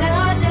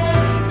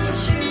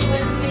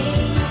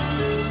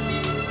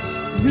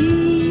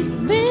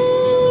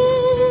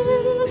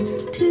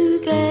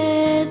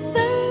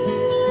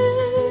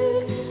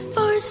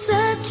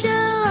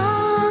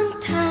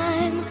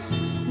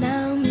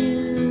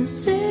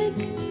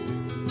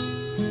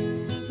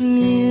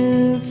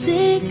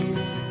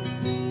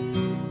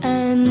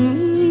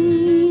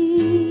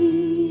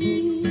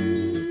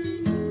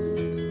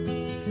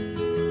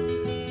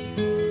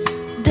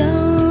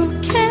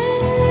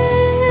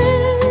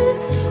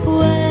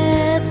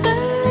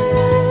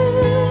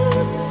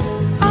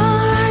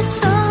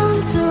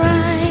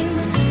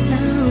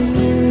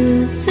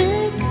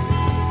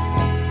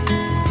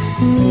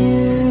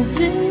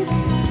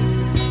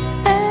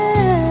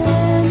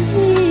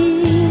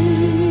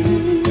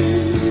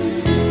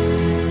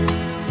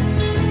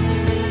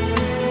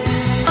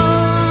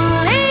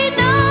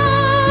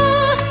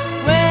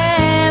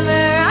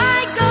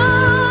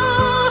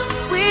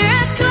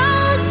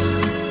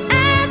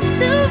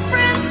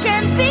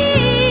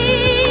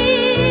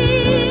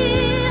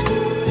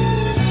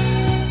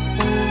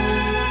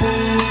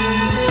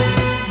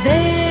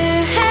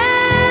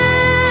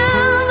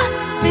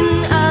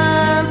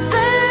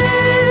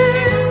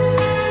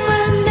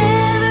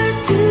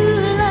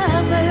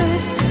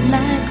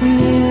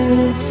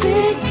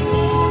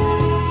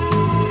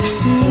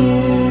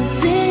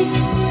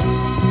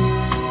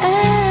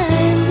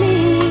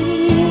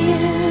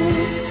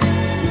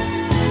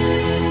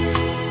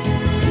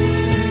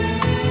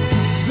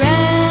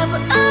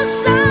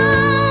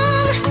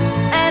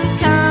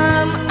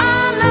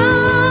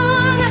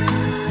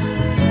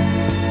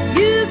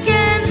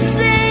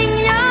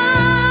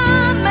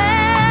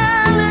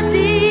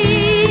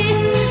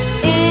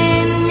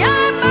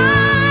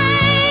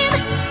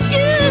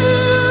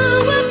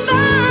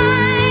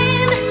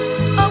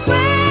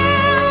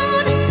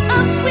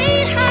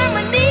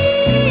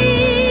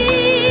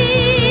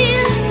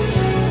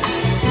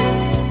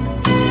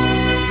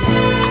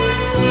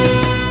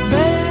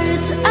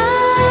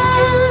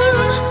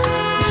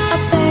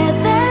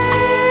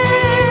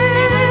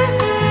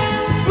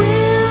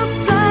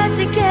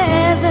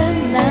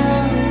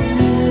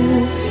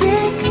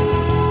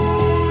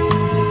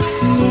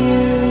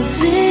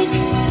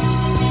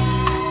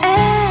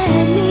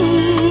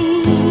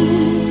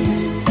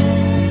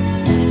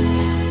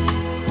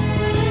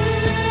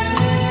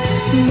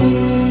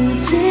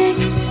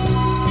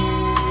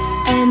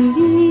and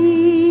me.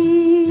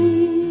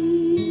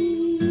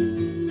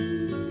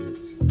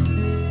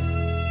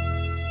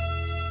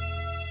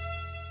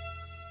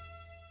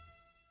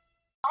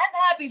 I'm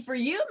happy for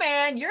you,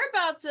 man. You're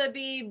about to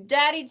be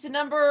daddy to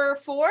number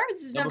 4.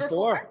 This is number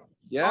 4.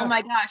 Yeah. Oh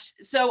my gosh.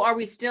 So are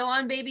we still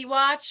on baby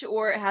watch,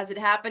 or has it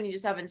happened? You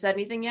just haven't said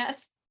anything yet?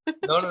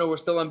 No. We're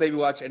still on baby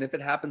watch. And if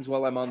it happens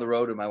while I'm on the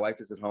road and my wife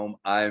is at home,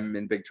 I'm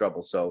in big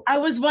trouble. So I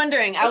was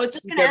wondering. I was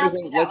just going to ask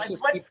you that. Let's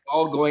just keep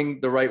all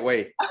going the right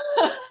way.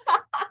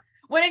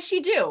 When did she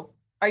do?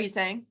 Are you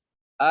saying?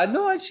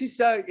 No, she's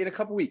in a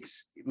couple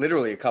weeks.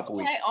 Literally a couple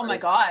weeks. Oh my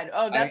God.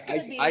 Oh, that's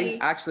going to be.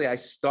 I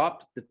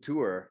stopped the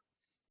tour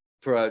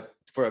for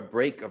a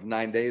break of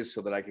 9 days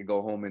so that I could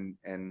go home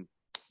and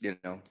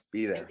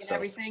be there. So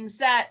everything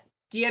set.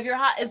 Do you have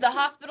is the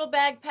hospital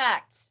bag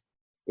packed?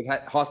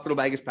 Hospital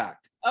bag is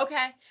packed.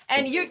 Okay.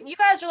 And you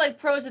guys are like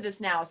pros at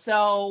this now.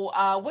 So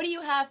what do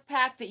you have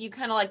packed that you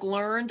kind of like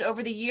learned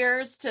over the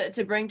years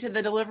to bring to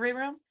the delivery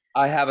room?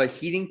 I have a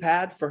heating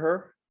pad for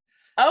her.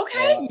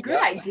 Okay.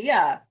 Good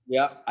idea.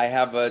 Yeah. I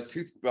have a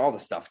all the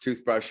stuff,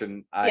 toothbrush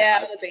and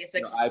the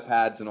basics,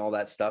 iPads and all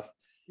that stuff.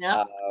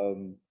 Yeah.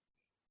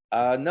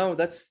 No,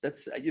 that's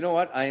you know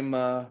what?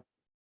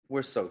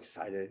 We're so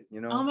excited,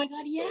 Oh my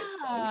God,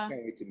 yeah. We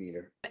can't wait to meet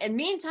her. And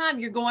meantime,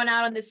 you're going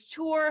out on this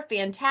tour,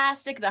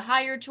 fantastic, the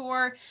Higher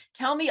Tour.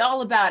 Tell me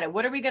all about it.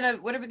 What are we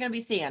gonna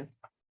be seeing?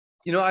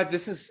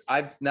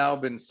 I've now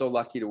been so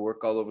lucky to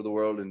work all over the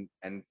world and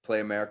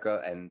play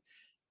America. And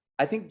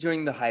I think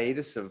during the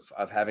hiatus of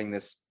having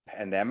this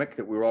pandemic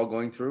that we were all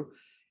going through,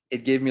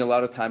 it gave me a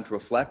lot of time to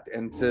reflect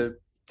and to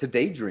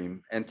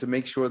daydream and to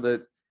make sure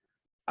that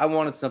I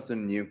wanted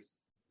something new.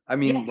 I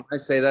mean, when I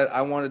say that,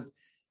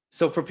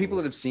 so for people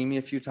that have seen me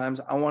a few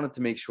times, I wanted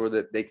to make sure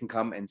that they can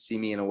come and see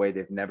me in a way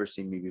they've never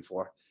seen me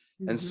before.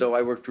 Mm-hmm. And so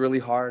I worked really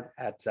hard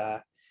at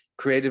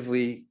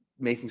creatively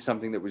making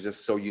something that was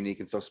just so unique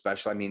and so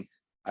special. I mean,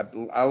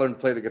 I learned to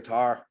play the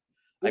guitar.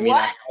 I mean,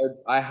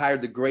 I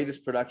hired the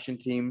greatest production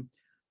team,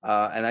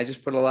 and I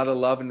just put a lot of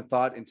love and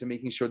thought into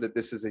making sure that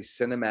this is a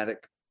cinematic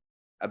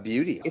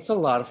beauty. It's a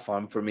lot of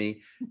fun for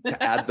me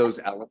to add those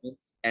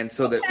elements. And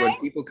so that when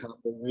people come,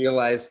 they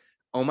realize,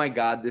 oh my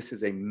God, this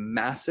is a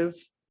massive,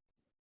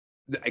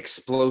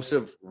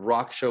 explosive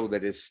rock show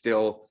that is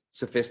still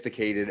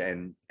sophisticated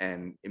and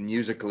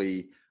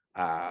musically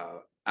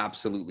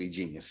absolutely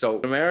genius.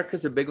 So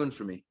America's a big one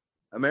for me.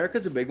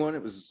 America's a big one.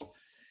 It was,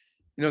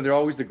 they're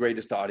always the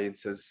greatest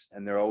audiences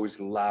and they're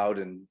always loud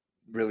and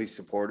really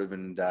supportive.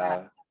 And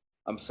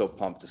I'm so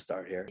pumped to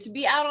start here. To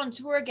be out on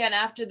tour again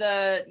after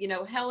the,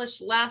 hellish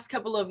last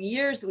couple of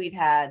years that we've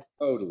had.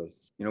 Totally.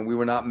 We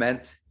were not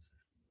meant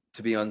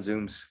to be on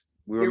Zooms.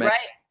 You're right.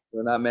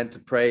 We're not meant to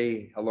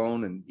pray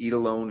alone and eat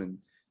alone and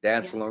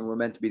dance alone. We're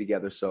meant to be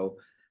together. So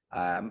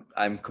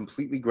I'm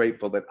completely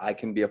grateful that I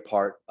can be a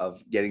part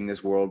of getting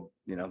this world,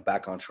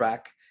 back on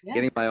track,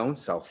 getting my own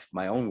self,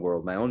 my own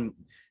world, my own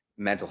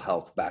mental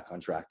health back on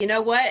track. You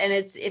know what? And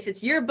if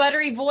it's your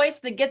buttery voice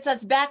that gets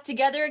us back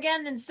together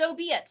again, then so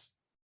be it.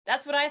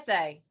 That's what I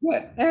say.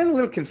 Yeah, and a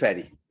little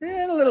confetti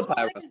and a little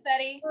pyro.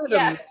 Confetti.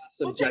 Yeah,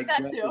 we'll take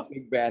that too.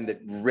 Big band that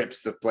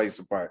rips the place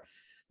apart.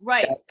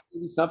 Right.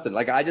 Something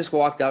like I just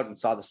walked out and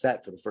saw the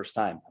set for the first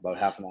time about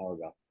half an hour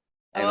ago.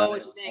 And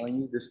what you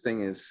think? This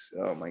thing is,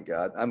 oh my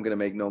God, I'm gonna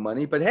make no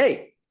money, but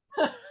hey,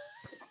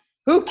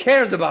 who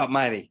cares about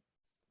money?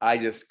 I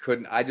just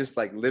couldn't. I just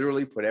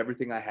literally put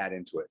everything I had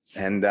into it,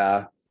 and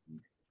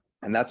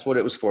that's what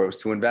it was for. It was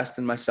to invest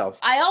in myself.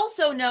 I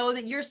also know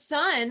that your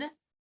son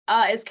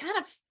is kind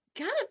of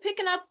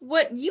picking up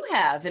what you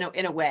have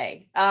in a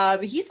way.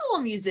 He's a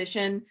little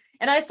musician,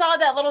 and I saw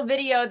that little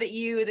video that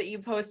you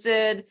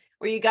posted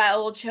where you got a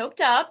little choked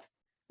up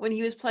when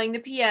he was playing the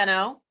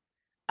piano.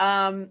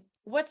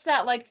 What's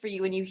that like for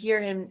you when you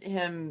hear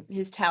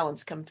his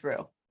talents come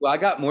through? Well, I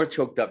got more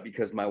choked up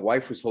because my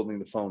wife was holding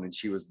the phone and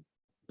she was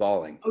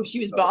bawling. Oh, she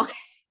was bawling.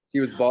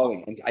 She was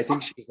bawling, and I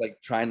think she was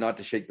trying not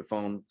to shake the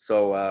phone.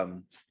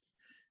 So,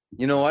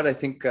 you know what? I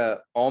think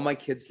all my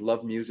kids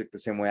love music the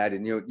same way I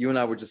did. You and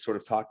I were just sort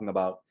of talking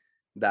about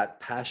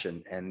that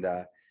passion, and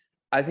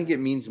I think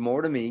it means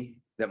more to me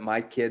that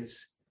my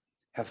kids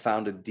have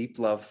found a deep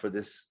love for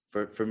this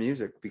for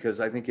music, because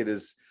I think it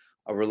is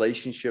a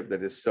relationship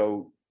that is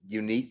so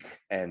unique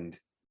and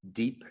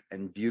deep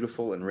and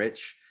beautiful and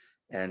rich,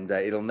 and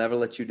it'll never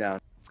let you down.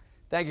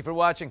 Thank you for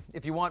watching.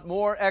 If you want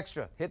more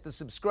extra, hit the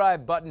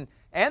subscribe button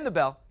and the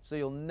bell so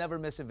you'll never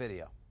miss a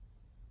video.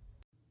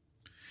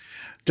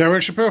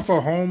 Derek Shapiro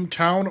for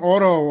Hometown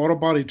Auto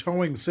Body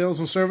Towing, Sales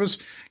and Service,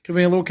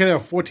 conveniently located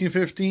at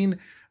 1415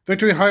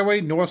 Victory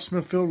Highway, North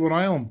Smithfield, Rhode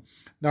Island.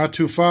 Not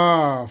too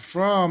far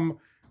from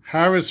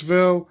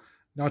Harrisville,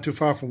 not too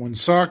far from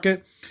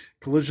Woonsocket.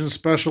 Collision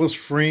specialist,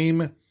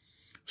 frame,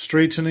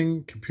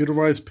 straightening,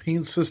 computerized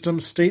paint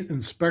systems, state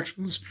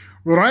inspections,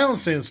 Rhode Island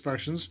state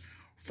inspections,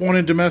 foreign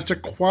and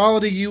domestic,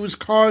 quality used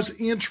cars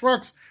and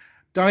trucks,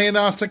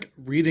 diagnostic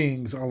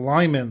readings,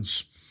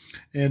 alignments.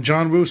 And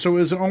John Russo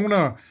is the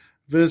owner.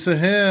 Visit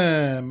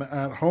him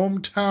at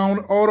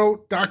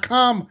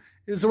hometownauto.com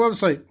is the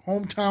website,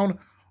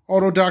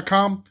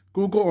 hometownsauto.com,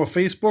 Google or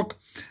Facebook.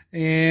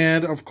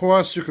 And, of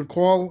course, you can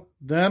call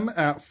them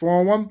at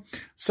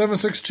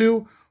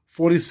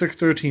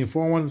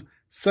 401-762-4613,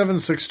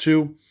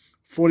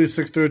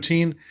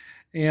 401-762-4613.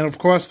 And, of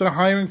course, they're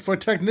hiring for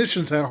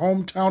technicians at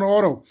Hometown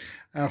Auto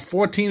at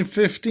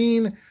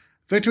 1415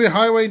 Victory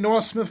Highway,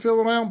 North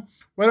Smithfield, Rhode Island,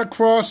 right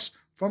across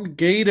from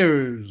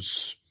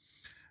Gators.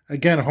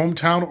 Again,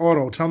 Hometown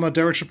Auto. Tell them that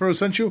Derek Shapiro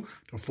sent you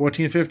to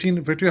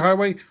 1415 Victory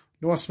Highway,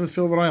 North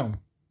Smithfield, Rhode Island.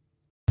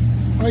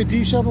 All right,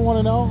 D-Shop, I want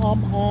to know,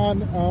 I'm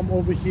on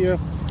over here.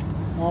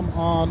 I'm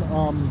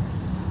on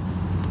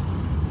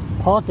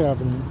Park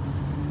Avenue.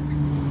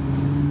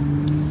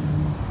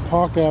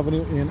 Park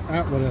Avenue and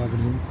Atwood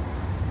Avenue.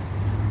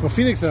 Well,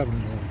 Phoenix Avenue.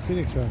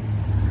 Phoenix Avenue.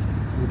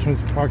 The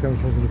turns Park Avenue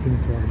turns into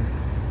Phoenix Avenue.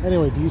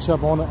 Anyway,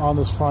 D-Shop on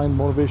this fine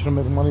motivational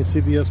make money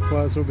CVS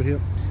Plaza over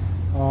here.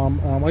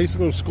 I used to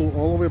go to school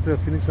all the way up there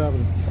at Phoenix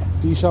Avenue.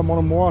 D-Shop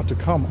wanted more to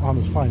come on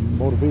this fine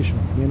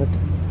motivational Manic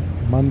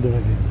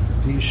Monday.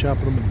 D-Shop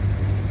in the morning.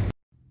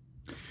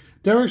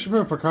 Derek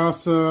Shapiro for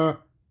Casa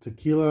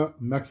Tequila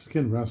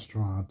Mexican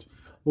Restaurant.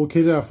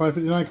 Located at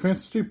 559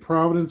 Cranston Street,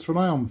 Providence, Rhode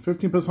Island.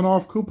 15%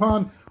 off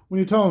coupon when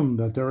you tell them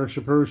that Derek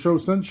Shapiro Show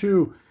sent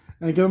you.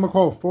 And give them a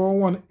call,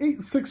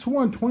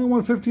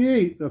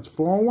 401-861-2158. That's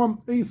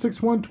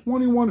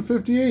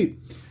 401-861-2158.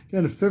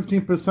 Again,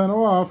 15%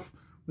 off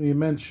when you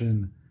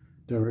mention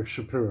Derek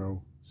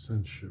Shapiro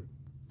sent you.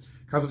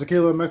 Casa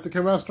Tequila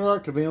Mexican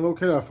Restaurant, conveniently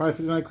located at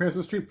 559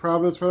 Cranston Street,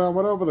 Providence, Rhode Island,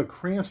 right over the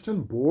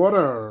Cranston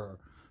border.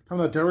 Tell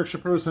them that Derek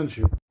Shapiro sent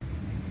you.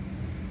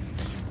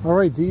 All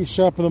right,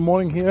 D-Shop in the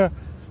morning here.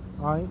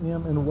 I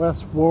am in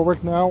West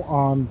Warwick now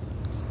on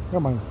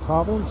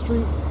Providence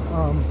Street.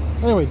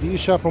 Anyway,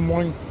 D-Shop in the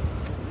morning.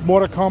 More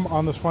to come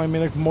on this fine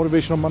Manic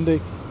Motivational Monday.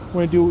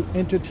 We're going to do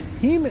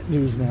entertainment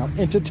news now.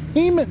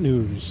 Entertainment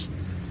news.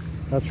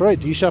 That's right,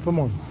 D-Shop in the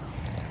morning.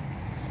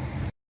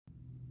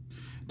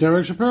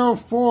 Derek Shapiro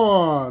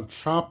for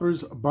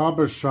Chopper's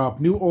Barber Shop.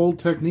 New old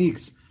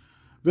techniques.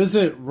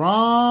 Visit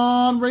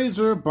Ron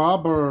Razor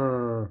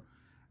Barber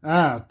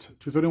at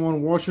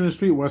 231 Washington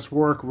Street, West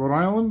Warwick, Rhode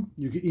Island.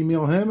 You can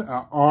email him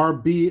at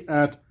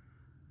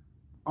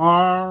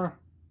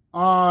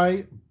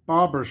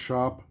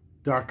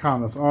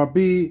rb@ribarbershop.com. That's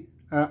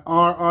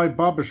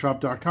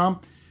rb@ribarbershop.com.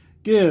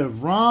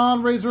 Give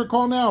Ron Razor a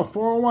call now,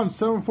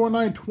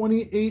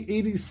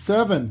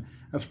 401-749-2887.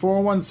 That's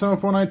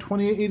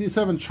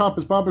 401-749-2887.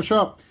 Chopper's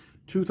Barbershop,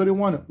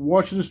 231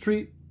 Washington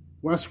Street,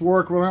 West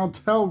Warwick, Rhode Island.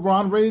 Tell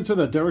Ron Razor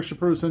that Derek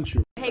Shapiro sent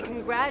you. Hey,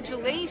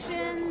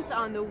 congratulations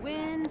on the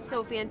win.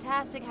 So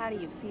fantastic. How do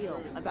you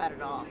feel about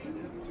it all?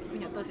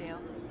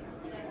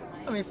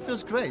 It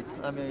feels great.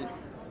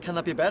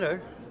 Cannot be better.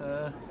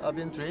 I've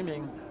been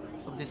dreaming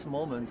of this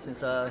moment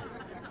since I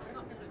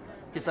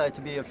decided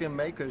to be a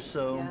filmmaker,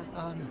 so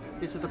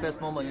this is the best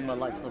moment in my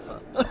life so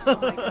far. Oh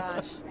my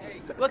gosh.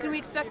 What can we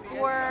expect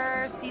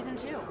for season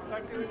 2?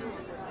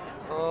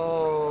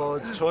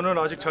 저는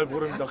아직 잘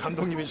모릅니다.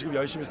 감독님이 지금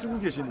열심히 쓰고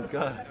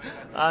계시니까.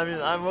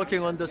 I'm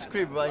working on the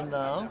script right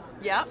now.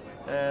 Yep.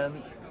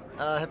 And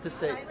I have to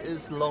say,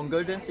 it's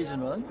longer than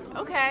season 1.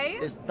 Okay.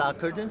 It's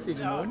darker than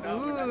season 1.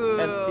 Ooh.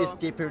 And it's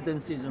deeper than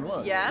season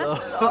 1. Yes, so.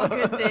 all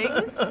good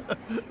things.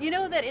 You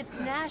know that it's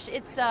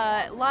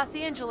Los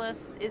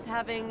Angeles is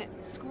having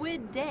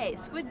Squid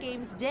Games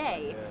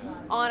Day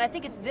on, I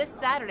think it's this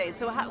Saturday.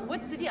 So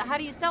what's the deal? How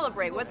do you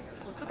celebrate? What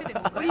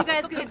are you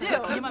guys going to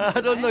do? I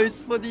don't know.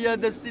 It's for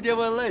the city of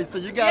LA, so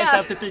you guys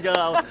have to figure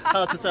out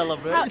how to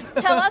celebrate.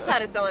 Tell us how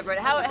to celebrate.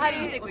 How do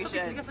you think we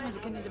should?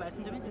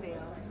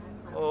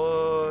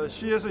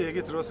 시에서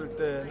얘기 들었을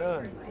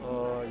때는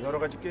여러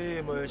가지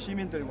게임을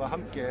시민들과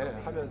함께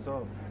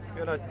하면서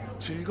꽤나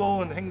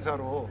즐거운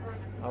행사로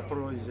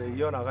앞으로 이제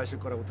이어나가실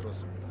거라고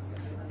들었습니다.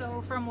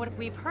 So from what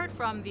we've heard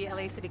from the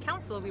LA City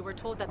Council, we were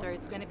told that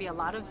there's going to be a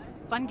lot of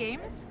fun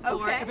games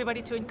for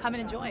everybody to come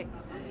and enjoy.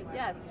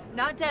 Yes,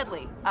 not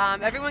deadly.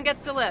 Everyone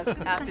gets to live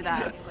after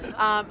that.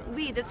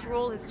 Lee, this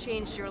role has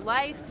changed your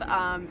life.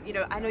 I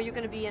know you're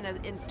going to be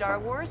in Star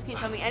Wars. Can you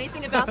tell me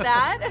anything about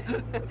that?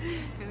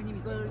 배우님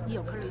이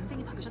역할로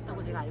인생이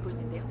바뀌셨다고 제가 알고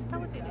있는데요.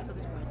 스타워즈에 대해서도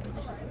좀 말씀해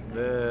주실 수 있나요?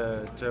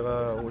 네,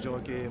 제가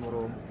오징어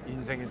게임으로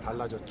인생이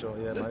달라졌죠.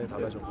 많이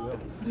달라졌고요.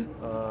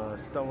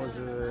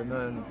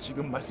 스타워즈는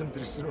지금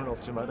말씀드릴 수는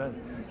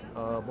없지만은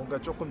뭔가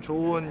조금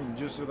좋은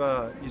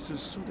뉴스가 있을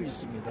수도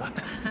있습니다.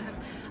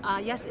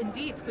 Yes,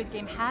 indeed, Squid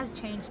Game has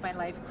changed my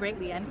life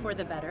greatly and for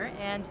the better.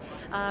 And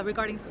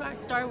regarding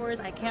Star Wars,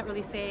 I can't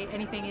really say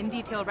anything in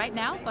detail right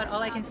now, but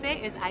all I can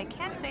say is I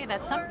can say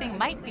that something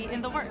might be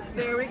in the works.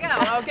 There we go.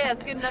 Okay,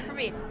 that's good enough for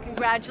me.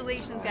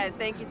 Congratulations, guys.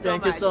 Thank you so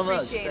much. Thank you so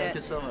much. Appreciate Thank it.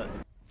 you so much.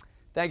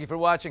 Thank you for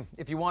watching.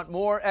 If you want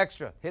more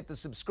extra, hit the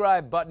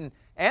subscribe button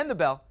and the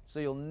bell so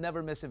you'll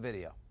never miss a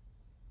video.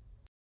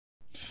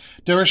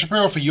 Derek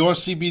Shapiro for your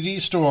CBD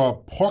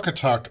store,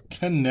 Pawcatuck,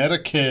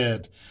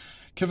 Connecticut.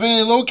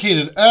 Conveniently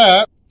located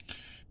at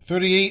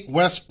 38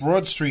 West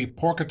Broad Street,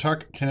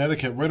 Pawcatuck,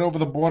 Connecticut, right over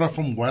the border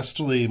from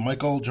Westerly.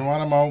 Michael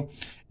Geronimo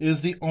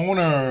is the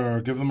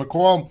owner. Give them a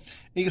call,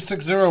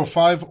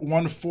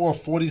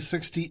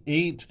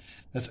 860-514-4068.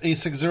 That's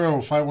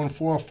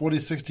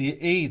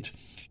 860-514-4068.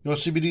 Your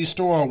CBD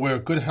store where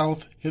good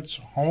health hits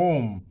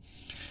home.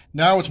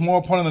 Now it's more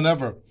important than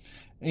ever.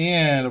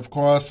 And, of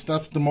course,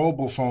 that's the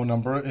mobile phone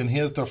number. And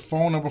here's the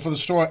phone number for the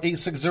store,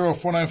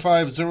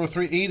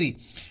 860-495-0380.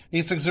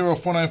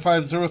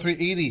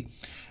 860-495-0380.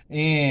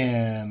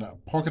 And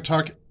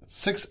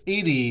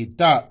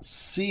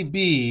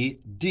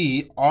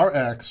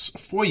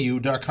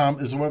PorkaTalk680.cbdrx4u.com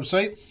is the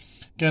website.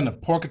 Again,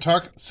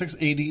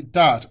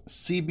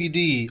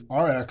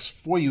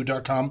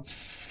 PorkaTalk680.cbdrx4u.com.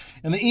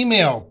 And the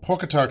email,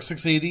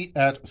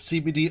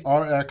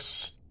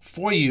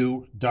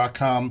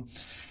 PorkaTalk680@cbdrx4u.com.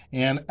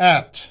 And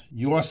at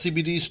your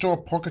CBD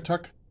store,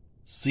 Porkatuck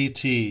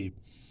CT.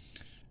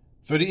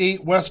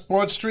 38 West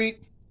Broad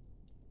Street,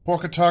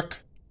 Porkatuck,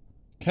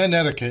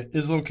 Connecticut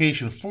is the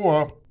location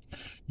for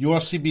your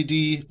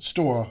CBD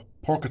store,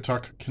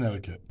 Porkatuck,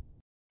 Connecticut.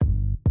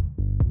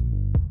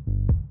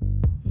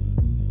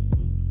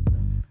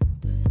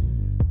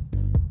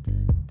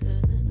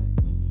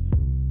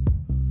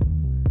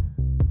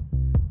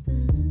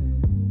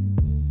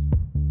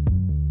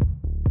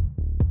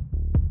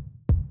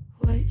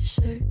 White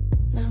shirt,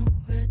 now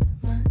red,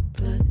 my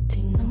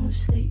bloody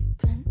nose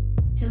sleeping.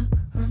 You're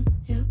on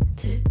your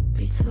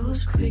tippy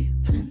toes,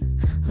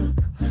 creeping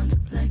around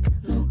like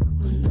no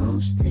one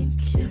knows.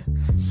 Think you're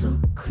so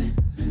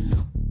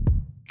criminal.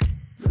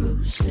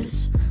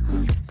 Bruises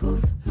on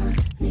both my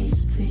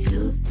knees for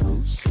you.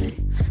 Don't say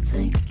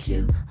thank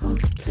you. Oh,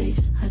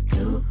 please, I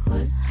do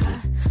what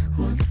I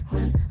want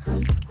when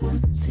I'm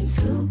wanting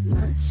to.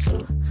 My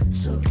soul,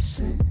 so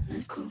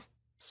cynical.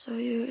 So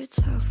you're a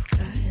tough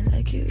guy,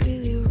 like you're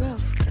really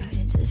rough guy.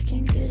 Just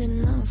can't get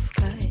enough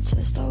guy,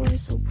 just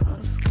always so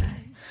puff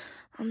guy.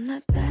 I'm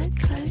that bad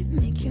type,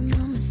 make your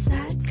mama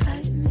sad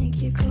type,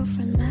 make your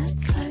girlfriend mad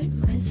type,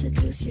 might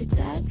seduce your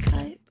dad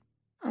type.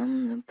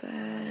 I'm the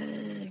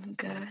bad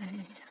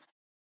guy.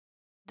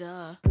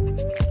 Duh.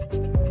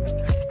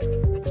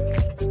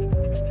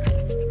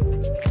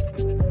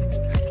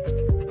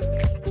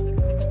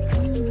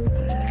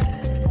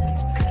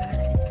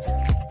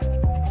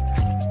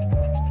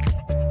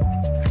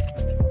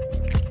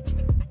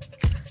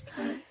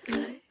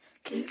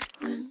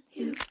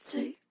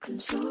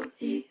 Control,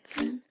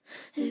 even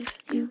if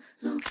you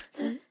know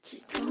that you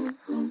don't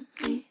own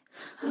me.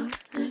 I'll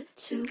let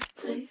you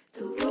play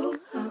the role.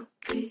 I'll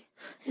be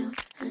your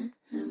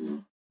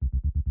animal.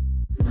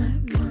 My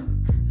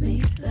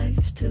mommy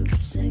likes to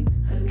sing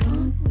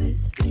along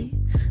with me,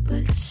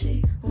 but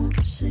she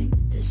won't sing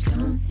this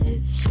song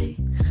if she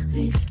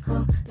reads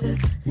all the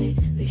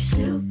lyrics.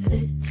 She'll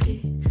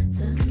pity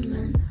the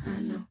men I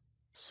know.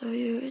 So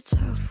you're a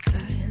tough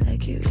guy,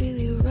 like you're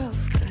really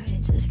rough guy.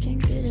 Just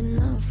can't get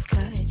enough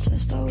guy,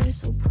 just always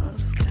so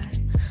puff guy.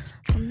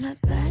 I'm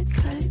that bad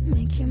type,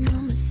 make your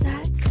mama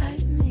sad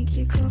type, make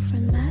your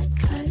girlfriend mad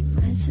type,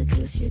 might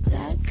seduce your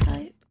dad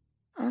type.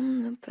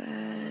 I'm the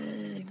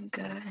bad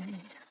guy.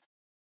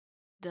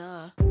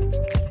 Duh.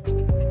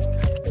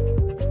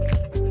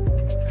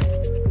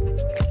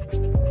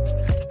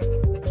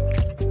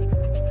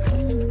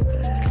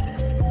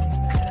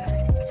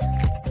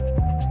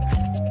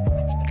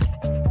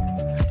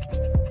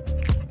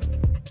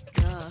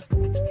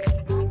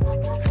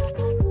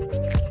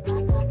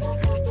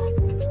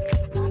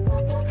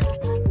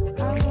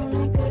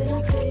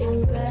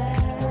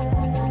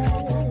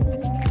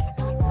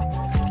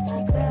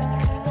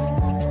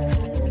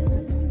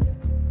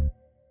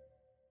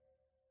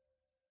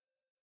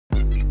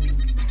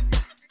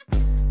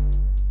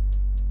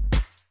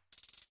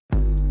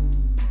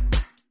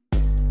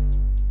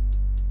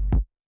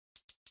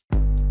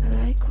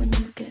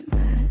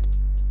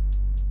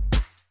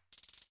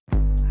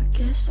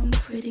 I'm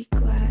pretty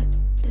glad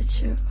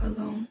that you're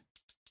alone.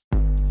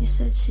 You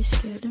said she's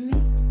scared of me?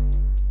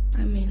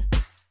 I mean,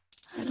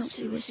 I don't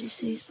see what she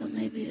sees, but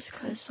maybe it's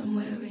 'cause I'm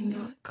wearing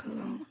your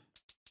cologne.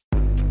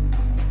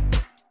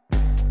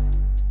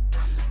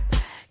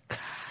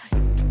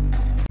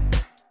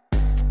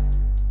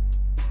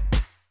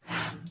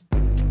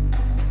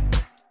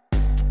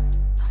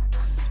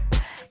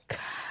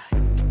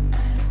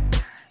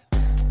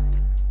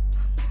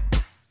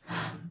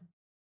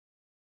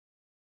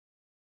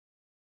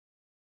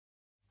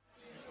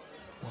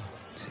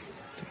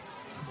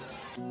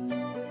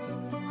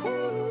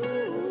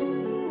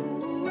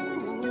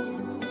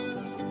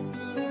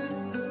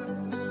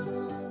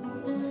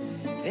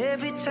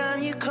 Every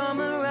time you come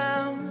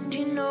around,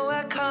 you know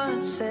I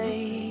can't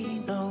say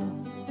no.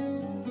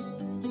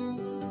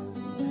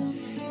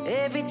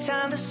 Every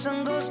time the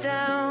sun goes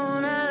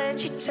down, I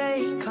let you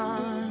take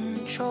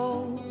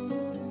control.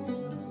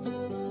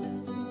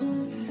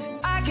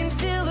 I can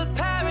feel the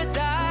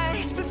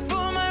paradise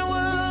before my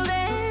world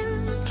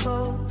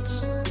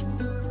implodes.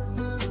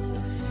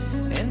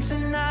 And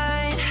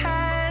tonight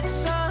had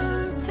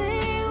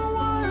something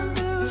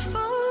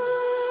wonderful.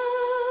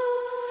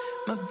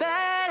 My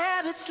bad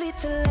habits lead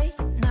to late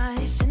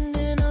nights,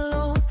 sitting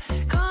alone,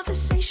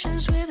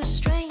 conversations with a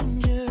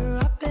stranger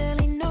I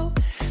barely know,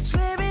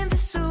 swearing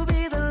this will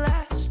be the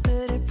last,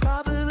 but it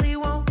probably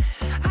won't.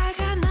 I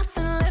got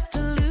nothing left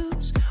to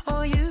lose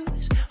or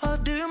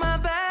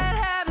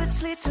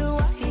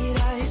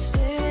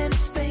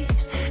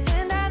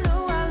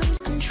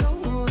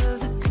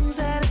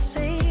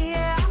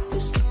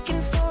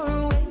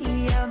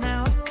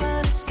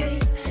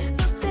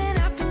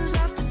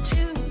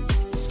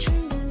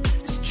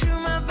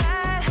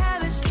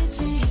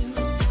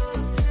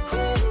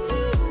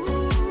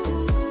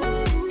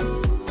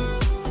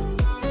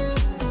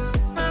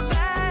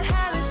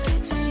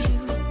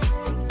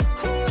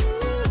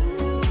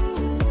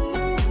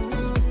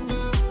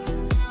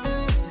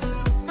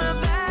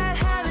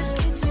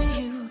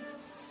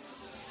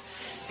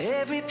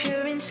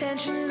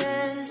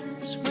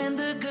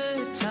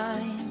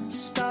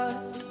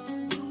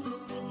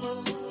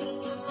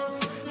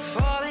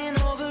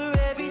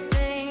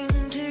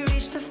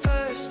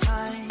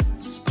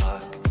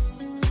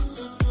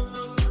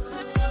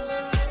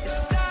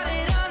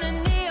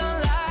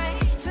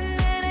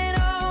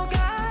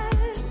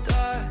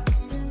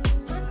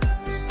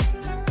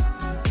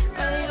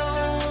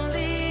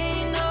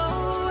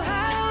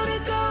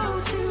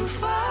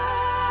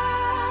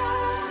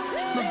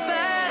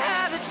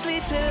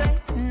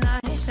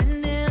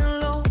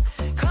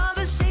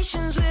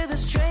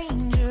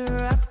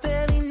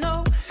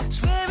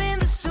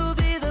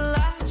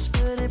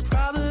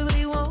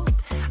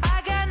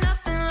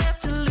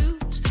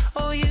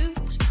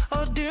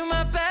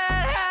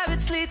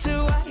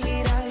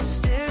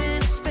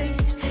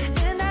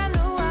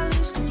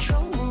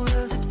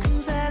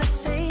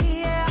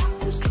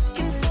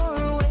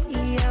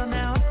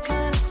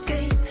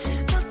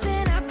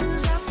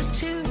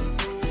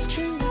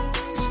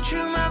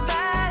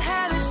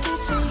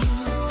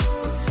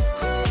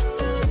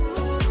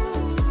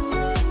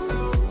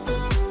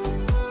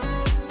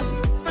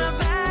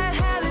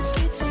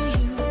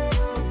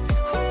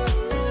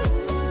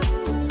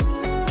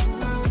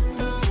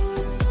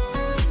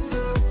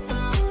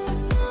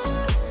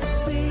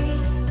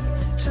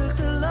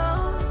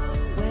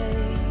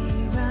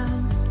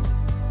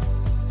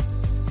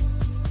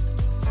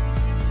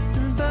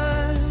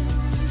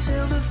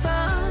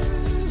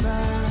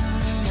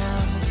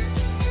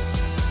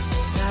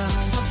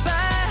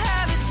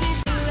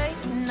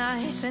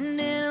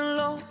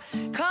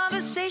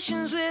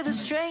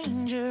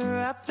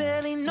I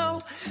barely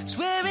know.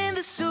 Swearing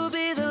this will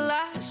be the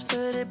last,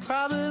 but it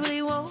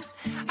probably won't.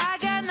 I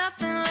got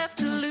nothing left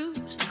to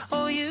lose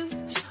or use,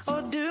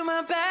 or do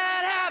my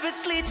bad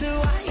habits lead to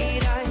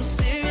white eyes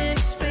staring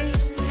into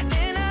space?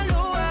 And I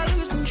know I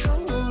lose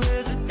control of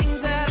the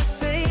things that I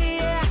say.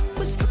 Yeah, I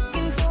was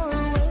looking for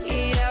a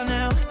way out,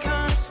 now I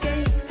can't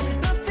escape.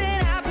 Nothing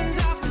happens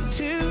after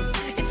two.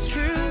 It's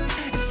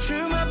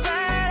true, my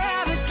bad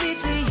habits lead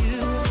to you.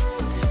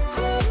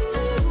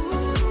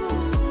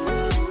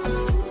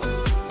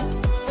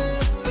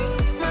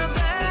 My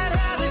bad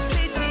habits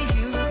lead to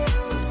you.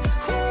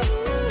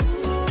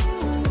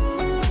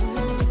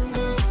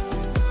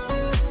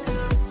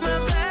 My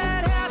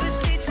bad habits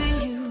lead to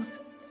you.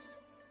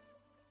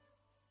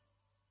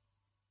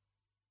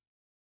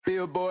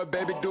 Billboard,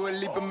 baby, do a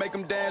leap and make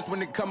them dance when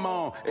they come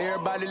on.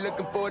 Everybody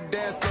looking for a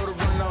dance floor to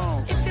run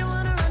on. If you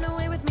wanna run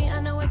away with me,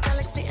 I know a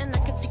galaxy and I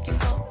can take you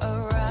for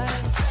a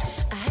ride.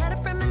 I had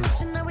a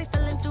premonition that we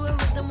fell into a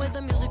rhythm where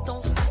the music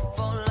don't stop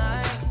for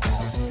life.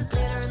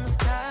 Glitter in the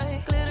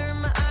sky, glitter in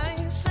my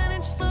eyes,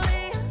 shining just the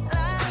way I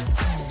like.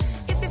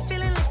 If you're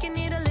feeling like you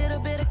need a little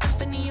bit of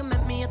company, you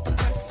met me at the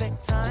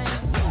perfect time.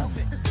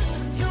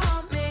 You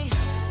want me,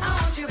 I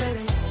want you,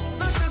 baby,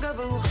 my sugar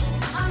boo.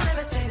 I'm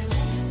levitating,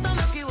 the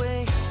Milky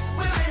Way,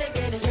 we're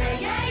renegading. Yeah,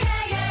 yeah,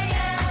 yeah, yeah,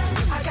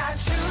 yeah. I got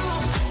you,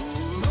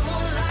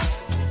 moonlight,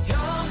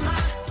 you're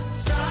my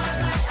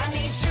starlight. I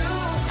need you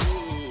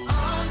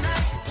all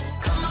night.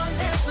 Come on,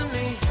 dance with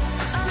me.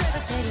 I'm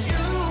levitating.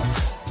 You,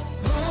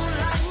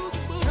 moonlight,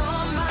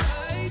 you're my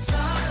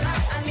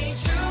starlight. I need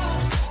you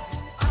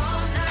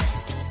all night.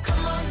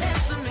 Come on,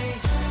 dance with me.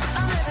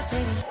 I'm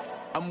levitating.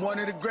 I'm one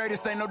of the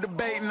greatest, ain't no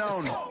debating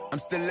on it. I'm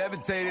still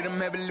levitated, I'm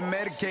heavily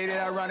medicated.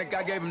 Ironic,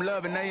 I gave them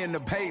love and they end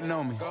up hating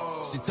on me.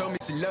 She told me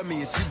she loved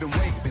me and she been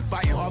waiting. Been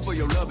fighting hard for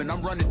your love and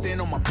I'm running thin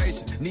on my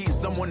patience. Needing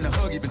someone to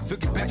hug, even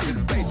took it back to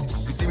the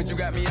basics. You see what you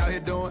got me out here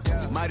doing?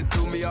 Might have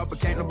threw me off, but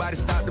can't nobody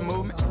stop the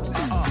movement.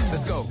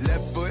 Let's go.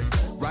 Left foot,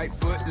 right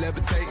foot,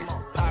 levitating.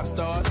 Pop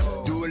stars,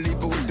 do a leap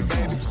with the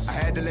baby. I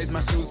had to lace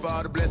my shoes for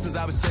all the blessings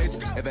I was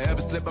chasing. If I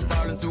ever slip, I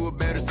fall into a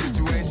better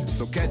situation.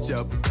 So catch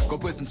up, go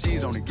put some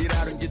cheese on it, get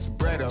out and get your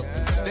bread up.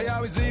 They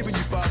always leave when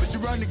you fall, but you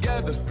run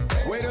together.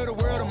 Weight of the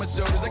world on my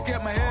shoulders, I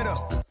kept my head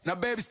up. Now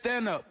baby,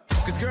 stand up,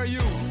 cause girl, you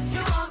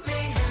want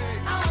me,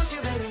 I want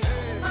you, baby,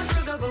 my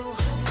sugar boo.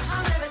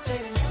 I'm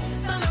levitating,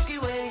 the Milky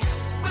Way,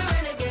 we're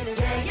renegading.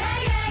 Yeah, yeah,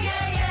 yeah,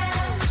 yeah,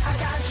 yeah. I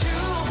got you,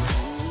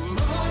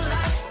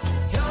 moonlight,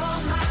 you're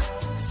my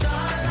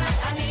starlight.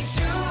 I need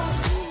you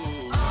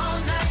all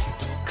night.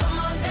 Come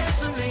on, dance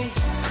with me.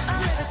 I'm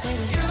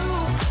levitating. You,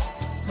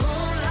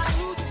 moonlight,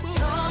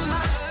 you're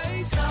my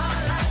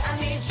starlight. I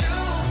need you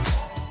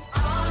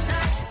all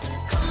night.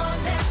 Come on,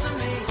 dance with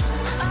me.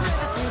 I'm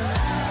levitating.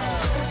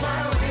 You can fly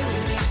away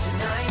with me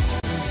tonight.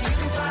 So you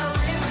can fly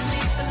away with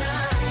me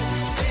tonight.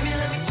 Baby,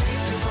 let me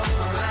take you for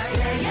a ride.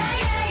 Yeah, yeah,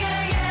 yeah,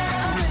 yeah,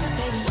 yeah. I'm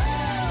levitating.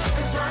 You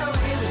can fly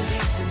away with me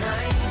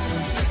tonight.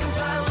 So you can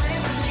fly away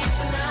with me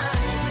tonight.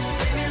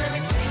 Baby, let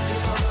me take you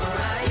for a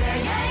ride. Yeah,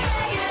 yeah,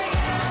 yeah, yeah,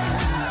 yeah.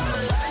 My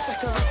love is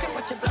like a rocket,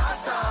 watch it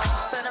blast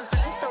off. And I'm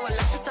feeling so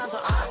electric, down so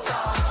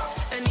awesome.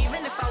 And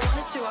even if I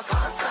wanted to, I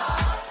can't stop.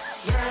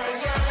 Yeah,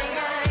 yeah,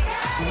 yeah,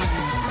 yeah.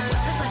 My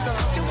love is like a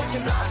rocket, watch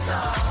it blast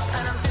off.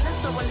 And I'm feeling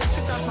so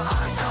electric, down my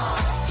ass off.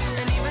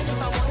 And even if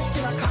I wanted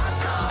to, I can't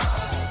stop.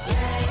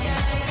 Yeah,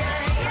 yeah,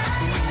 yeah, yeah.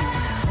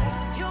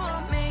 You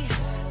want me,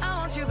 I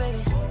want you,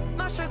 baby,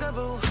 my sugar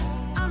boo.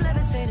 I'm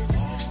levitating,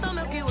 the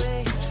Milky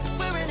Way,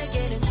 we're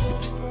renegading.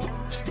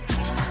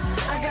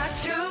 I got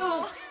you,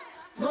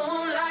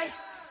 moonlight,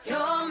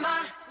 you're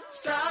my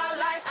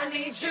starlight. I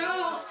need you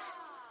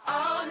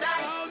all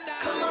night.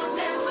 Come on,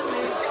 dance with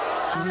me.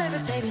 I'm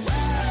levitating. You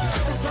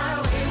can fly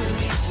away with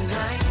me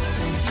tonight.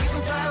 You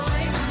can fly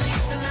away with me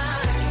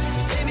tonight.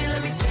 Baby,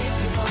 let me take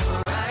you for a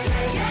ride.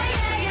 Yeah, yeah,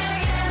 yeah, yeah,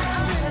 yeah.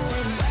 I'm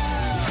levitating.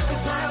 You can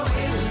fly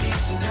away with me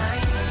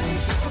tonight.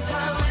 You can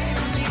fly away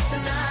with me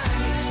tonight.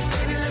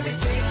 Baby, let me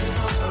take you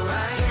for a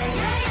ride. Yeah,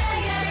 yeah, yeah,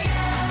 yeah,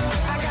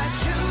 yeah. I got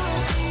you,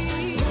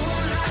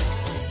 moonlight,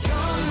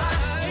 you're my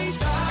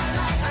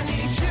starlight. I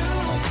need you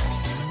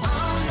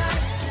all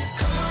night.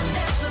 Come on,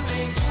 dance with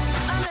me.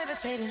 I'm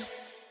levitating.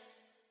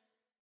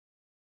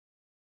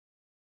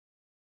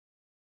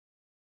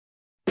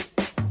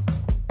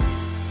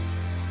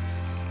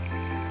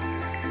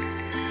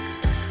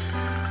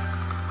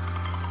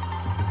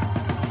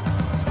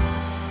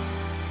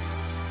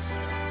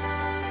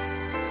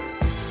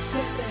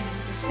 Say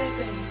baby, say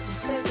baby,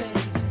 say baby,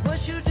 what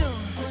you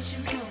doing? What you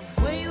doing?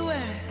 Where you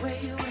at? Where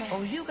you at?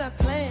 Oh, you got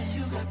plans?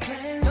 You got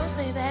plans? Don't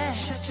say that.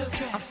 Shut your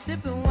trap. I'm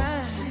sipping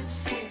wine,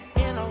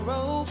 in a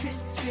robe.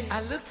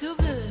 I look too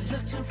good,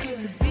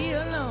 to be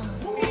alone.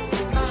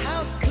 My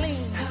house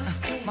clean,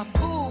 my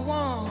pool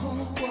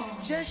warm.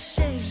 Just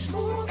shake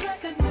smooth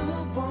like a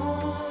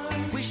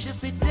newborn. We should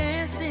be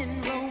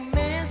dancing,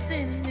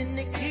 romancing in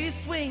the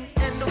east wing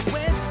and the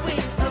west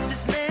wing of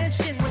this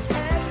mansion. What's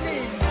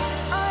happening?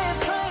 I ain't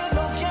playing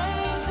no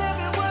games.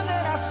 Every word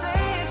that I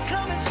say is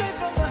coming straight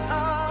from the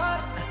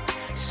heart.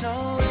 So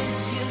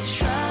if you're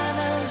trying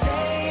to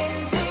lay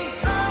in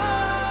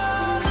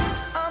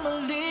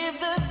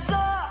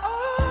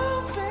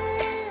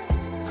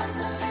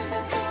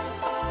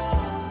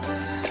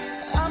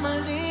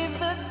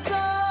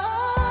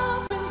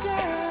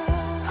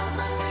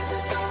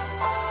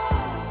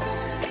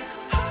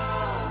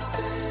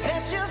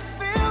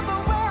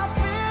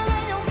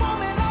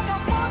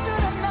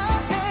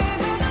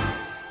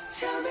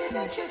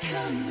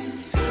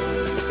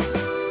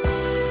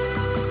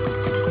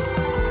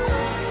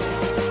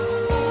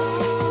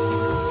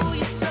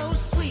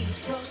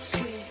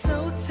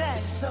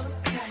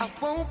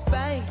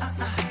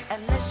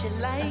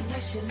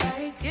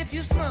If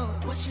you smoke,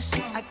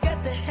 I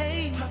got the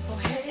haze.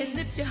 And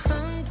if you're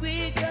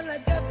hungry, girl, I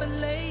got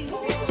fillets.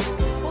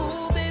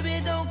 Ooh,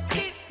 baby, don't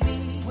keep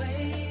me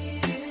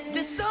waiting.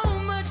 There's so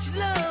much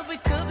love we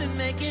could be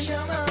making.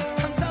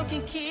 I'm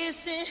talking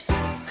kissing,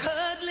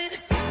 cuddling,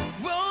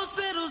 rose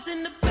petals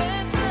in the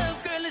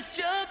bathtub. Girl, it's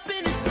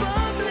jumping, it's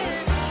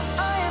bubbling. I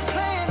ain't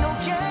playing no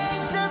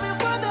games. Every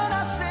word that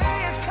I say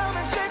is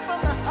coming straight from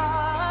the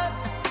heart.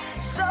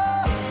 So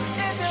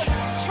if you're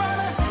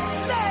trying to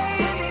lay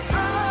in these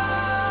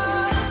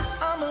arms,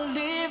 I'ma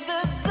leave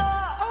the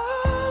door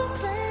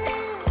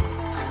open.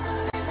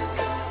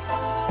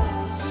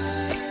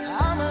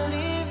 I'ma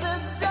leave the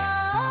door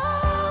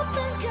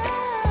open,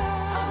 girl.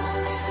 I'ma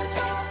leave the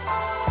door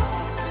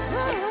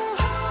open.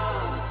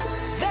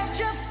 That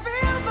you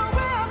feel the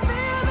way I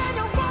feel, and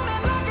you want me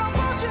like I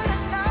want you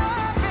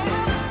tonight,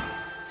 baby.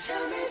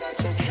 Tell me that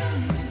you're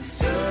coming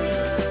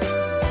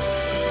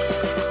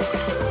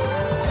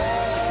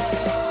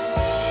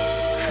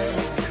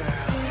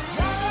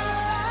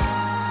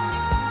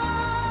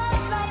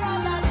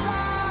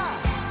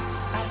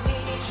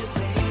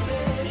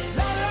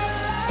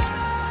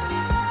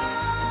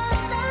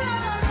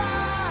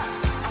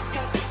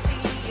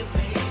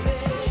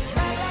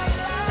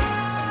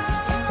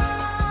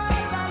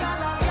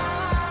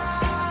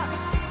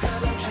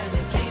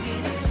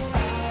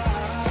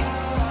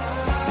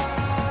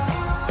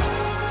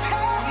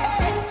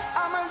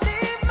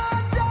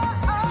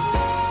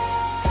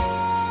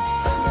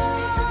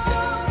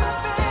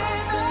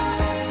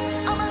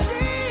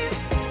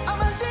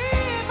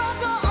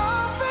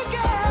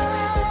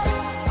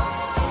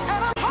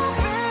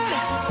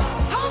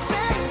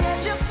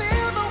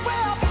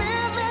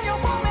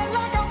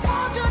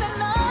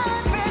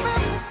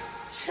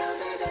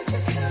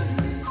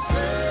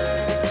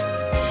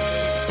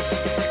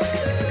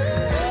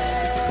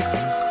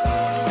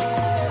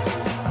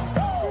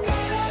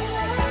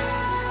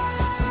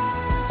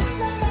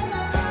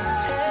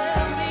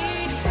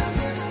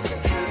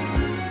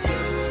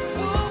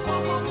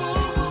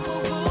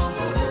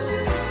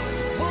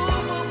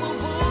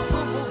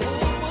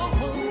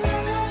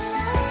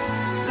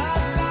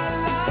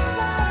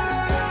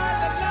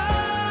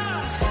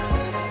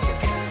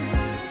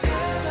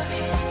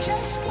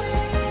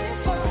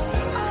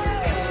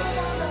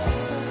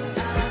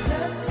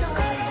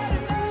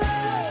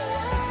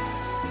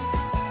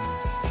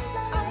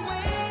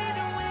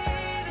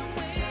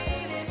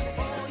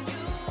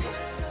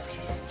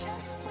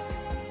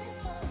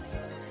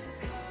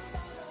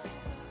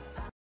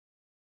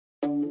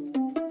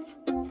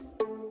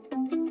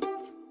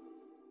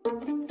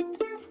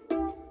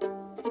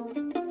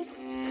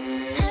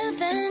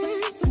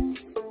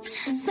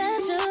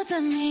to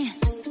me.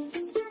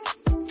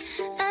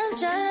 I'm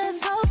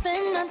just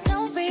hoping I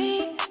don't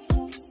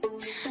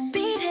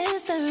repeat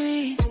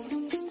history.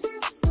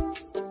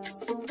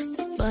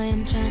 Boy,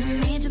 I'm trying to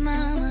meet your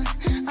mama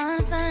on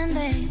a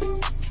Sunday,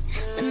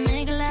 then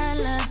make a lot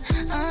of love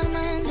on a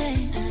Monday.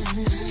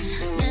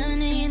 Never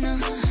need no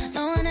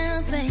one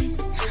else, babe,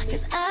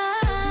 'cause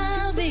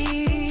I'll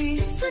be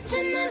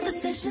switching in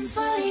positions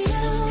for you.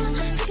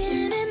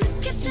 Cooking in the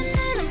kitchen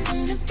and I'm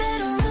in the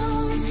bedroom.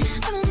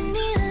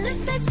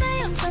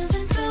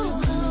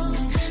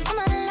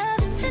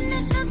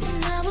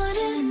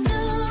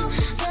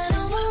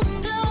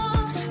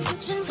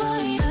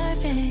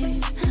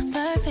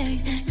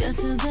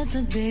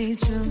 To be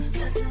true,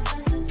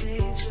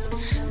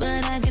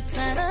 but I get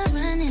tired of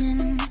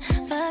running.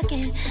 Fuck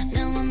it,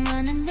 now I'm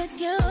running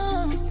with you,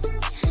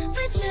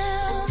 with you.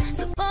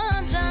 So boy,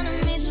 I'm trying to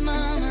meet your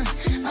mama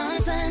on a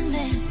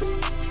Sunday,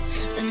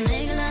 then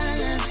make a lot of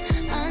love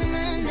on a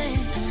Monday.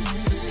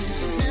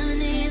 Never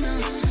need no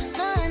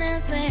one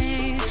else,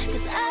 babe,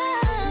 'cause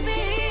I'll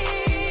be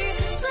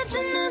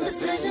switching the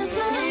positions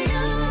for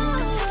you.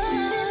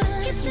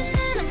 Kitchen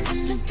and I'm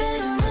in the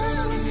bedroom.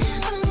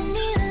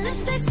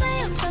 They say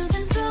I'm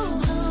pumping through.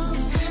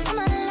 I'm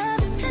a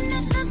love and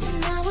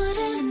nothing I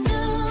wouldn't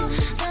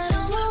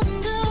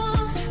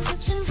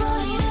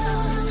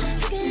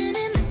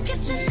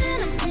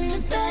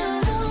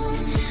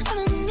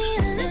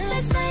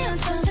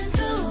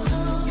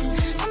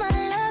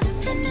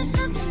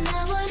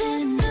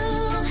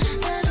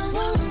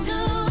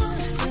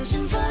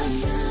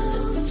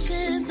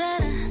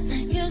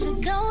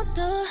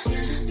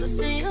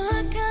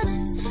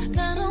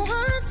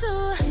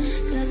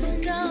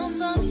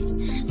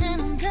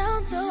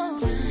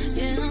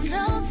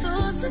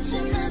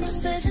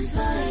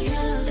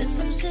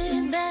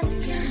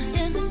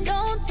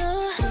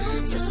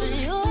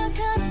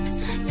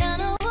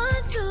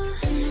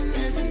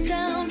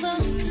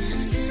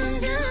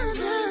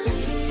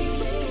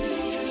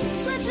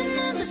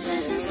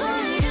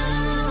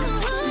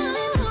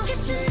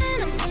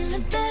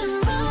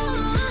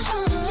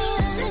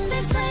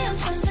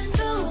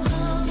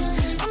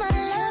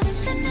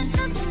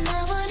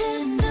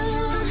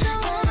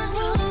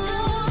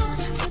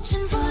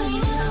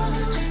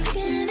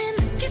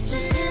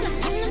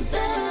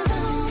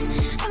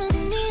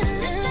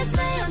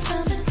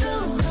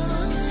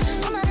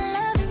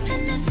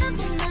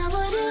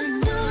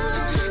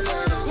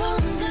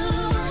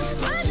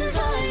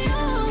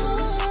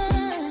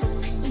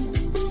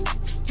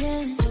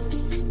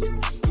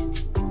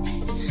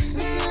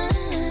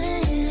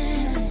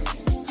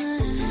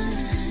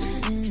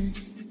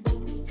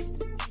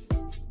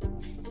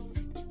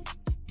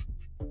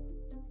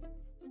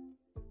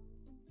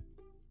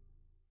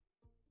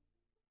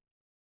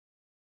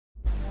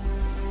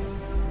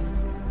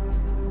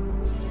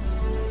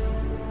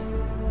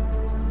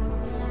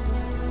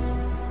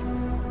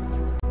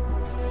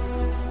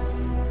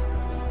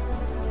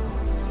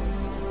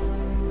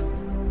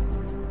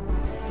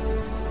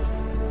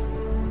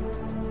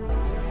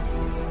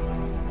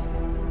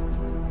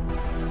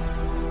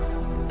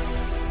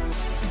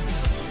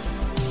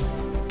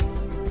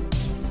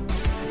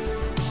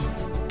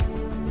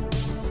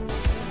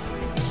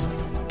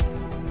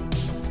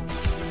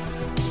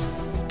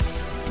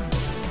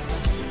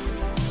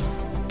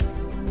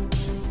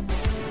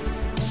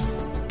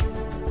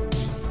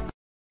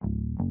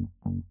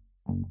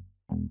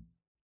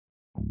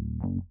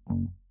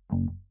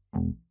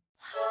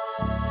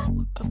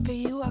Good for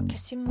you, I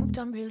guess you moved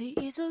on really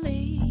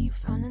easily. You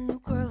found a new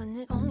girl and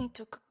it only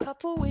took a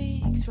couple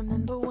weeks.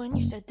 Remember when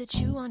you said that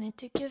you wanted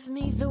to give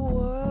me the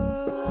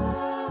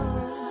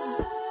world?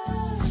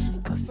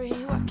 And good for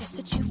you, I guess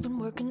that you've been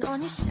working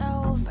on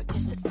yourself. I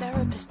guess the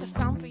therapist I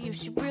found for you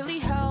should really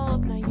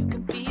help. Now you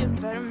can be a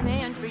better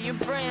man for your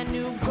brand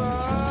new girl.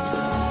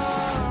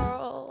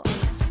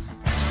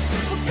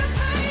 Well, good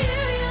for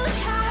you, you look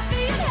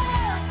happy and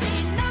healthy.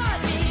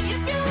 Not me,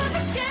 if you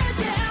ever cared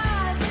to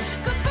ask.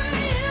 Good for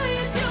you,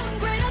 you're doing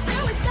great out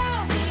there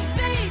without me,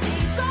 baby.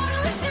 God, I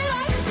wish that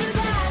I could do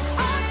that.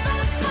 All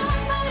those small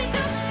money,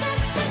 don't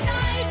spend the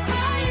night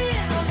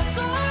crying on the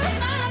floor of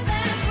my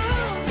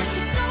bedroom. But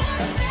you're so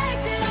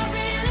unaffected, I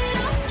really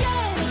don't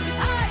get it.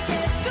 I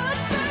guess good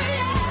for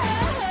you.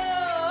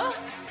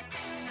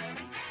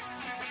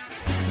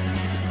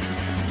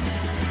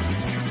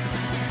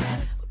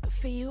 Good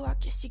for you, I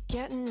guess you're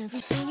getting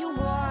everything you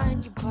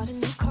want. You bought a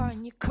new car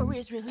and your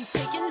career's really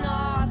taking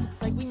off.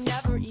 It's like we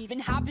never even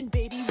happened,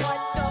 baby. What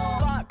the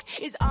fuck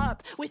is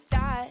up with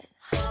that?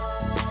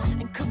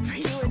 And good for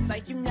you, it's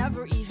like you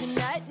never even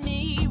met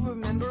me.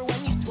 Remember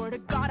when you swore to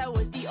God I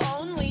was the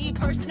only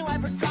person who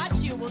ever got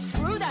you? Well,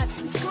 screw that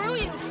and screw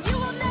you. You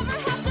will never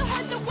have to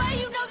hurt the way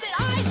you know that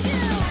I do.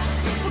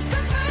 Well,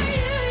 good for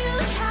you, you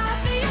look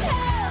happy and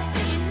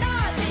healthy.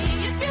 Not me,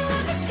 if you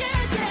ever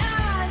cared to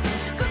ask.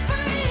 Good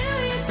for you,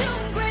 you're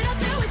doing great out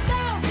there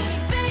without me,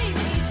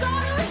 baby.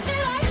 God, I wish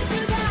that I could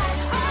do that.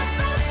 All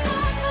those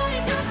small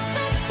money, don't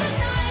spend the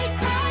night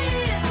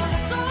crying on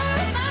the floor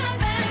of my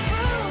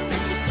bedroom.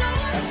 But you're so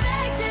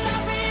unaffected, I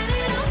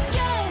really don't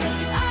get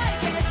it. I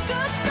guess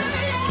good for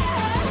you.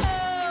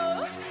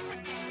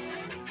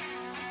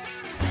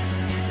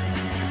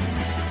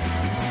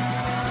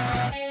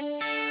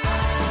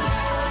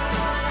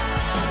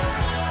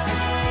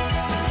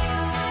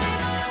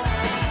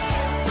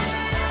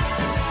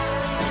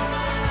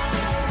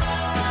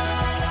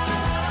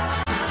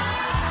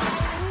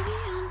 Maybe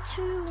I'm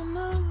too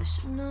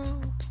emotional,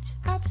 but your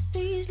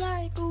apathy's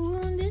like a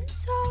wounded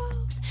soul.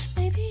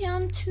 Maybe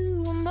I'm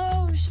too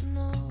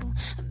emotional,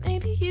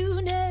 maybe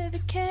you never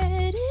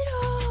cared at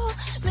all.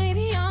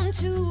 Maybe I'm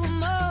too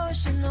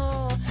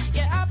emotional,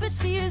 your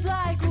apathy is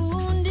like a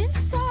wounded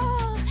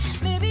soul.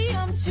 Maybe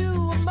I'm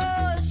too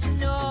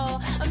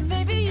emotional,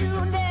 maybe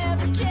you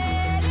never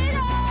cared at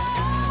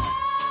all.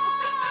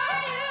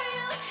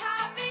 You look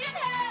happy and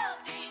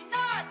healthy,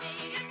 not me,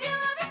 if you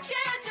ever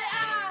cared to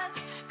ask.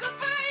 Good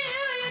for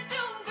you, you're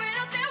doing great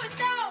out there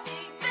without me,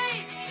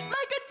 baby.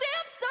 Like a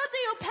damn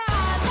sociopath.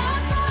 I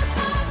lost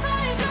my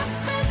mind, don't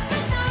spend the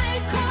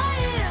night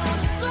crying on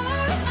the floor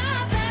of my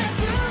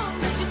bedroom.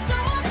 But you're so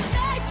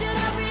unaffected,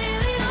 I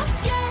really don't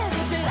get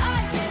it. But I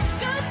guess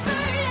good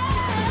for you.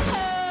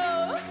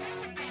 Well,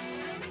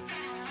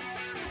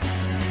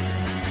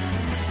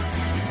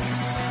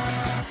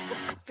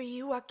 good for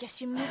you, I guess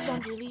you moved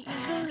on really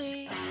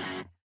easily.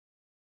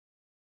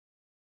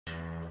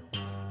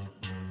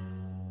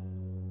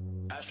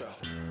 Astro,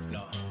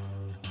 no.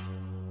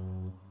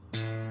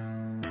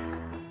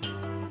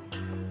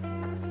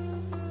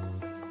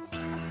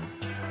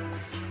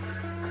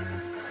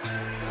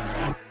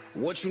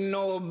 What you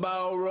know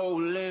about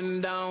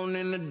rolling down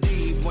in the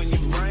deep? When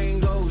your brain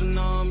goes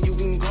numb, you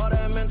can call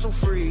that mental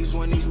freeze.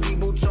 When these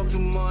people talk too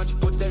much,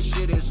 put that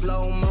shit in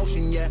slow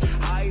motion. Yeah,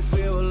 I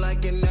feel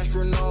like an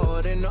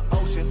astronaut in the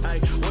ocean. Ay,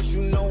 what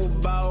you know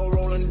about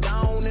rolling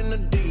down in the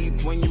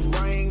deep? When your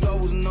brain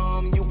goes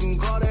numb, you can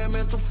call that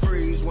mental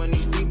freeze. When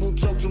these people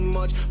talk too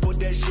much, put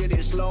that shit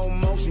in slow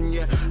motion.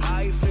 Yeah,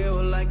 I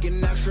feel like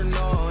an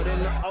astronaut in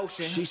the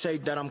ocean. She say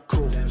that I'm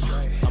cool.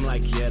 I'm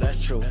like, yeah,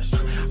 that's true.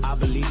 I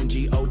believe in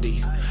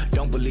G-O-D,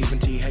 don't believe in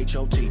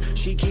T-H-O-T.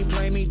 She keep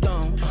playing me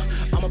dumb,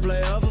 I'm a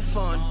player for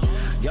fun.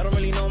 Y'all don't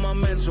really know my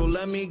mental,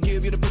 let me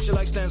give you the picture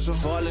like stencil.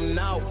 Falling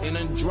out in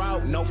a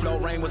drought, no flow,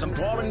 rain wasn't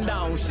pouring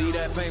down. See,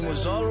 that pain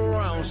was all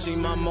around, see,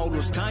 my mode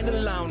was kinda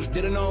lounge.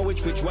 Didn't know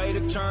which way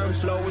to turn,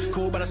 flow was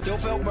cool, but I still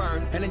felt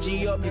burned.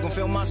 Energy up, you can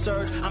feel my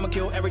surge, I'ma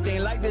kill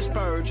everything like this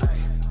purge.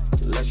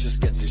 Let's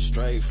just get this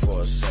straight for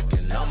a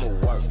second. I'ma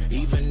work,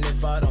 even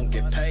if I don't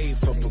get paid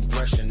for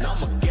progression.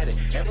 I'ma get it.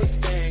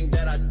 Everything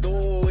that I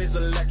do is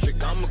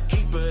electric. I'ma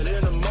keep it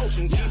in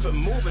motion, keep it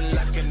moving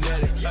like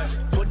kinetic.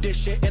 Put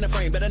this shit in a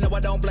frame, better know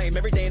I don't blame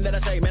everything that I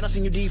say. Man, I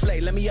seen you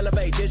deflate. Let me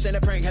elevate. This ain't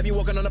a prank. Have you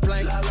walking on a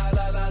plane?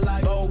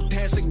 Both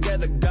hands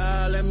together,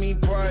 God, let me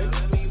pray.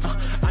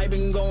 I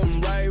been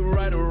going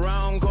right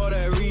around, call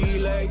that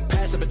relay.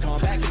 Pass the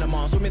baton, back in the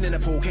mall, swimming in the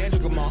pool, can't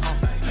drink them all.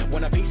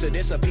 When a piece of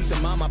this, a piece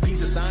of mine, my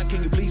piece of sign.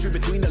 Can you please read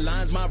between the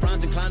lines? My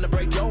rhymes inclined to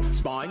break your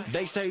spine.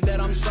 They say that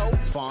I'm so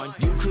fine,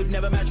 you could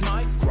never match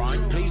my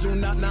grind. Please do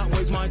not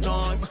waste my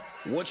time.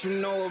 What you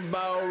know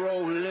about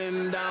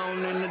rolling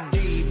down in the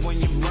deep? When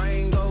your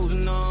brain goes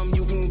numb,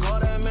 you can call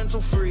that mental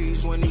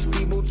freeze. When these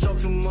people talk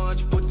too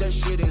much, put that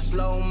shit in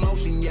slow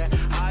motion. Yeah,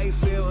 I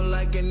feel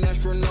like an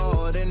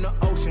astronaut in the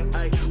ocean.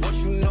 Ay, what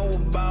you know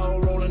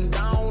about rolling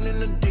down in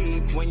the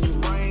deep? When your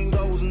brain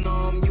goes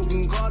numb, you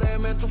can call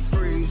that mental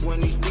freeze. When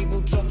these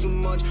people talk too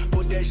much,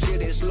 put that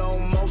shit in slow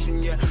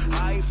motion. Yeah,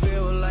 I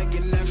feel like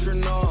an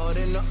astronaut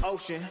in the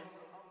ocean.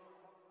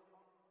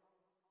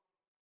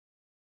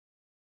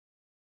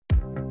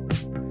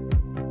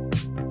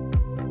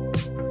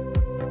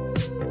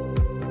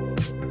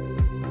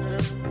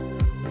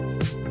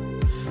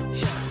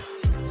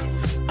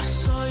 I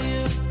saw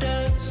you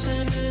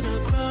dancing in a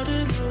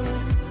crowded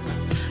room.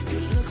 You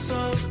look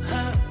so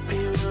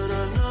happy when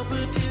I'm not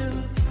with you.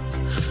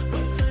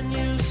 But then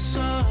you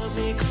saw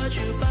me, caught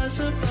you by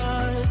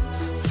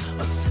surprise.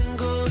 A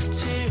single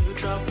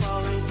teardrop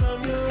falling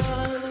from your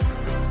eye.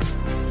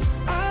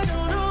 I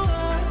don't know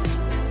why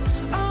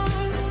I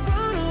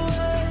run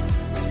away.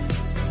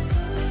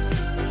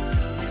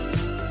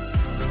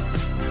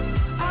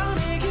 I'll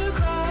make you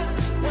cry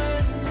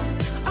when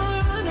I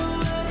run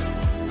away.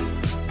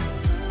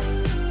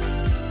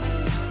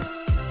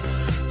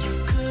 You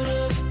could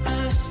have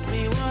asked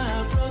me why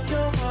I broke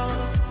your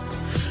heart.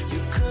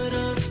 You could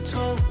have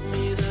told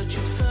me that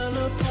you fell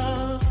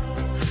apart.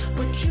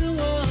 But you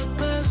walked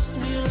past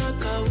me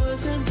like I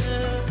wasn't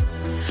there,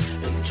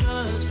 and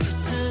just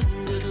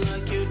pretended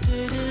like you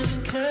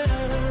didn't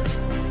care.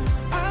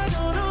 I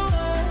don't know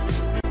why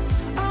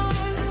I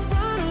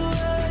run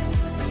away.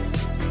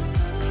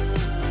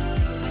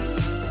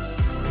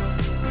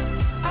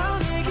 I'll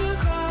make you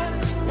cry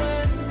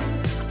when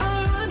I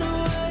run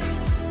away.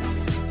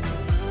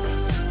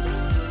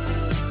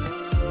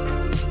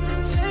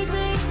 Take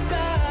me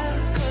back,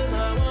 'cause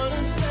I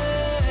wanna stay.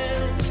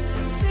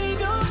 Save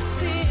your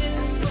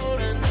tears for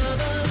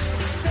another.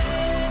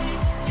 Save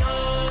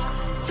your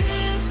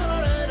tears for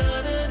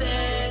another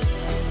day.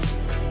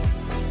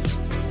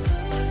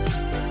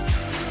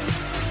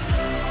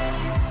 Save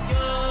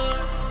your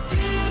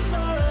tears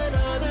for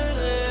another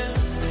day.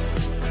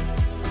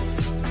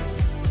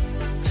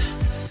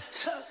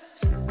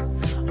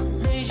 I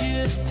made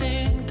you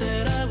think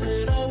that I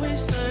would always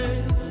stay.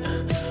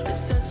 I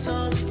said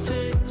some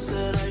things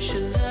that I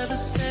should never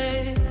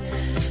say.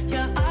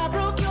 Yeah, I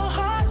broke your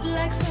heart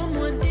like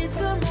someone did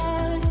to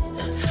mine.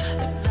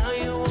 And now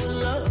you won't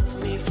love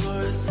me for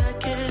a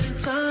second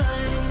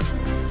time.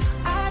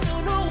 I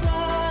don't know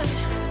why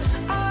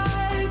I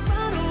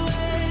run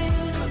away.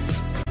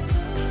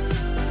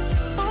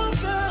 Oh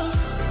girl,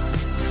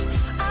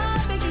 I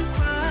make you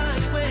cry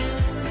when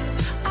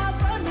I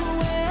run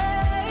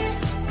away.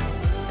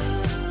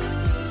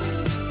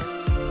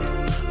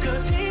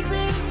 Girl, take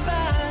me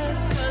back,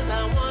 'cause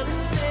I wanna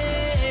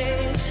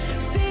stay.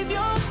 Save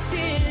your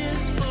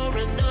tears for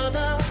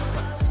another.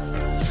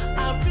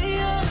 I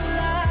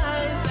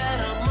realize that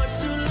I'm much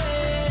too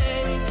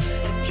late,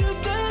 and you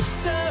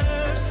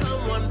deserve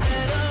someone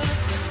better.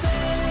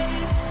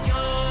 Save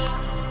your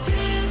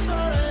tears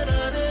for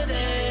another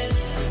day.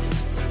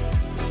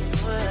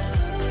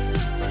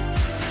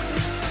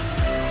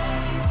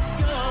 Save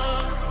your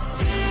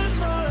tears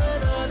for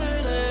another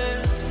day.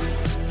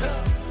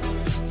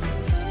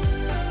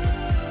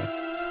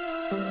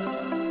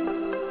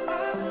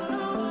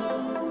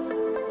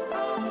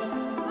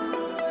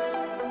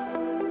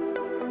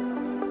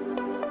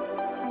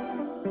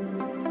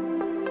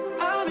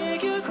 I'll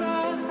make you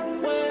cry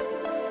when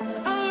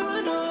I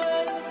run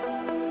away.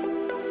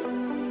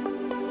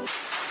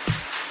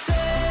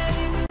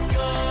 Save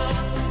your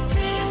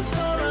tears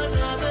for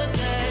another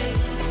day.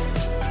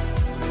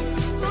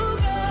 Ooh,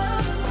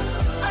 girl,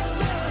 I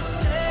said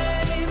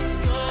save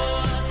your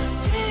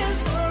tears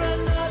for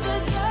another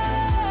day.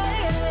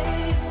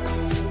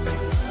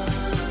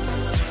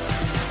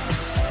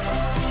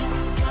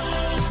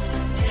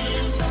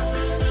 Tears for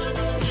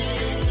another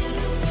day.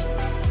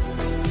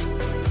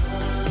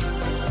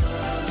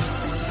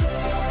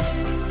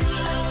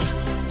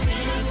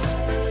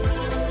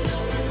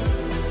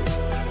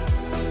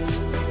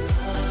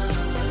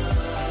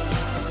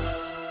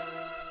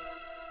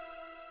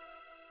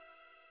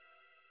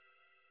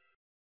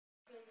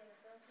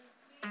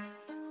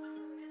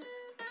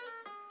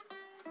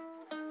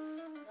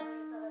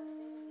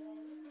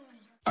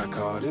 I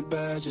called it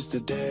bad just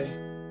today.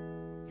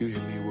 You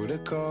hit me with a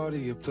call to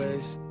your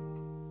place.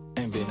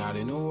 Ain't been out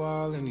in a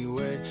while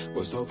anyway.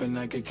 Was hoping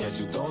I could catch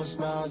you throwing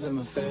smiles in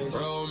my face.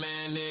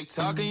 Romantic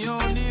talking, you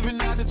don't even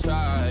have to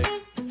try.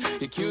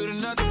 You're cute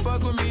enough to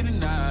fuck with me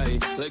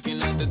tonight.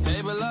 Looking at the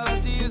table, all I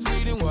see is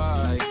bleeding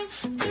white.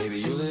 Baby,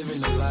 you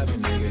living the life,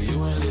 and nigga,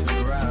 you ain't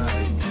living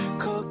right.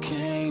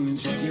 Cocaine and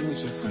drinking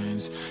with your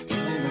friends. You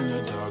live in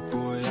the dark,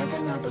 boy, I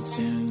cannot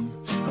pretend.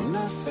 I'm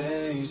not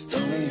faced,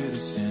 only here to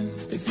sin.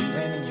 If you've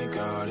been in your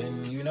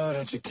garden, you know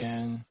that you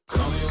can.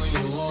 Call me when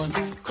you want,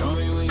 call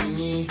me when you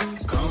need.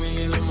 Call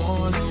me in the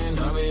morning,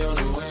 I'll be on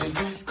the way.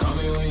 Call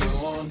me when you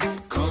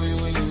want, call me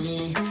when you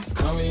need.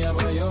 Call me out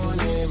by your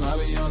name, I'll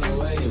be on the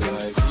way.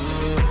 Like,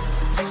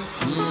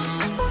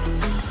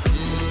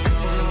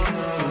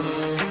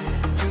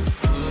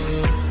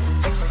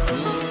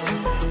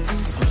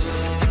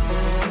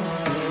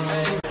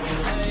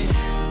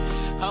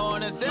 I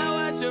wanna sell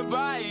what you're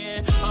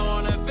buying. I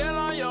wanna feel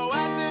on your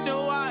ass in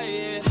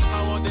Hawaii.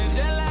 I want that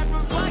jet lag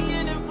for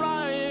fucking and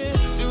flying.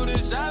 Shoot a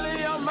shot in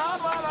your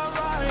mouth.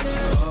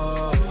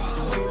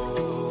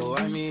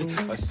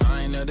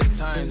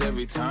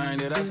 every time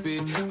that I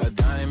speak. A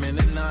dime and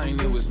a nine,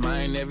 it was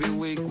mine every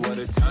week. What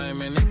a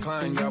time and a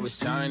climb, God was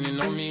shining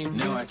on me.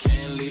 Now I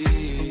can't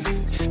leave,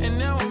 and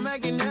now I'm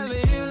making hella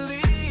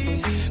Italy.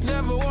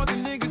 Never want the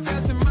niggas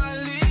that's in my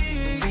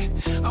league.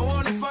 I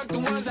wanna fuck the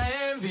ones I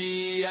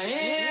envy. I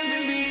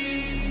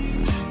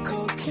envy.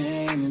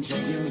 Cocaine and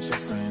drinking with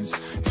your friends.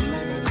 You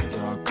live in the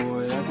dark,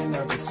 boy, I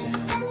cannot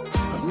pretend.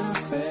 I'm not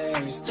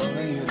faced,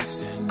 only here to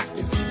sin.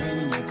 If you've been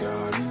in your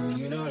garden,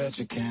 you know that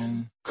you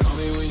can. Call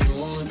me when you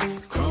want,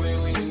 call me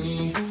when you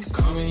need.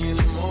 Call me in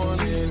the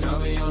morning, I'll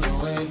be on the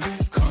way.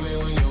 Call me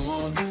when you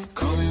want,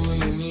 call me when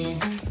you need.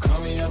 Call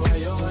me out by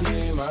your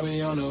name, I'll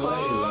be on the way.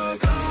 Like,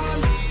 call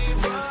me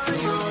by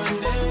your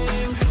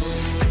name.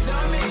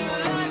 Tell me you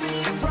love me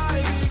in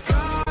private.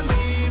 Call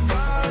me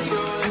by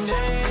your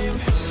name.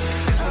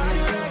 How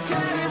do I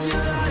care if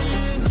you're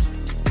lying?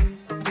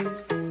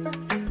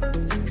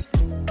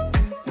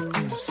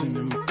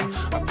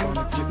 I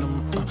wanna get them.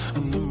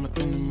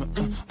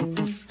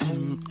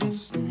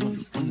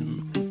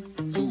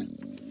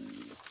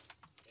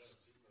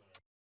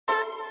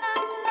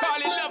 Call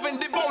it love and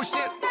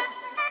devotion.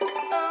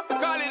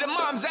 Call it a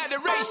mom's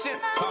adoration.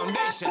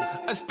 Foundation,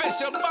 a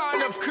special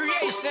bond of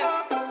creation.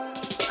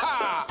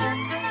 Ha!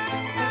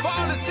 For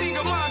all the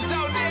single moms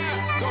out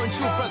there going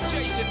through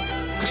frustration.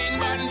 Clean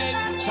Bandit,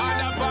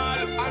 Shonda Paul,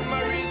 and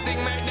Marie thing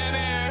make them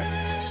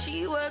air.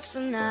 She works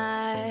the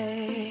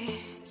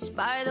nights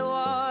by the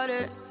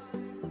water.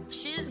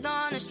 She's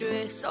gone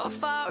astray, so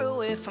far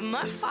away from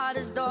her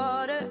father's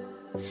daughter.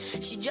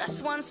 She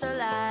just wants a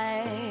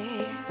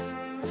life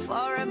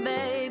for a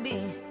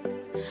baby.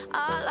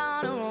 All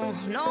on her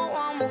own, no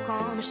one will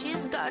come.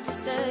 She's got to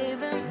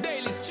save him.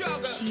 Daily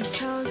struggle. She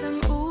tells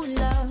him, ooh,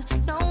 love,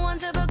 no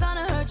one's ever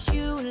gonna hurt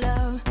you,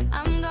 love.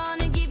 I'm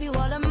gonna give you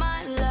all of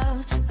my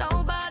love.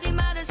 Nobody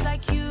matters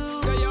like you.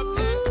 Stay up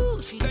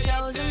there. She Stay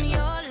tells up him there.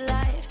 your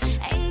life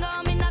ain't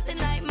gonna be nothing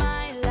like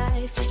my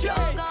life.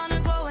 You're gonna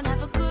grow and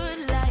have a good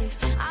life.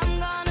 I'm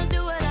gonna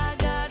do what I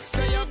got to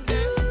Stay up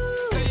there.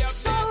 Stay up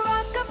so there.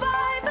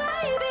 rock-a-bye,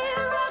 baby,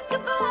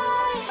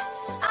 rock-a-bye.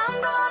 I'm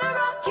gonna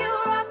rock you,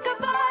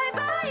 rock-a-bye,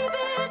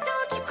 baby,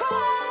 don't you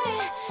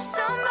cry.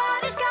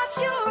 Somebody's got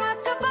you,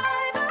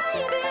 rock-a-bye,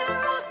 baby,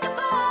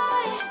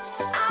 rock-a-bye.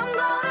 I'm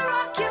gonna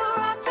rock you,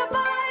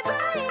 rock-a-bye,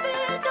 baby,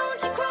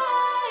 don't you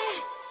cry.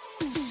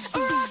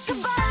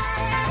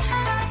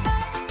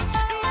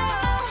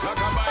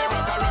 Rockabye,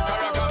 rocka, rocka,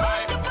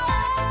 rockabye.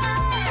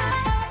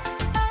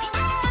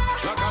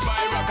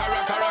 Rockabye, rocka,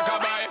 rocka,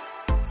 rockabye.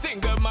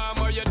 Single mom,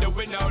 what you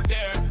doing out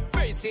there?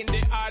 Facing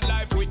the hard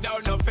life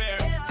without no fear.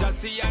 Just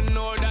see and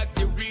know that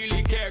you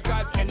really care.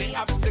 Cause any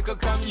obstacle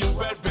come, you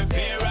well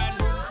prepare. And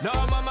no,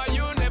 mama,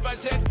 you never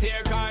shed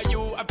tear. Cause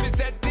you have to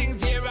set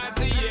things year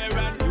after year.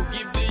 And you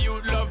give the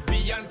youth love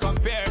beyond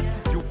compare.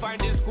 You find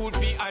the school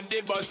fee and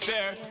the bus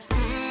fare.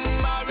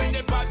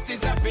 Already pops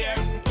disappear.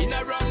 In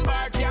a wrong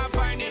bar, can't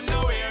find him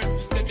nowhere.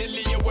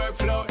 Steadily your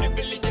workflow,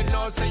 everything you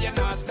know, so you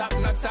not stop,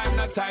 no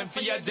time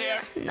for your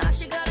dear. Now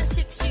she got a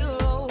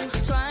 6-year-old,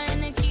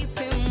 trying to keep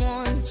him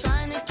warm,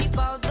 trying to keep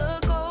out the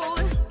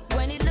cold.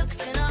 When he looks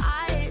in her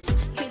eyes,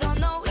 he don't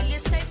know he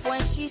is safe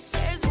when she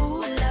says,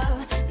 ooh,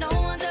 love, no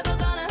one's ever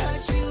gonna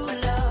hurt you,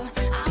 love.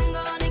 I'm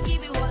gonna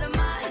give you all of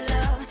my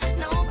love.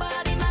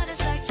 Nobody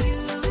matters like you.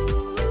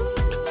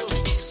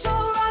 So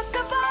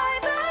rock-a-bye,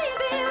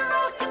 baby,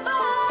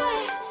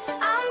 rock-a-bye.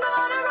 I'm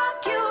gonna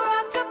rock you,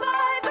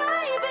 rock-a-bye,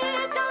 baby,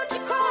 don't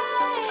you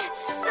cry.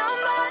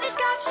 Somebody's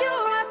got you,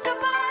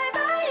 rock-a-bye,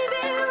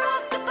 baby,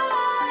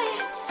 rock-a-bye.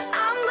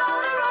 I'm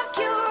gonna rock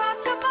you,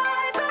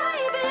 rock-a-bye,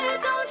 baby,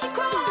 don't you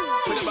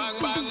cry. With a bang,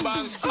 bang,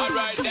 bang.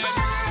 Alright then.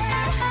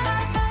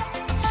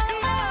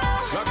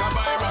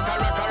 Rockabye, rocka,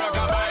 rocka,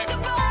 rockabye.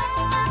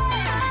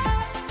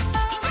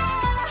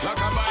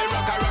 Rockabye,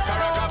 rocka, rocka,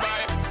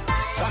 rockabye.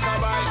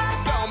 Rockabye,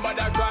 don't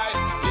bother cry.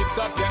 Lift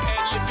up your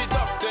head, lift it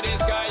up to the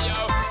sky, yo.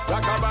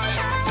 Rockabye,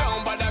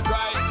 don't bother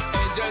cry.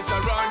 Angels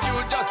around you,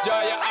 just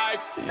draw your eye.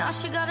 Now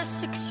she got a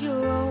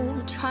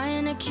 6-year-old,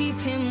 trying to keep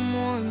him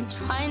warm,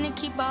 trying to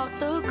keep out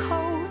the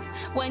cold.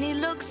 When he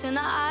looks in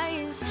her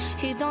eyes,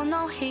 he don't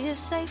know he is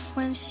safe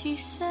when she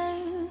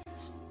says.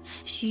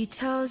 She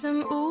tells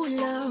him, ooh,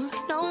 love,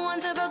 no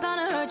one's ever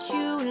gonna hurt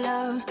you,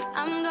 love.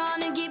 I'm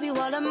gonna give you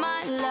all of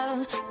my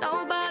love.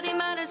 Nobody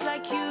matters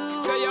like you.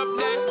 Stay up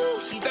there.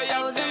 She Stay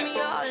tells up there. him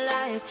your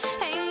life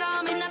ain't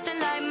gonna be nothing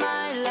like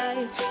my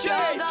life.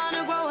 You're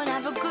gonna grow and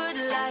have a good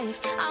life.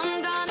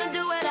 I'm gonna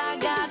do what I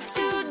got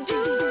to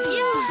do.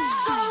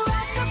 So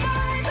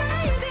rock-a-bye,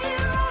 baby,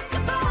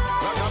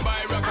 rock-a-bye.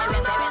 Rockabye, rocka,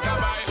 rocka,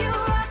 rockabye. You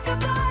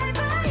rock-a-bye,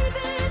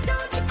 baby,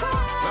 don't you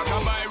cry.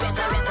 Rockabye,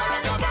 rocka, rocka,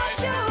 rockabye.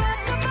 You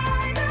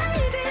rock-a-bye,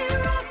 baby,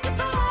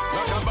 rock-a-bye.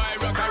 Rockabye,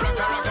 rocka,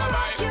 rocka,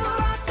 rockabye. You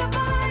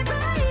rock-a-bye,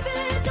 baby,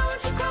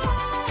 don't you cry.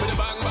 With a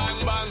bang, bang,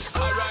 bang.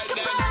 Alright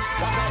then.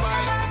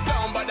 Rockabye,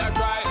 don't bother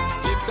cry.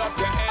 Lift up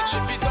your head,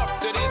 lift it up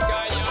to the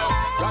sky, yo.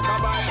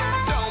 Rockabye.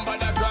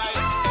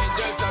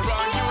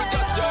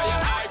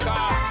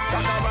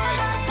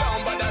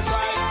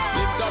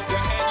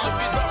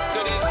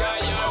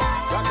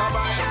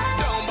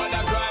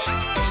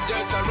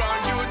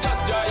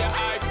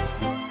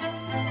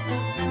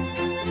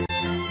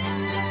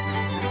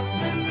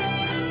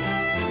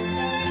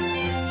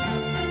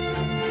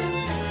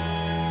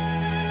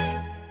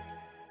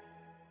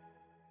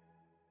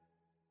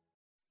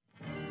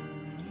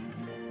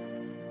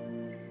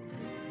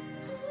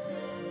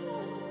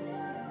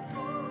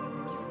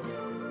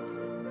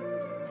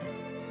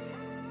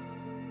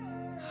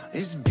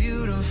 It's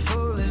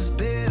beautiful, it's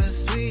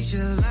bittersweet.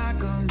 You're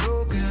like a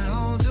broken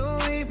home to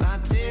me. I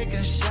take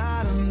a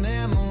shot of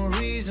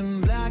memories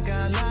and black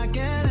out like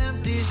an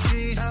empty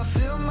street. I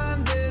fill my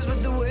days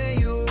with the way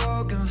you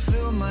walk and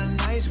fill my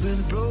nights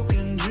with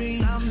broken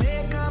dreams. I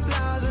make up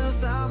lies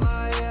inside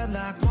my head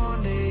like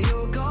one day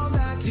you'll come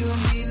back to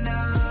me.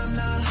 Now I'm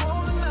not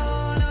holding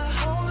on, not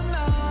holding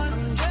on.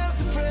 I'm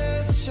just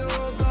afraid that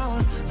you're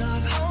gone.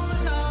 Not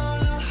holding on,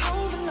 not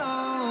holding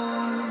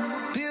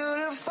on.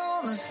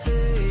 Beautiful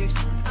mistakes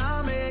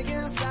I make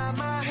inside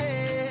my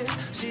head.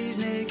 She's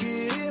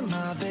naked in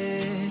my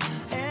bed,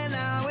 and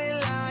I will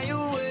lie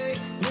awake,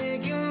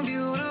 making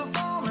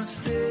beautiful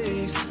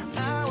mistakes.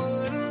 I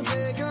wouldn't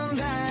take them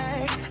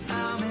back.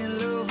 I'm in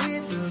love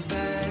with the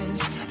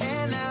past,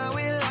 and I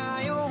will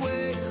lie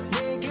awake,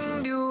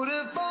 making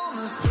beautiful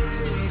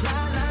mistakes. Na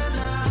na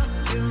na,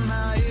 in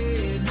my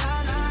head. Na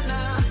na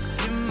na,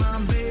 in my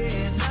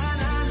bed. Na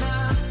na na,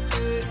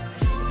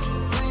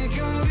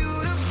 making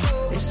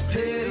beautiful. It's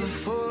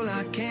pitiful.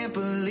 I can't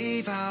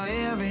believe how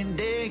every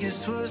day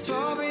gets worse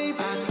for me.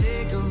 I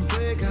take a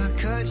break, I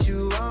cut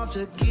you off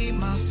to keep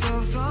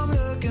myself from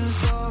looking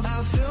soft.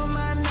 I fill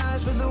my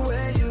nights with the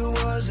way you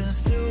was and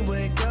still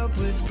wake up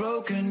with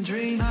broken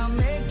dreams. I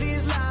make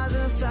these lies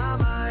inside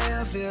my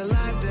head feel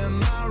like they're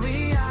my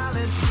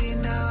reality.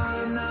 Now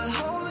I'm not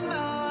holding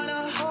on,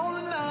 not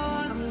holding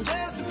on. I'm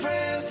just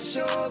depressed that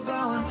you're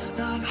gone.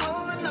 Not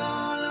holding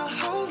on, not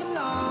holding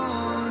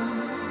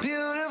on.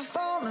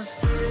 Beautiful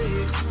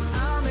mistakes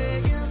I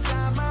make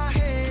inside my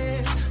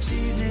head.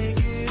 She's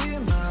naked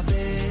in my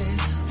bed,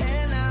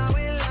 and I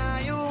will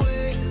lie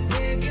awake,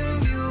 making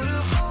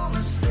beautiful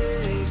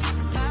mistakes.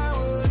 I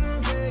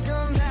wouldn't take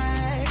them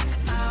back.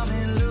 I'm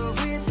in love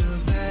with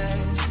the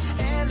past,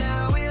 and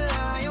I will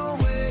lie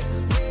awake,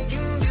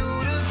 making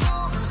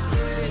beautiful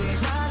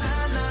mistakes. Na na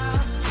na,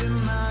 in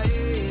my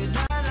head.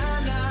 Na na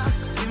na,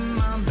 in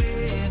my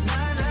bed. Na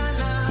na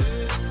na,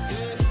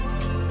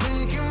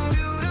 making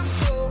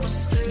beautiful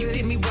mistakes. You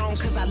did me wrong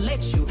cause I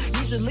let you.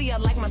 Usually I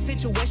like my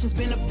situations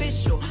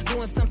beneficial.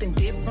 Doing something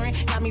different,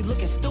 got me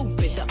looking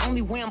stupid. The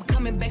only way I'm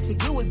coming back to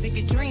you is if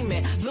you're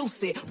dreaming.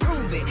 Lucid,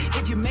 prove it.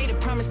 If you made a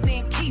promise,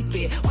 then keep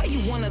it. Why you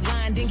wanna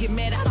lie and then get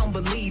mad? I don't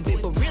believe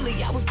it. But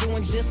really, I was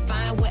doing just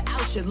fine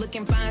without you.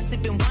 Looking fine,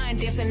 sipping wine,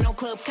 dancing on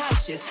club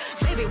couches.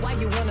 Baby, why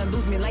you wanna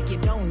lose me like you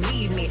don't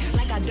need me?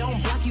 Like I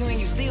don't block you and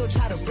you still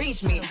try to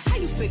reach me. How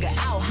you figure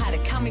out how to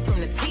call me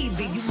from the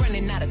TV? You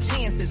running out of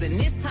chances, and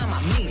this time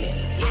I mean it.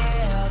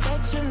 Yeah, I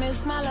bet you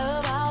miss my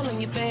love all in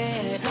your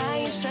bed. Now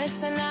you're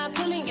stressing out,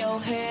 pulling your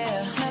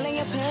hair, smelling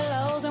your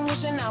pillows and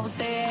wishing I was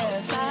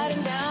there.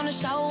 Sliding down the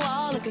show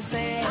wall, looking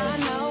sad. I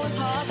know it's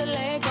hard to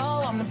let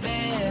go, I'm the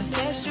best.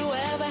 Best you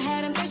ever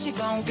had and best you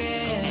gon' get.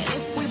 And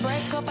if we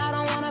break up, I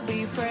don't wanna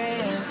be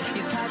friends.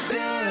 You're toxic.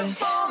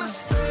 Beautiful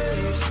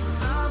mistakes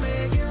I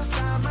make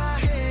inside my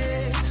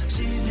head.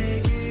 She's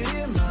naked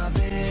in my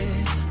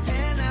bed,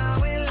 and I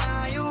will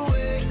lie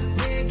awake,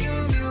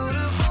 making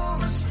beautiful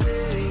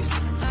mistakes.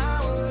 I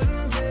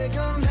wouldn't take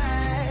them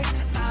back.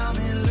 I'm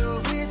in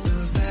love with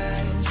the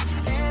past,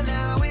 and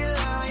I will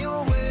lie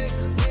awake,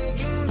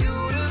 making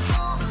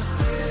beautiful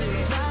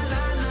mistakes. Na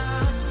na na,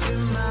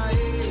 in my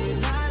head.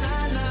 Na na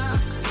na,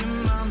 in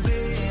my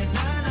bed.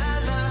 Na na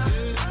na,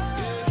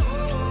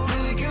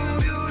 making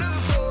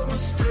beautiful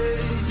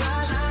mistakes. Na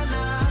na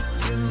na,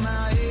 in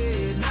my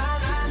head. Na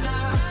na na,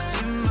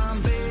 in my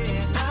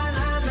bed. Na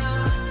na na,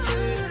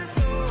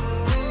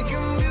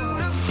 making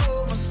beautiful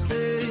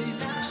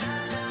mistakes.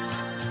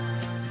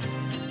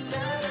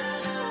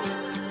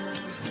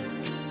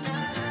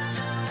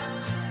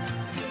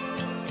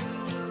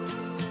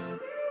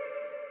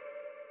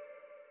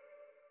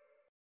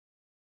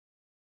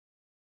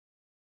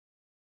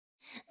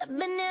 I've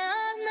been here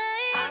all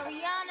night.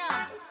 Ariana.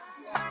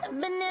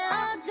 I've been here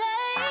all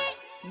day.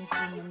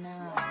 Nicki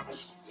Minaj.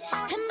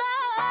 And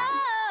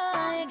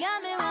boy, you got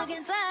me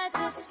walking side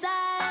to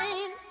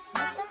side.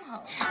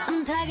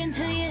 I'm talking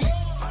to you.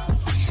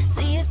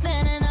 See you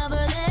standing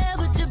over there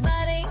with your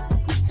body.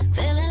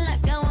 Feeling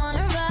like I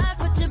wanna rock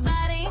with your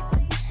body.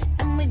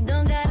 And we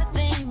don't gotta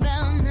think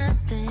about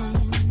nothing.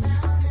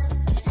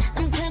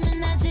 I'm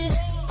coming at you,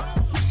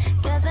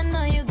 'cause I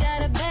know you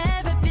got a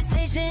bad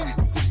reputation.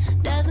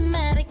 Doesn't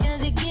matter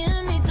 'cause you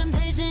give me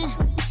temptation.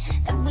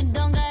 And we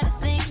don't gotta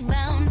think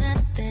about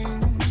nothing.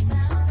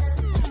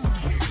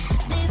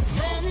 These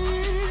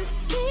friends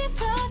keep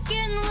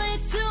talking way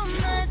too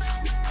much.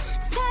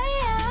 Say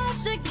I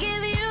should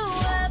give you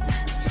up.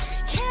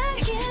 Can't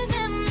give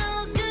them no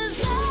good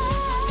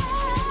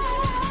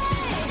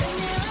I've been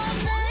here all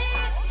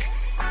night.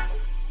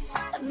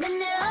 I've been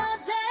here all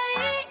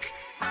day.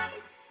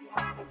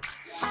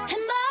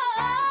 And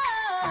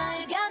boy,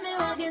 you got me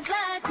walking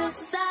side to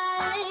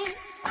side.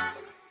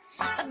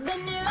 I've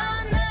been here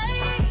all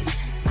night.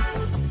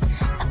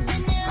 I've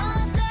been here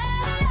all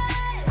day.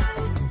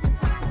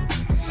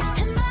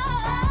 And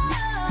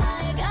boy,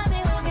 you got me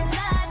walking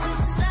side to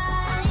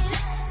side.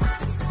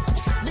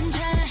 Been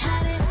trying to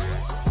hide it.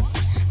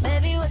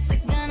 Baby, what's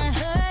it gonna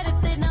hurt if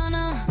they don't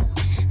know?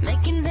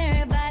 Making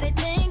everybody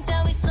think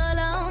that we so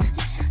long.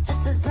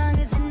 Just as long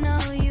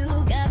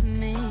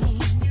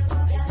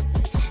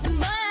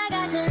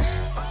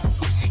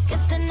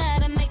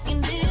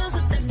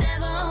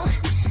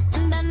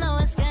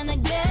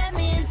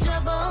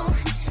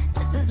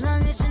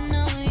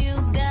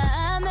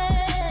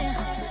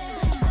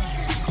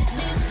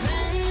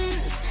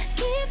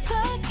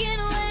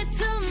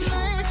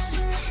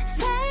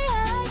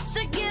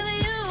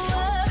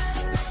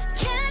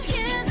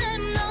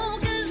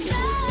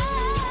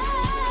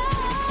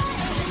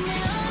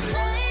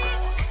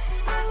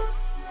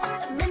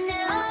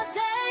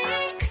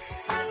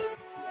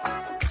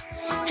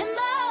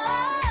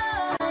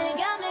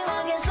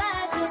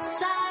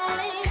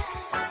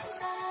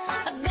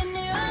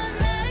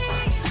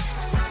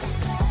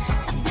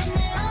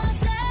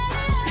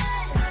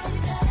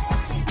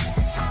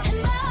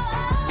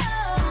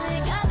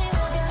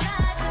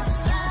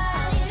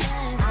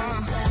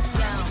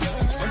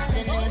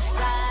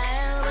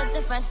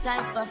fresh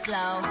type of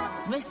flow.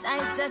 Wrist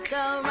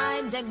icicle,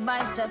 ride deck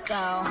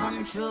bicycle.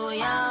 Come true,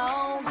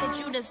 yo. Get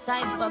you this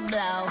type of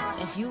blow.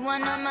 If you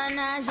wanna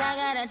manage, I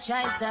got a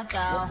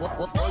tricycle.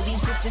 All these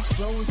bitches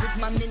flows is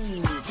my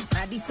mini-me.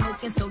 Body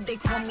smoking, so they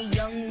call me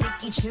Young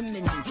Nicky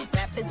Chimney.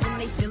 Rappers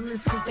and they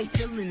feelings, cause they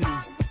feeling me.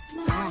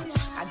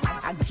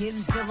 I give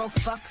zero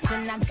fucks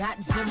and I got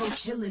zero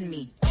chillin'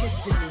 me.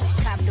 Kissing me,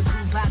 cop the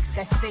blue box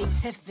that say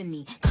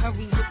Tiffany.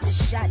 Curry with the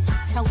shot,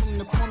 just tell them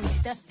to call me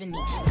Stephanie.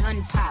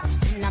 Gun pop,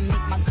 then I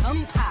make my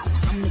gun pop.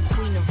 I'm the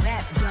queen of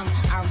rap, young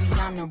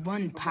Ariana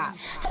Run Pop.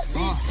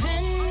 These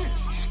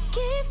friends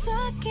keep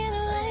talking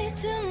way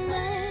too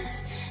much.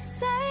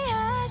 Say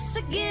I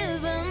should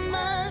give them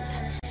up.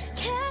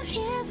 Can't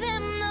hear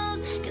them, no,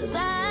 cause I've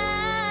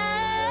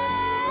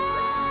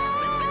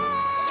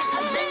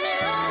been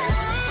there all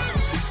night.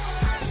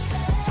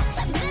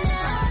 I've been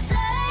there all day.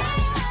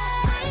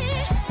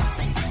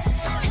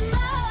 And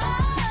my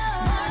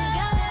heart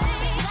got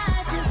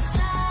to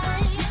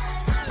decide.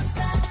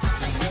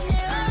 I've been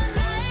there all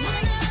night. I've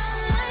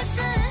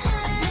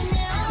been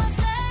there all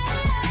day.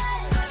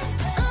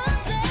 Oh,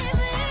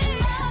 baby.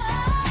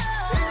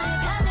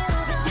 Got me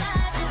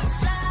side to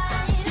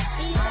side.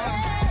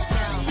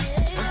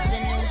 It's the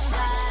new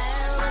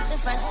style with the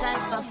fresh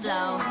type of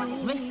flow.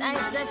 Wrist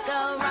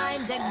icicle,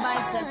 ride deck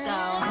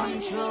bicycle. Come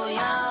true,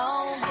 yo.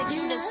 Get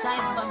you this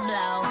type of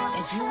blow.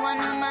 If you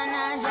wanna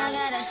manage, I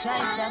got a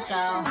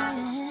tricycle.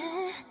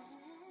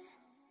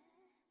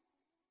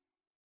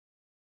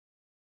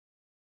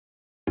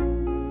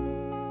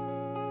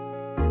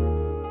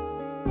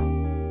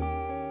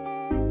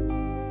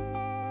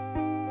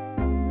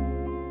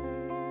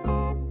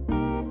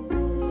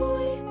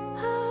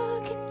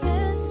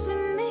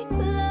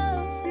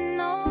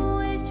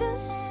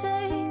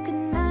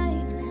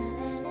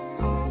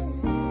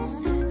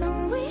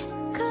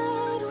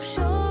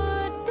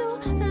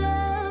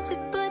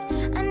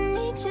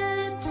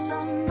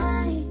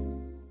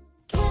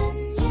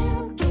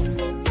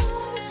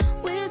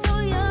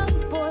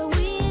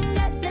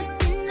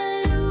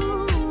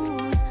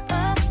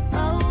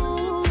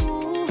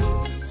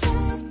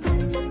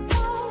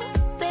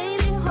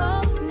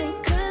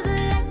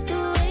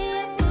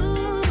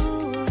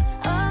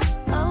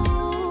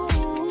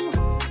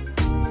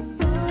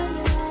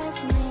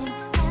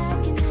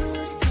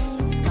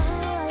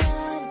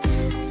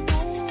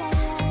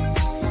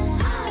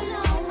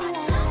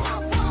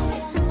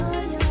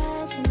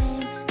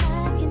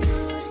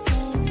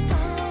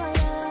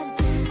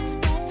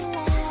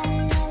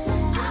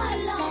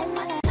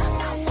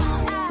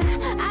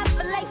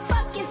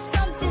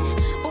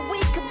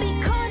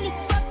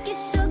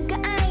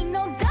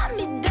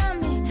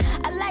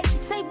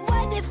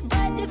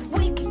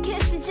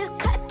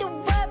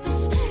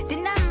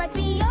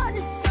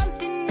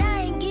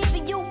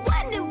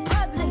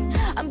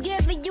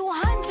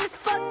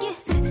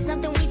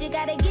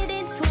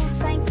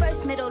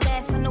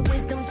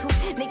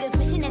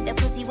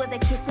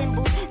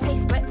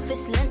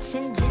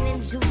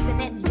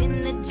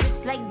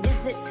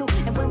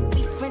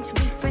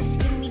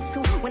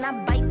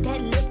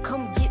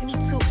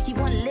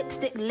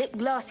 Lip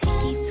gloss,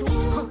 hickeys too.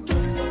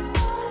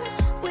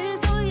 We're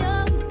so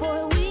young,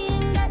 boy, we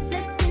ain't got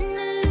nothing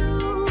to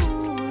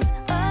lose.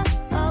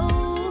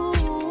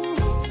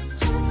 It's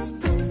just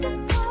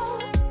principle.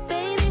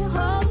 Baby,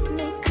 hold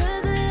me,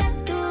 cause I like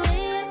the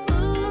way it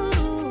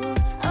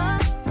moves.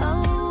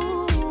 Boy,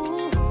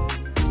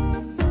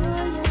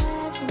 you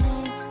write your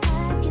name, I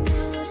can do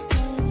the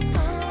same.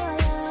 Oh, I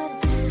love the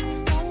taste.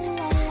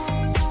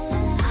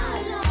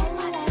 All on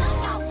my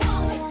tongue, I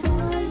want it.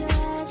 Boy, you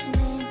write your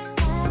name,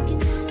 I can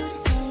do the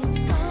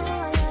same. Oh, I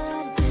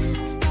love the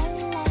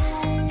taste.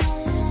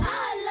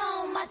 All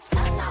on my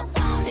tongue, I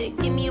want it. Say,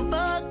 give me a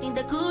buck, need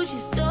the Gucci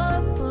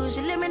store. Push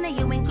your limit, now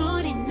you ain't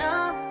good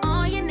enough.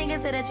 All your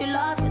niggas say that you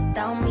lost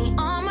without me.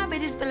 All my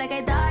bitches feel like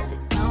I dodged it.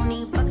 Don't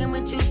even fucking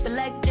with you, feel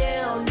like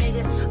jail,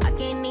 nigga. I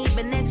can't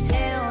even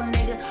exhale,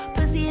 nigga.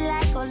 Pussy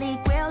like holy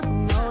grail, you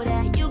know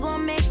that. You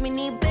gon' make me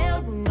need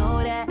bail, you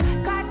know that.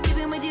 Caught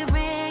keeping with your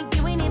friend,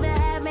 you ain't even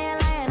have me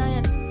lying on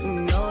you, you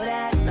know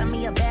that. Got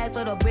me a bag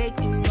for the break,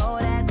 you know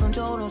that.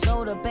 Control don't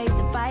show the pace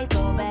and fight,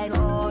 throw back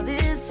all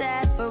this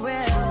ass for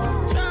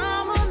real.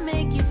 Drama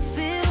make you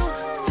feel,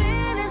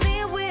 fantasy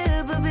and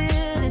whip a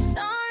bill. It's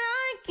all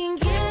I can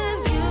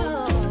give you.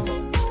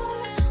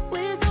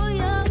 We're so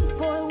young,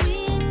 boy, we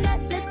ain't got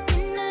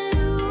nothing to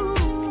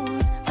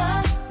lose.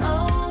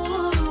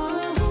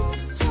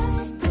 It's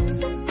just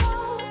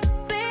principle.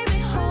 Baby,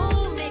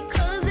 hold me,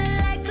 cause I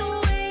like the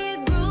way it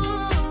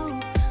groove.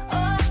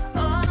 Oh,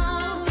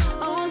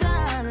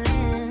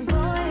 darling.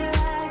 Boy, you're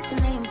right, your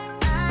name,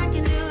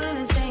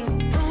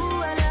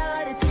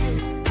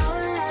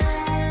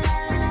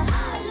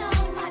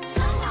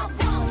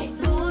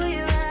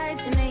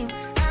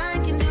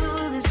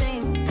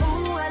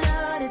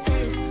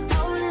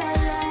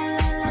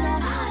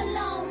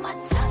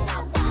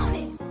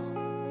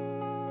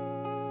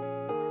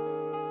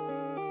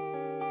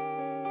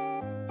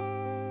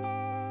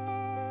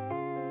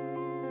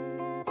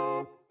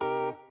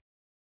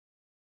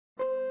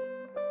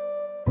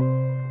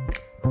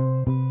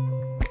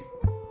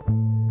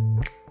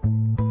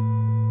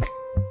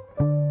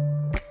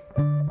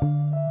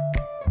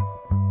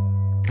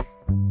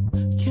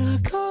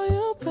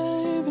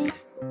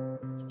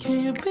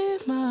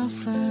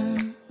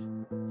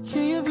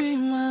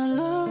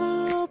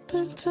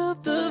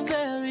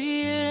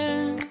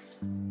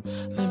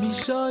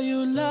 show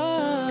you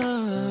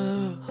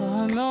love.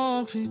 I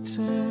don't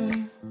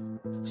pretend.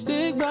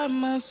 Stick by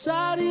my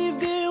side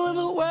even when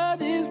the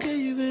world is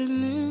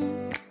giving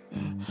in.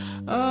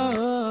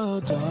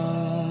 Oh,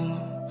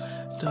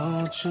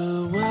 don't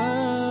you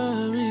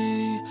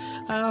worry.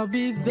 I'll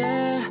be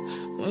there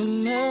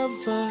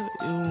whenever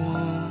you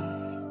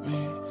want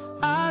me.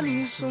 I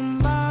need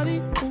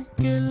somebody who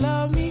can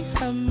love me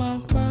at my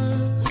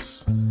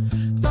worst.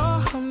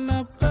 No, I'm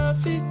not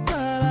perfect,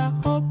 but I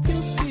hope you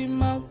see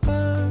my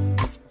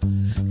worth.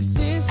 'Cause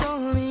it's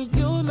only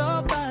you,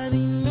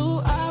 nobody knew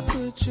I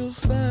put you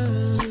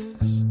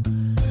first.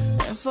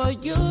 And for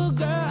you,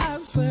 girl, I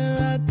swear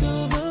I do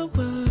the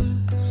worst.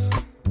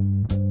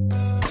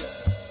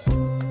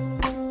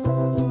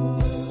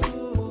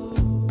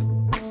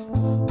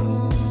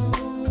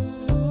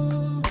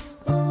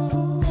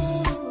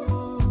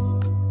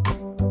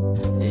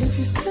 If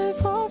you stay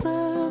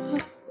forever,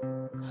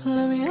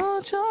 let me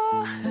hold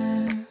your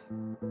hand.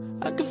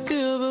 I can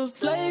feel those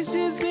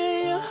places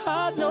in your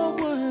heart no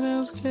one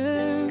else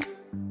can.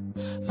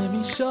 Let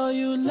me show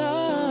you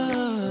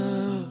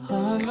love.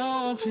 I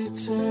don't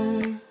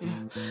pretend.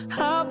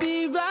 I'll be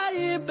right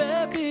here,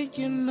 baby.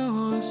 You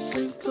know it's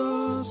sink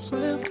or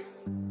swim.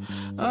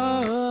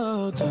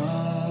 Oh,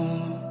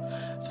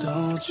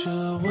 don't you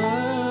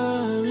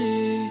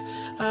worry.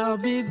 I'll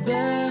be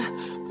there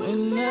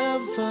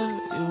whenever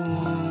you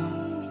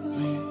want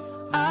me.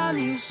 I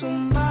need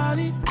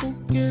somebody who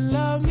can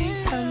love me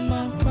at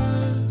my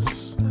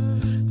worst.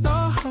 No,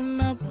 I'm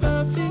not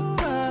perfect,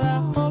 but I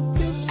hope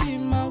you see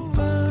my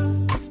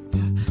worth.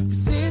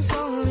 'Cause it's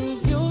only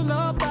you,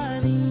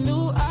 nobody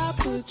knew I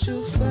put you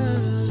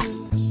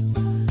first.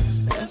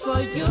 And for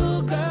you,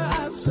 girl,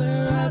 I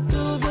swear I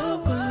do the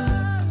worst.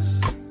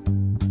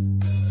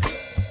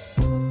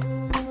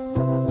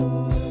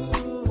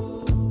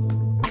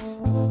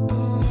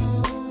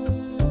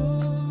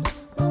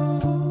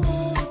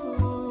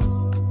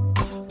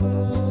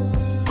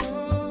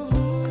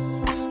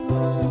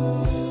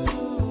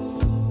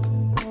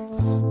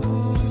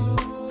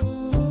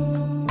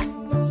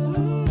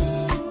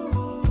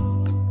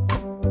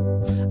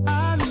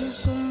 I need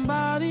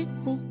somebody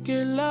who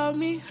can love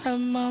me at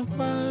my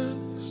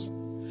worst.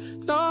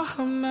 No,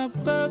 I'm not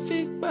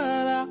perfect,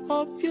 but I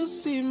hope you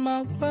see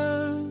my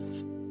worth.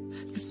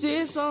 'Cause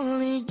it's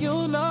only you,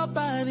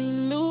 nobody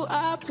knew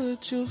I put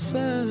you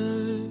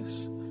first.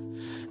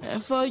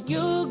 And for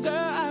you,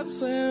 girl, I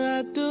swear I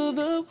do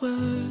the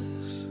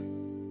worst.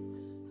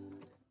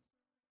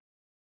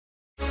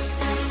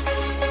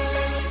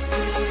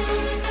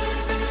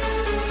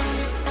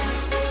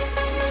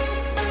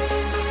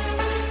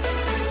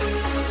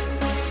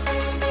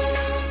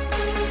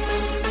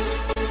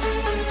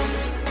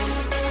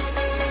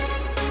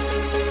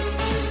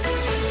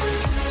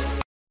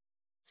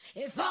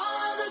 If all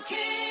of the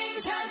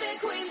kings had their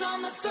queens on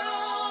the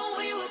throne,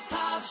 we would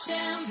pop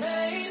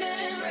champagne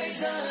and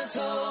raise a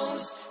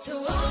toast to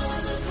all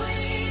of the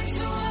queens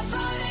who are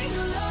fighting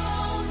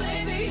alone.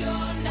 Baby,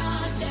 you're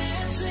not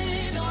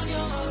dancing on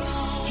your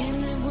own. Can't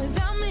live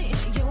without me,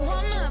 you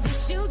wanna,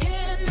 but you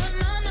can't.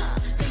 Na.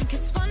 Think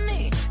it's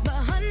funny, but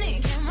honey,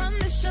 can't run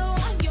the show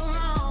on your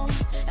own.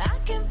 I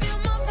can feel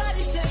my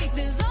body shake.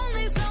 There's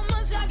only so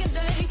much I can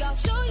take. I'll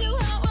show you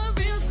how a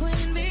real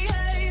queen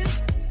behaves.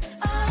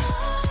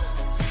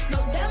 No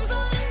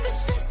damsel in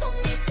distress, don't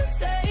need to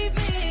save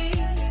me.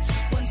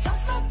 Once I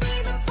stop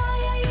breathing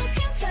fire, you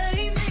can't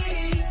tame me.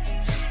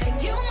 And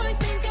you might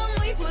think I'm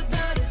weak, but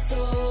that is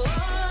so.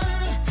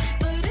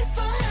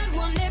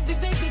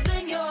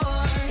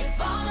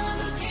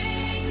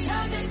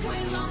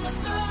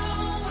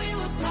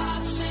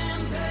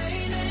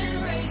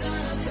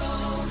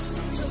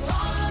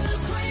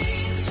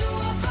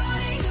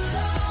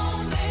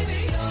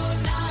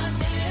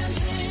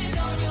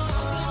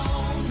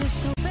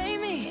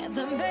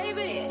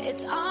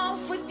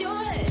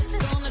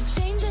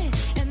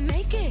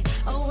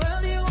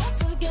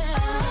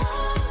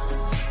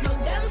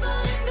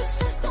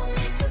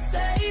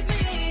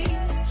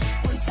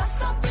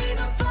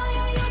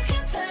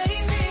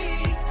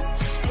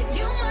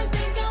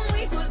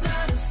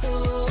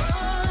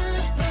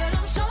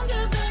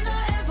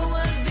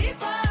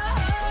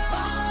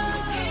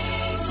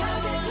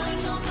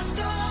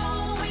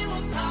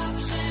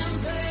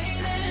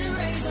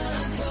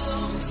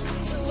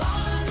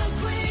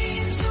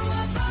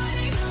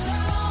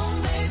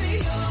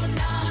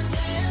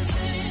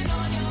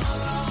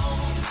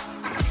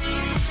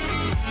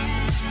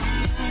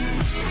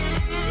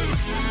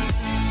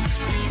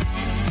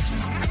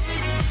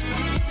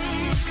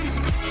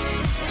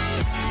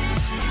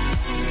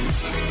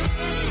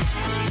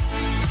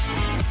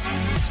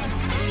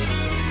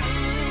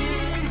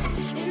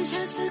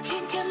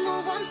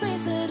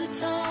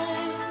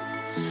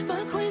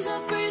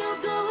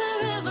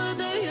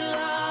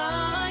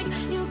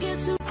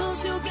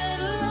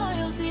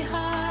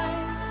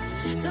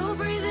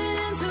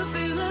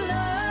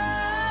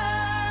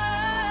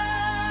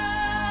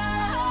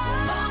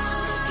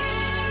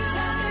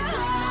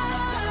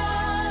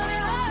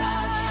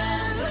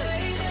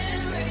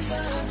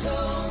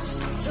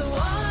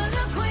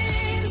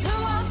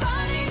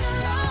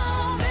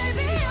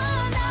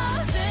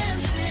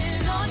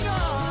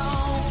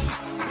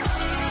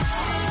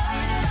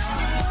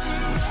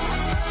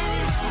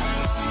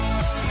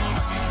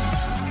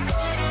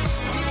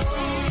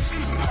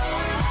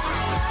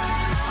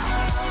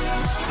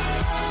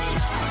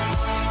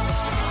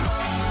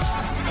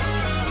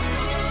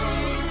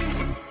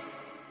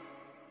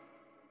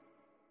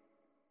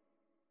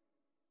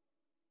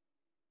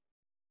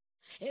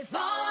 If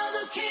all of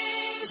the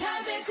kings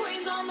had their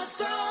queens on the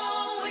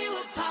throne, we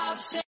would pop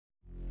shit.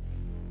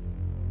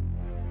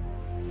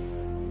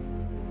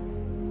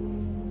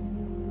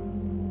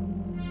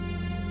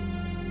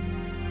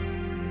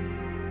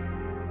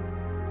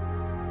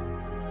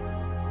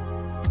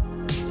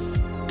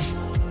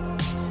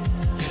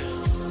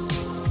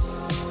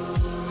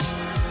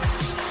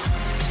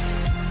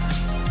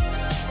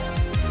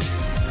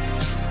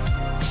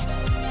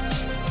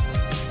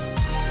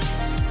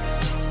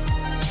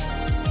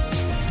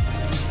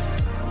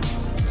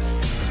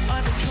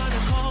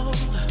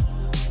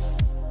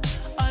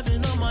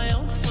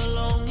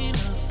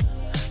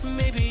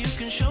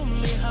 Show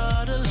me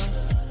how to love.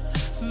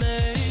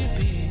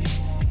 Maybe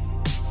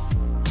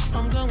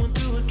I'm going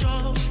through a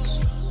drought.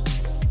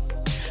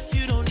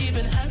 You don't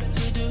even have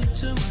to do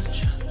too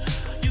much.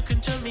 You can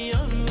turn me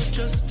on with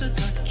just a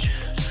touch,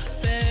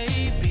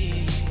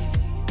 baby.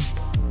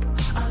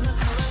 I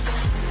look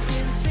around,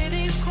 since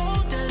city's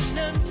cold and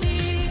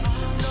empty,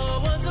 no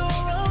one's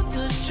around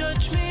to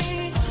judge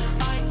me.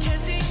 I can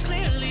see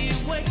clearly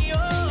when you're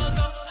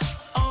gone.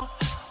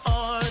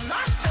 And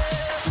I said,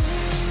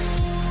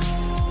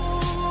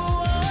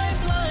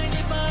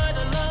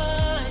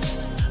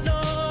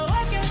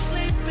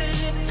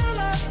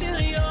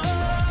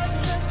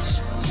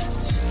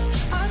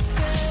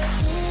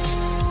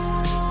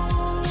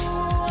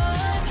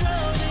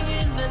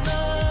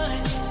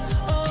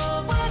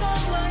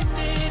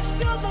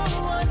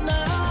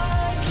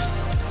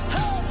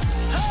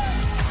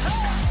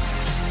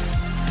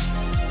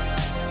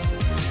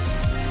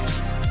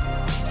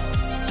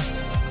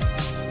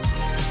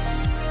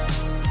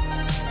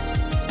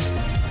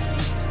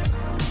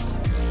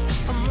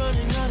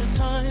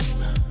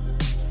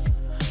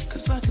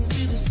 I can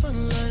see the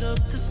sun light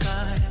up the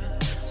sky,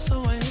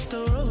 so I hit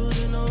the road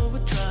in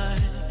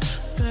overdrive,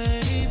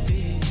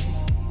 baby.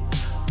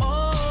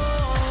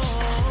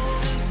 Oh,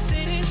 the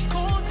city's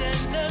cold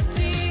and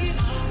empty,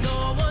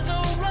 no one's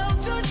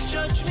around to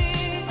judge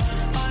me.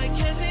 I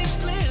can see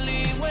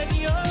clearly when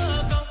you're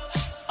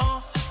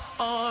gone.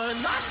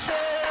 And I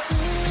said,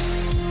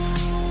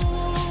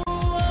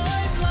 ooh,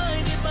 I'm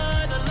blinded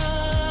by the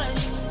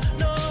lights.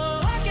 No,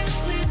 I can't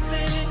sleep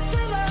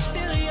until I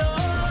feel your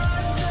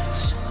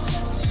touch.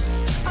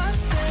 I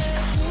said,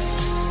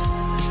 ooh,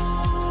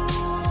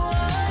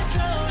 I'm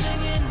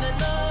drowning in the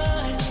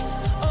night.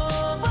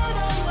 Oh, when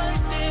I'm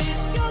like this,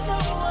 you're the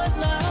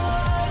one I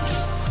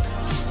trust.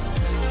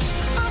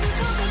 I'm just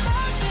coming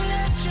back to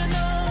let you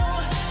know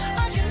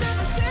I can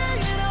never say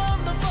it on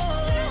the phone.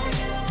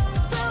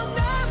 They'll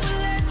never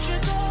let you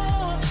go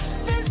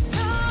this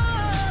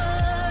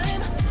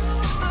time.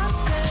 I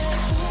said,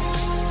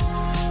 ooh,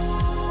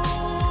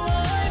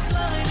 I'm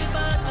blinded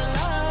by the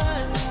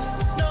lights.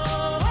 No,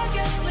 I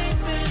can't sleep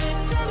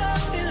until I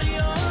feel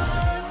your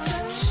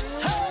touch.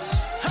 Hey,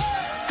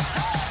 hey,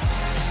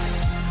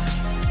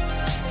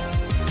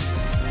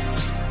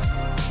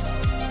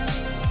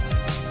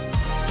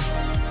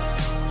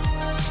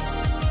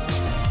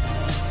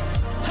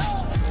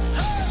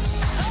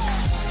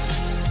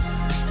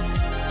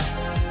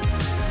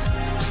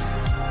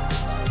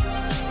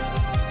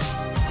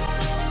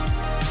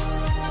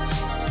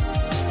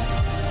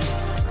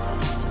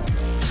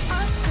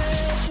 I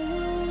said,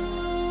 ooh,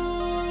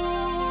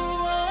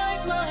 I'm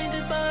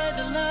blinded by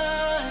the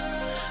lights.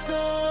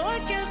 No, I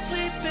can't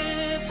sleep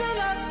until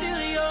I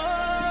feel your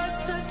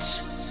touch.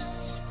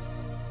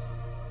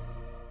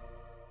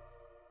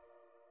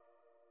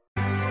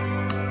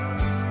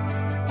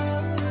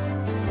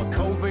 A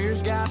cold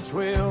beer's got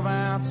 12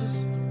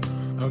 ounces.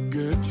 A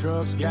good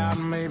truck's got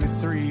maybe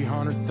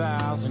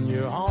 300,000.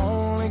 You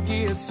only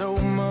get so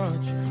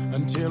much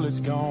until it's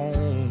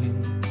gone.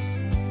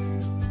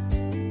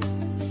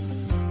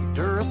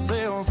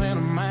 Duracells and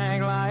a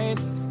mag light,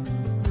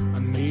 a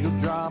needle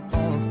drop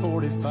on a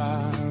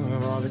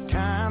 45 are the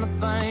kind of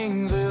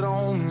things that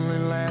only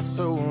last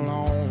so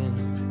long.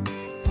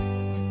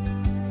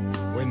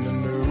 When the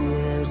new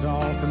wears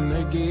off and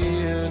they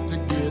get to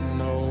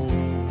getting old,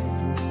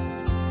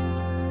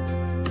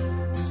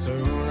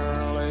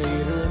 sooner or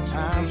later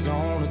time's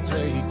gonna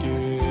take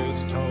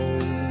its toll.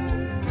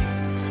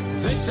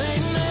 They say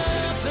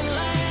nothing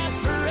lasts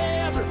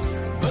forever,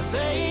 but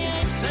they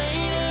ain't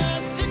seen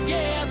us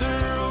together,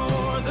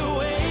 or the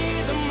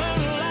way the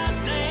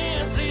moonlight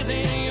dances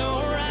in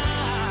your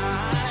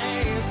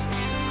eyes.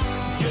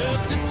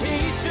 Just a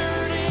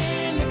t-shirt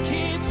in the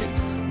kitchen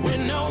with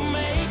no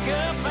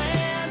makeup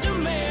and a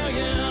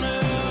million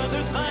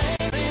other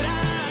things that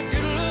I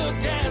could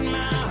look at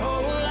my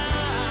whole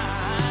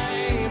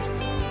life.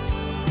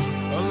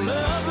 A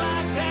love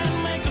like that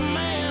makes a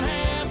man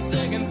have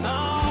second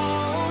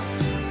thoughts.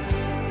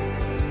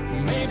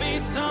 Maybe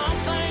some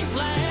things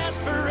last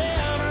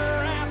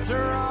forever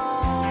after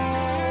all.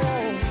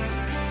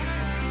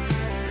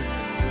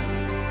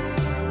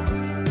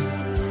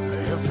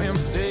 FM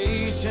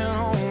station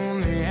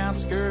on the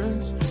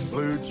outskirts,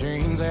 blue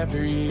jeans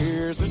after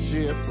years of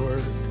shift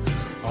work,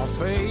 all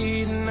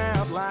fading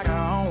out like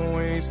I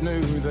always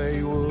knew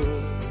they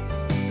would.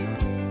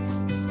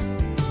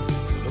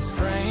 The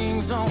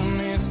strings on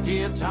this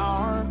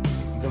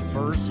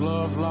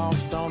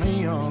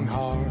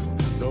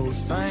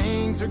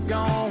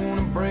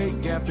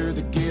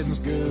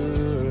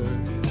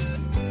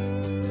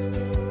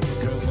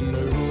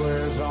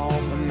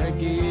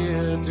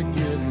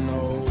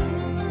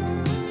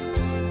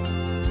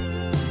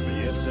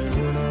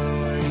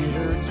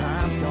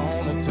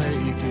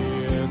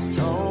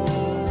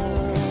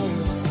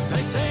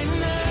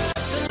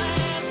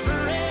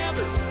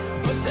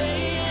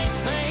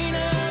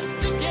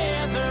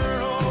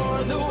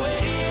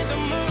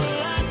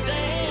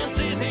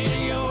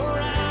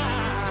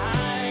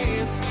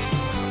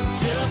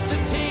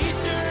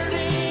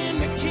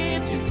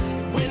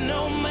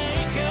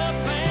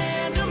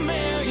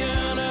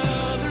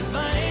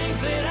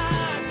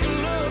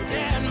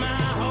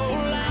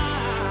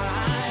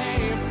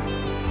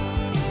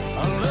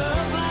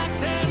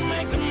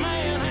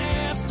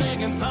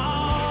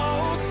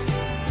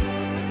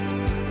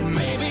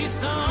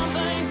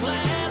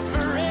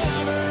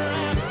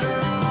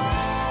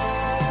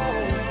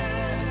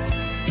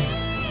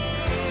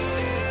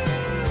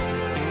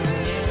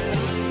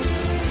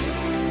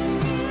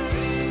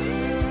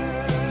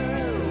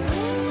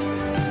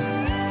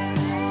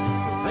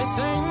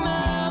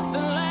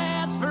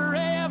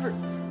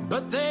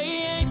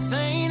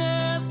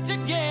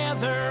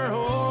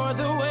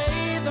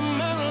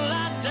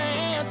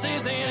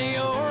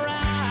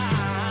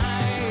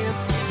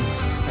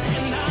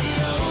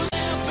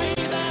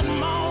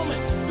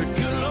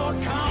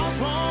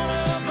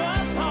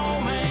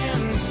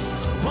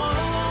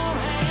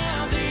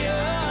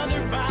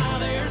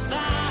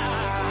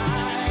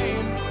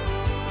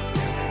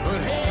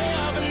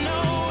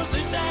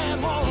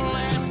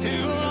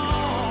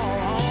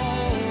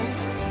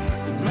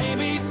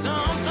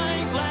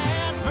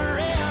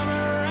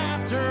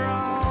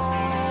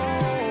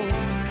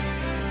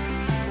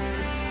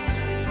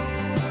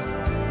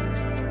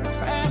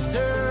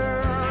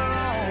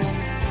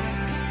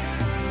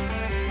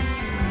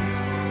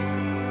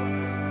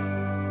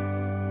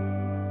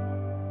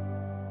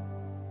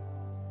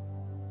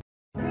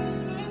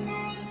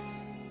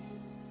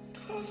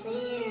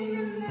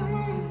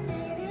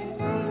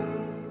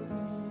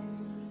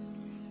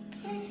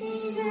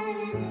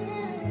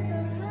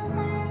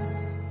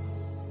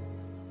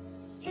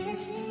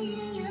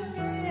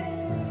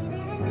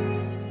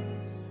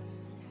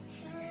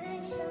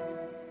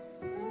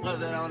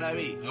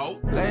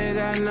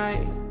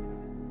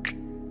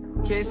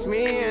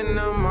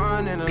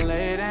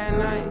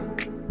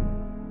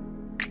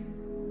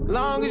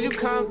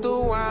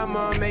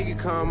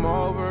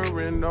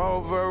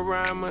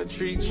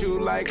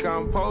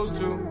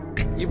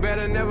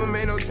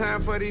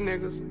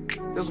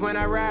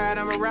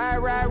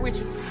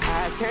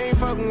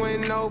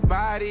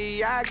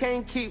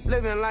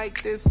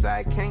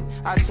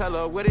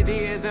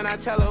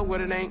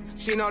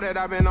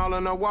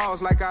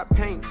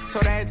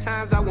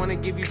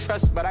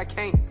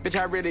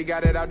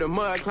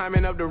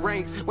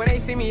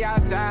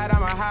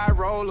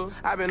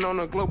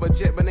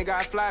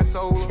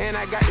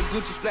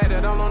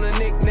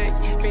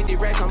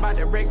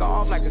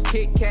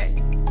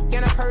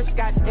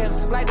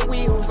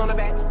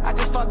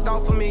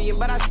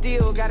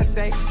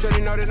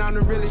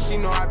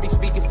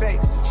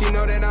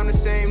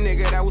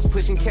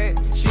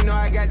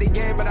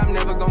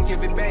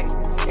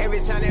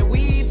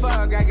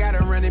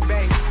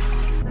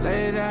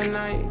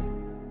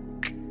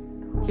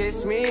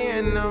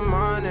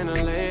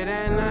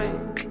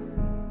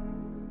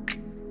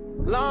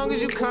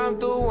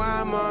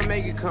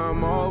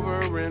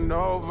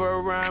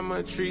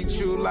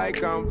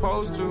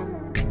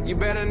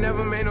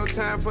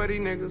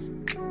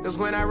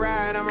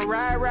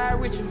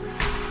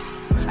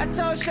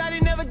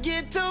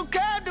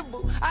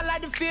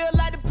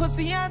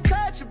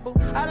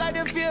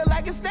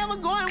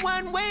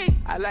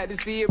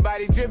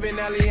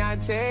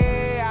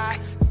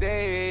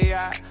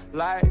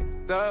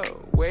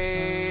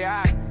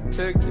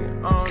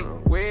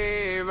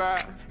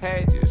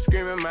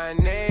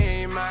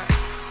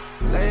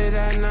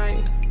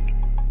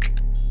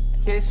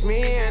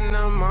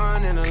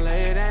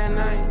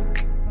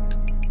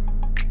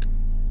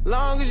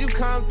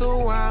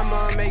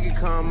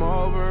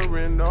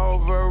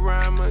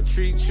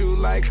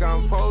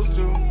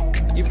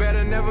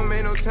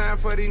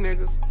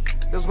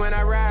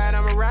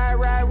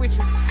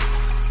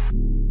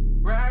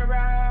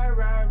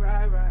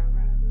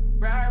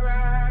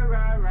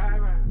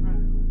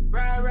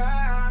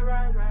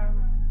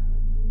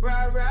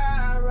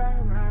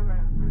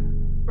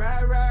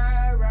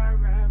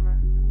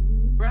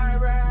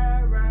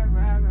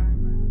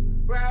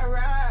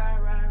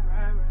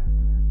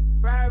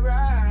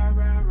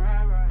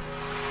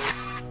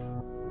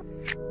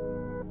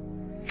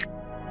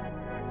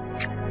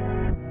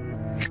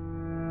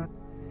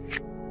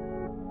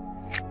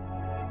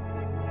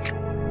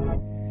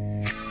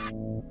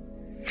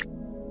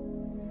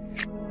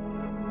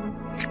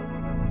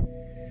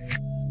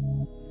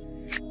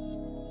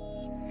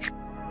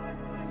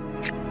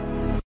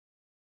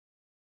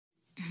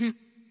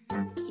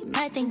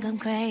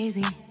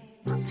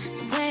the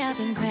way I've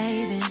been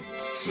craving.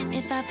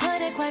 If I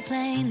put it quite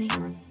plainly,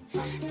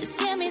 just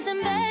give me them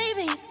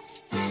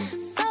babies.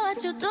 So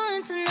what you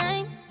doing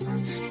tonight?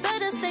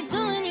 Better stay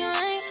doing your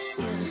right.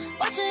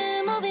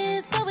 Watching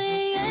movies, but we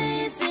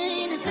ain't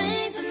seen a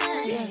thing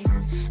tonight.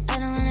 I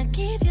don't wanna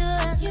keep you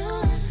up,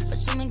 but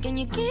show me, can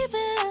you keep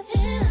it up?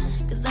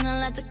 Cause then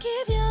I'll have to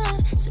keep you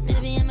up. So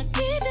maybe I'ma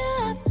keep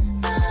you up.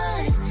 But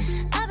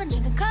I've been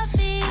drinking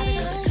coffee,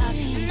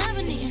 and I've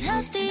been eating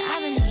healthy.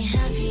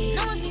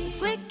 No one gets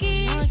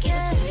squeaky,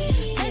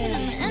 saving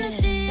up my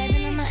energy,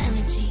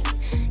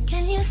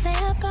 Can you stay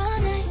up all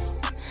night?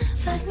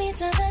 Fuck me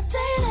till the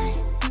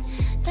daylight.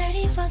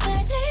 30 for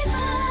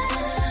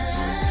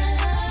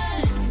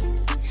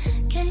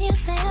 35. Can you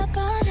stay up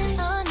all night?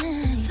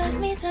 Fuck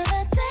me till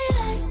the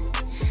daylight.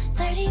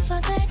 30 for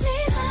 35.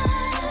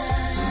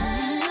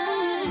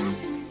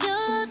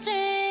 You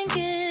drink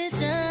it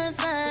just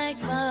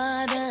like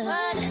water.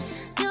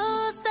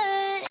 You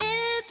say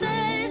it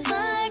tastes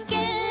like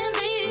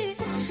candy.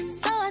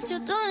 So what you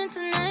doing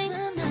tonight?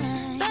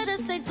 Better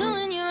stay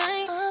doing you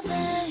right.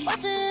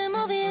 Watching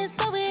movies,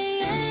 but we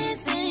ain't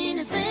seen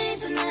a thing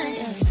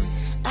tonight.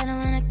 I don't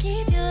wanna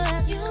keep you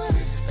up,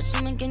 but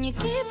show me, can you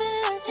keep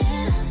it up?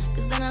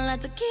 Cause then I'll have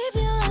to keep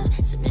you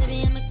up. So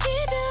maybe I'ma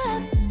keep you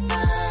up.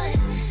 But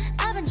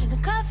I've been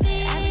drinking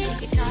coffee,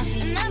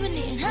 and I've been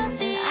eating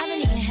healthy.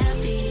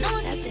 No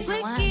one gets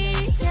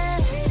squeaky,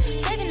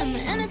 saving up my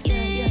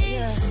energy.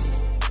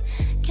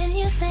 Can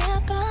you stay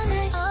up all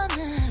night?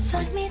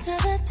 Fuck me till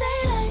the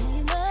daylight.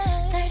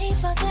 30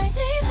 for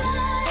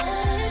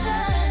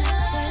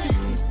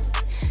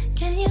 35.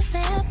 Can you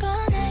stay up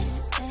all night?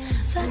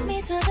 Fuck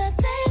me till the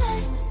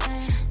daylight.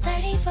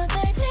 30 for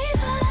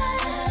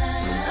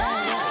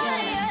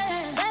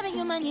 35. Baby,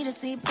 you might need a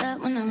seatbelt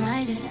when I'm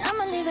riding.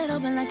 I'ma leave it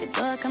open like a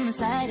door, come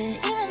inside it.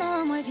 Even though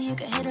I'm wavy, you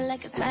can hit it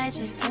like a side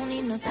chick. Don't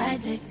need no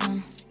side dick,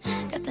 no.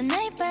 Got the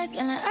neighbors,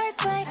 yelling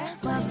earthquake.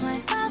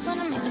 4.5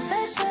 wanna make the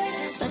best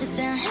shake. Shut it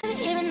down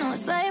heavy, even though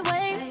it's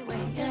lightweight.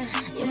 Yeah,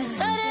 we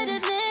started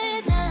at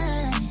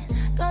midnight.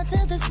 Go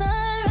till the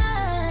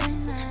sunrise.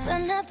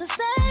 Done at the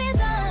same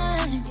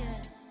time.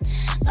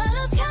 But I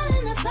was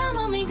counting the time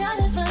when we got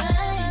it for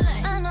life.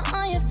 I know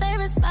all your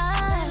favorite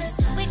spots.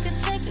 We could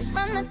take it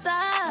from the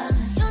top.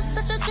 You're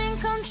such a dream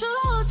come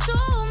true,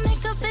 true.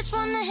 Make a bitch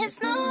wanna hit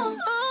snooze.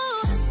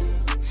 Ooh.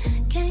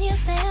 Can you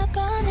stay up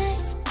all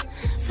night?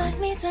 Fuck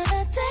me till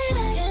the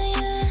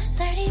daylight.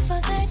 30 for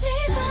 35.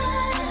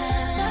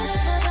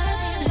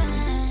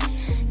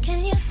 Can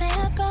you stay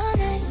up all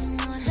night?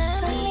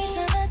 Fuck me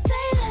till the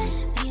daylight.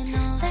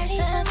 30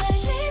 for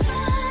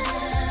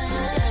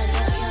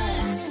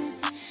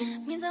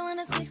 35. Means I want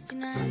a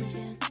 69 with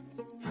you.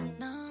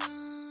 No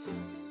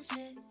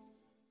shit.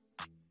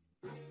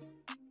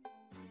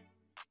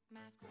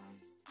 Math class.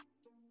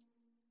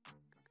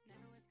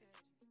 Never was good.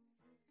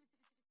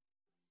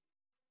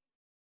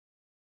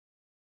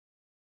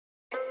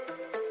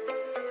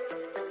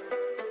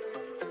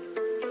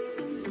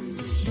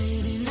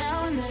 Baby,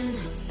 now and then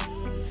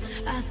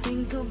I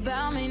think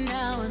about me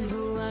now and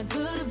who I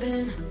could have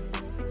been.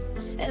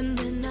 And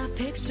then I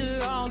picture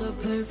all the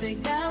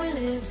perfect that we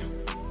lived.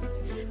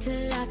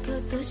 Till I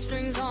cut the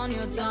strings on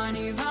your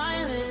tiny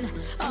violin.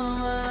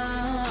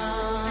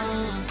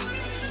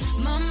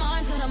 My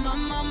mind's got a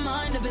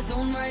mind of its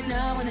own right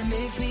now, and it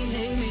makes me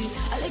hate me.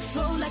 I'll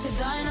explode like a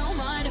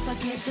dynamite if I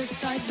can't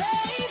decide,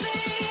 baby.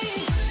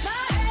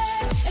 My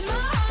head and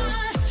my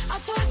heart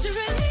are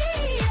torturing me.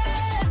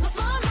 Yeah, lost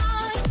my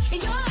mind in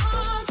your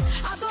arms.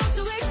 I go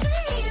to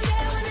extreme.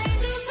 Yeah, when they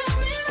do tell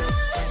me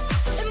run,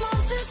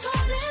 emotions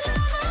calling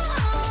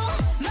out.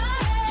 My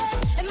head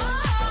and my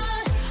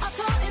heart are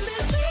caught in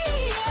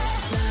between.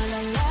 Yeah, la la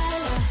la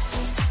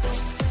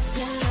la,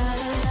 la la la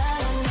la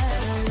la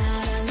la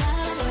la.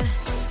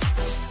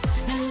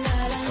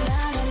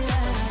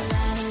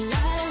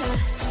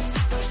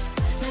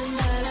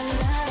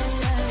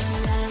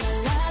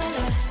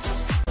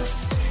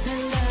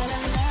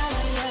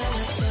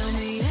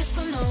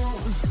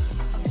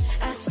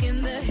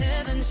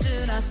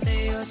 Should I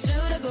stay or should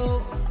I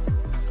go?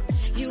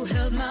 You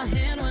held my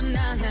hand when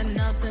I had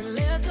nothing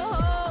left to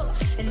hold,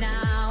 and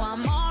now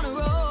I'm on a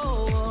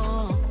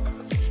roll.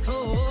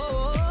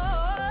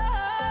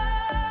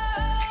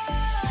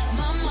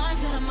 My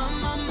mind's got a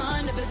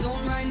mind of its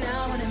own right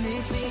now, and it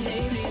makes me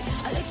hate me.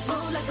 I'll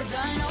explode like a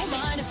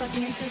dynamite if I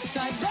can't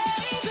decide,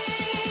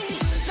 baby.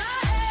 My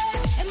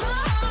head and my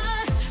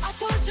heart are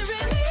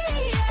torturing me.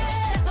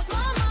 Yeah, lost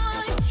my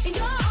mind in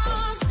your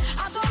arms. I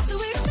go to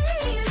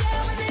extreme. Yeah,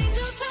 when they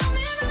do tell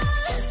me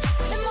run,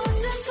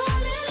 emotions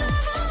calling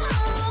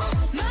out.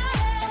 My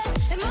head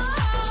and my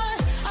heart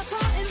are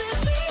caught in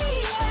between.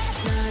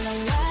 Yeah, la la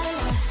la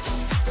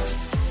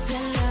la,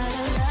 la la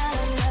la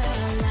la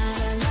la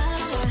la la.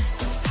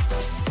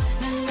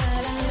 La la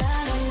la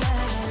la la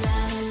la la la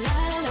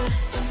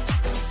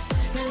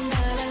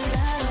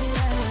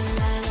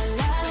la.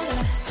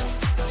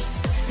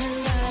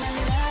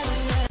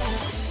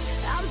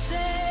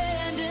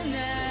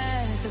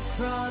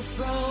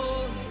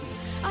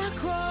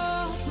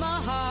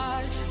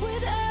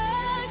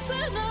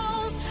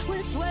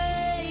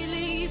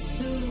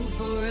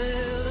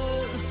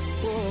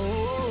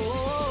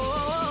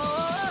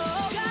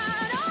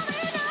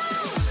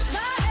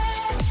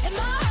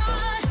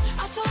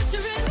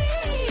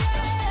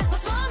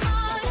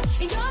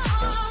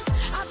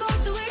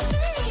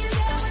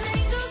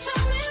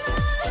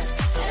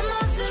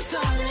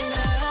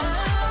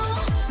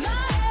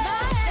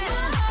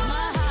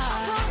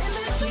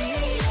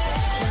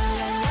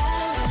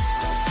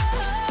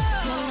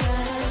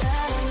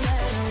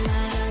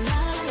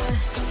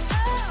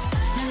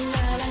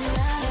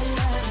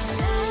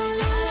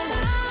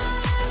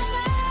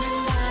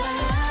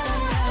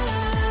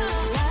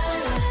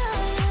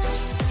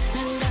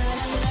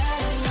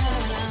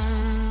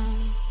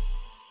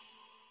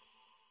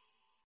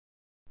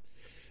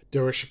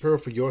 Derek Shapiro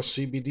for Your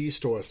CBD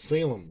Store,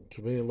 Salem,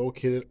 conveniently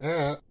located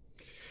at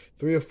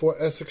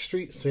 304 Essex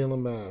Street,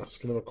 Salem, Mass.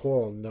 Give them a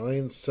call,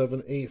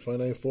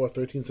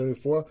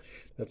 978-594-1374.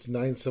 That's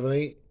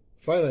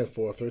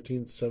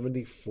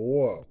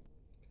 978-594-1374.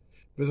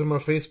 Visit my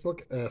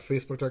Facebook at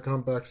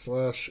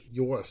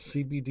facebook.com/Your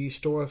CBD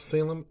Store,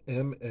 Salem,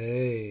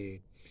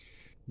 MA.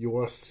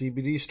 Your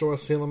CBD Store,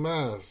 Salem,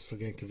 Mass.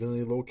 Again,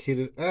 conveniently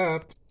located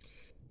at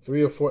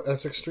 304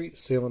 Essex Street,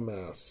 Salem,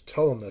 Mass.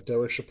 Tell them that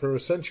Derek Shapiro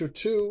sent you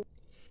to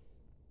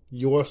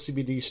Your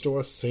CBD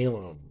Store,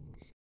 Salem.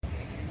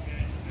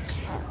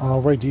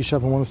 All right,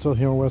 D-Shep and One still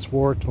here in West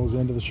Warwick towards the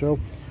end of the show.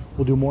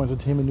 We'll do more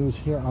entertainment news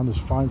here on this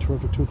fine,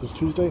 terrific Toothless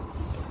Tuesday.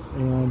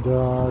 And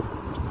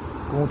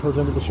going towards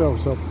the end of the show.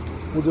 So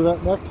we'll do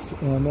that next,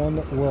 and then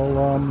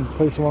we'll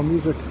play some more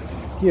music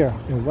here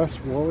in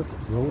West Warwick,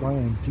 Rhode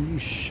Island.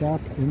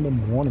 D-Shep in the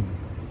morning.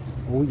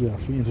 Oh yeah,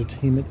 for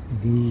entertainment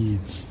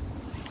needs.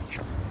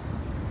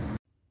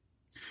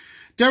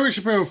 Derek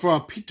Shapiro for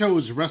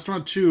Pito's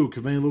Restaurant 2,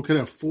 conveniently located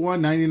at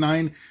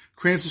 499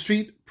 Cranston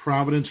Street,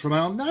 Providence, Rhode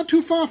Island. Not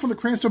too far from the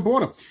Cranston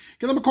border.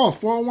 Give them a call,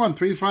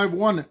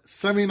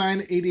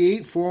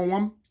 401-351-7988,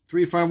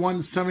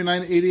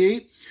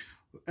 401-351-7988.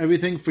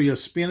 Everything for your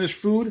Spanish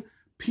food.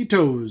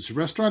 Pito's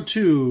Restaurant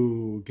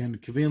 2, again,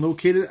 conveniently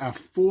located at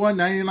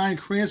 499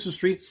 Cranston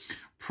Street,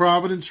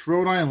 Providence,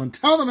 Rhode Island.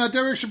 Tell them that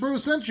Derek Shapiro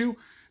sent you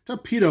to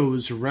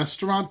Pito's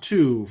Restaurant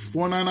 2,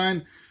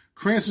 499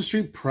 Cranston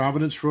Street,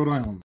 Providence, Rhode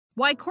Island.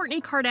 Why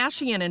Kourtney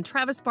Kardashian and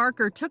Travis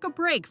Barker took a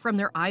break from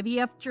their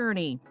IVF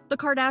journey. The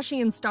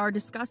Kardashian star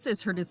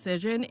discusses her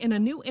decision in a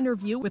new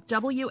interview with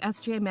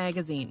WSJ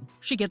Magazine.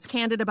 She gets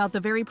candid about the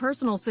very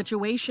personal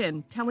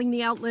situation, telling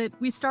the outlet,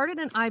 "We started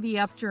an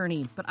IVF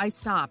journey, but I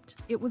stopped.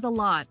 It was a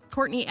lot."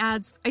 Kourtney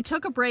adds, "I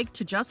took a break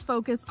to just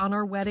focus on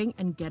our wedding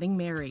and getting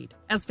married."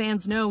 As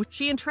fans know,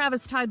 she and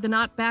Travis tied the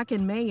knot back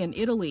in May in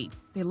Italy.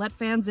 They let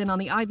fans in on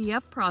the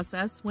IVF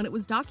process when it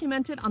was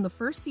documented on the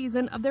first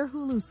season of their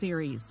Hulu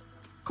series.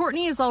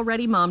 Kourtney is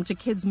already mom to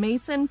kids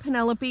Mason,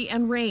 Penelope,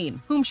 and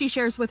Rain, whom she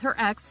shares with her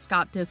ex,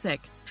 Scott Disick.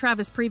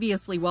 Travis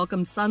previously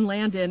welcomed son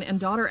Landon and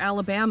daughter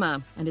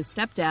Alabama, and his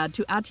stepdad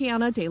to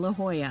Atiana De La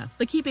Hoya.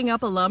 The Keeping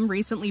Up alum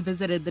recently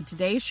visited the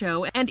Today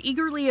Show and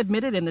eagerly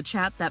admitted in the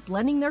chat that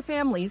blending their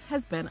families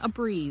has been a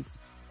breeze.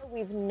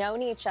 We've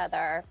known each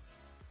other,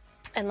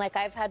 and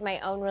I've had my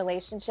own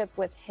relationship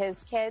with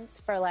his kids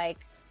for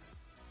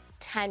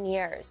 10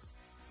 years.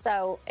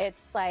 So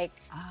it's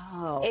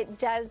it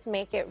does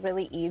make it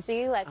really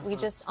easy. We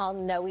just all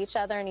know each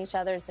other and each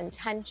other's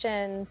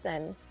intentions,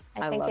 and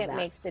I think it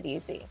makes it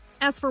easy.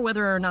 As for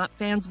whether or not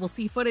fans will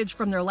see footage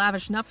from their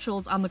lavish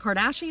nuptials on the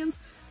Kardashians,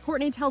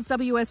 Kourtney tells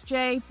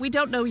WSJ, "We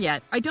don't know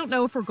yet. I don't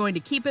know if we're going to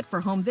keep it for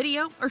home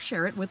video or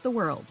share it with the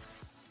world."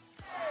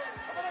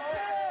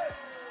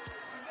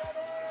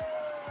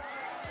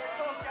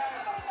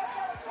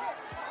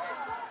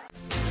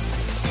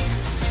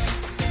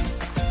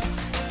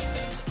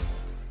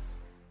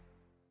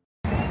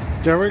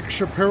 Derek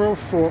Shapiro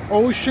for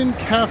Ocean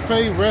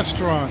Cafe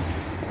Restaurant,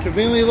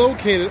 conveniently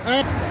located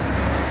at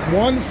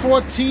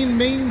 114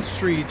 Main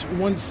Street,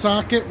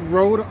 Woonsocket,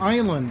 Rhode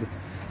Island.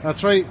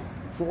 That's right.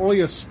 For all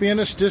your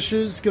Spanish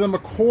dishes, give them a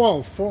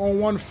call,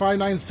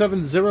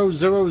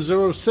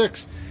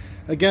 401-597-0006.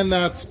 Again,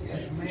 that's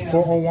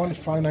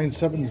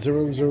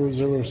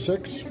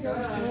 401-597-0006.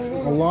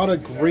 A lot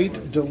of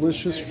great,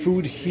 delicious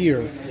food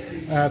here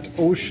at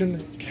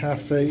Ocean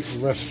Cafe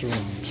Restaurant.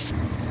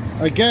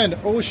 Again,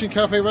 Ocean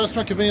Cafe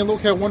Restaurant, conveniently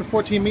located at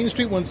 114 Main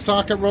Street,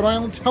 Woonsocket, Rhode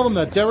Island. Tell them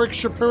that Derek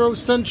Shapiro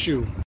sent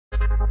you.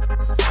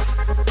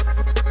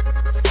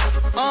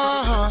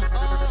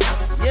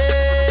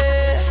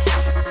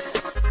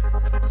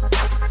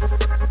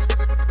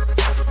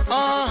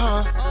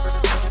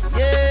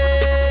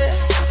 Yeah.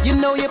 You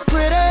know you're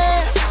pretty,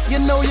 you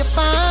know you're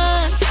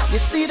fine. You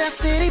see that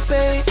city,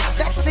 babe,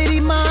 that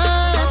city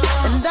mine.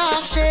 And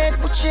I'll share it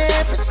with you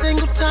every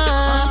single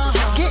time.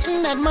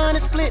 Getting that money,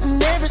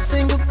 splitting every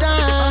single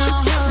dime.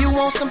 You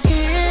want some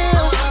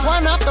heels? Why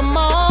not the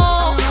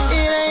mall?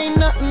 It ain't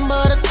nothing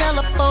but a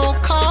telephone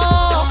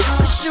call.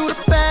 Cause you the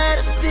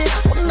baddest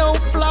bitch with no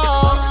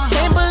flaws.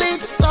 Can't believe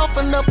you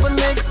soften up a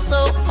nigga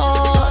so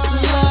hard.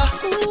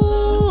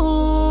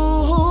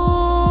 Ooh,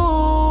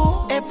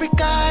 every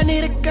guy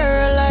need a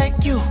girl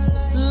like you.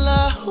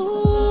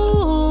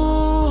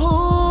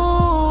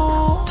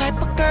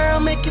 Type of girl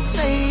make you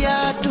say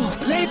I do.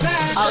 Lay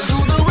back, I'll do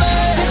the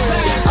rest. Sit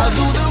back, I'll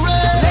do the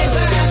rest. Lay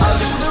back, I'll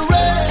do the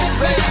rest. Sit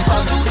back,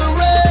 I'll do the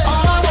rest.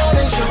 All I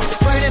want is your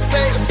pretty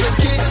face, a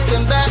kiss,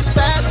 and that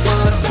fat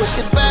butt. Push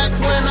it back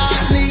when I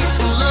need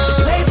some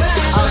love. Lay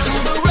back, I'll do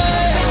the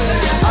rest. Sit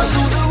back, I'll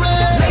do the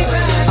rest. Lay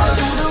back, I'll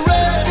do the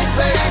rest. Sit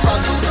back,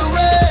 I'll do the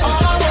rest.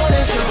 All I want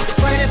is your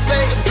pretty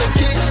face, a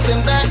kiss, and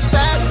that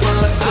fat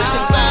butt. Push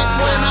it back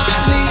when I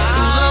need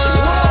some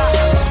love.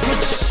 Get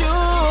your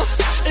shoes,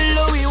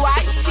 Louis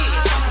White tee.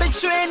 Bet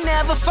you ain't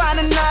never find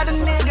another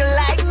nigga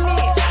like me.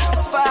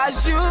 As far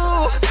as you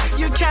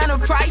kinda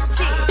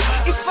pricey.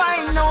 If I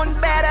ain't known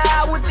better,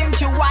 I would think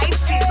you're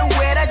wifey. The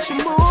way that you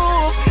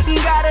move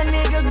got a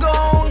nigga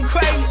going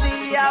crazy.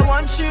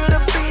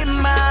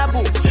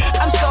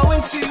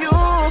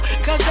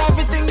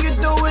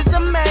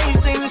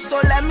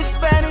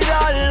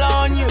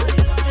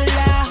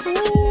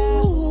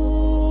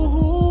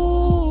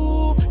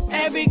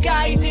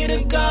 need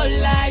a girl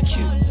like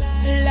you.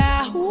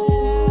 Like,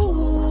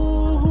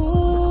 ooh,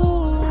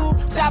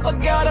 type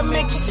of girl to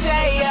make you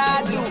say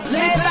I do.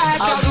 Lay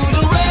back, I'll do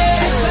the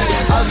rest.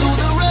 I'll do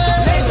the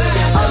rest.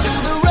 I'll do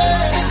the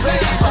rest.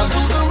 I'll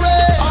do the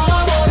rest. All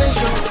I want is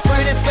your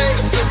pretty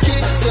face, a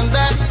kiss, and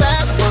that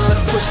fat butt.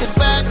 Push it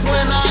back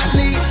when I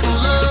need some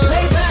love.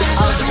 Lay back,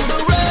 I'll do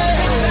the rest.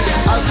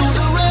 I'll do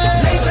the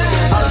rest.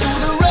 I'll do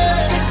the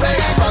rest.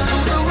 I'll do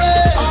the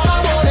rest. All I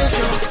want is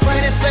your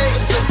pretty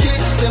face, a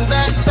kiss, and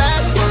that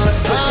fat butt.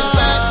 Push it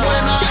back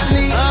when I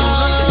need some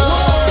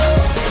love.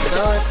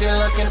 So if you're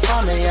looking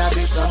for me, I'll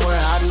be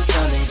somewhere hot and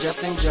sunny,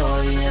 just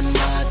enjoying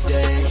my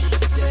day.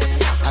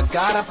 I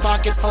got a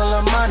pocket full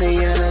of money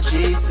and a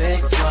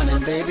G6 running,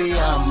 baby,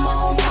 I'm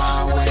on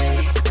my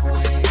way.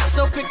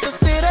 So pick the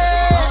city,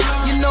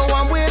 you know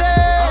I'm with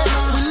it.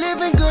 We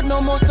living good,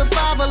 no more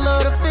survival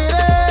of the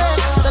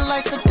fittest. The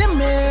lights are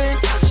dimming,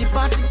 she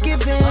bout to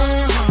give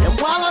in. And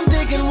while I'm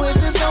digging,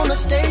 Wiz on the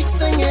stage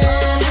singing.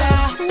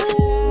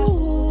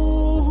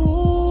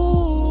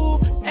 Ooh,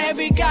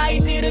 every guy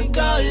need a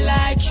girl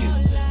like you.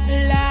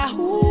 Like,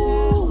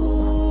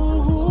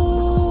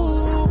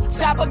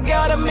 type of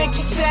girl to make you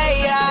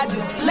say I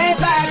do. Lay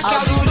back,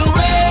 I'll do the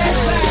rest.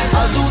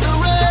 I'll do the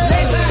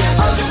rest.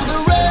 I'll do the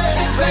rest.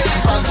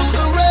 I'll do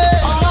the rest.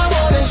 All I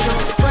want is your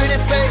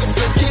pretty face,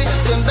 a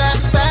kiss, and that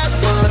fat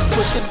butt.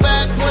 Push it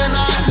back when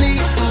I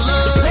need some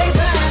love. Lay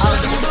back,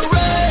 I'll do the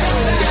rest.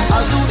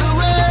 I'll do the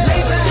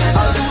rest.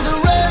 I'll do the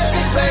rest.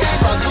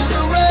 I'll do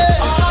the rest.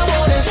 All I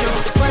want is your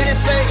pretty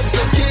face,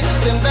 a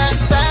kiss, and that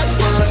fat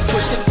butt.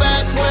 Push it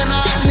back when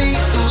I need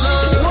some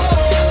love.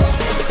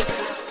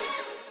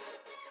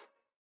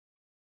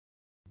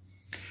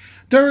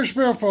 Derek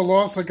Shapiro for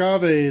Los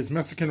Agaves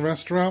Mexican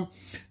Restaurant,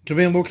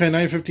 convenient located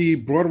 950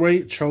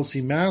 Broadway,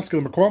 Chelsea, Mass.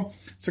 Give them a call,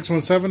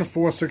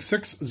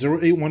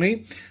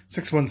 617-466-0818,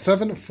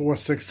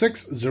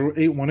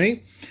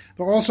 617-466-0818.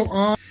 They're also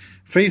on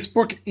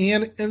Facebook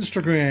and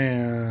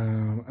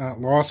Instagram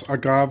at Los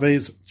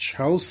Agaves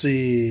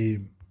Chelsea.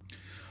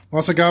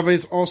 Los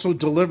Agaves also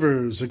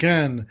delivers,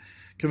 again,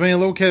 convenient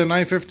located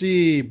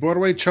 950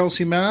 Broadway,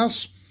 Chelsea,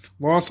 Mass.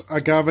 Los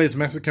Agaves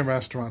Mexican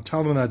Restaurant.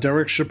 Tell them that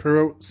Derek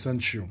Shapiro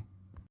sent you.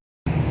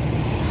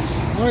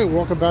 All right,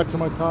 welcome back to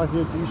my car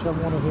here,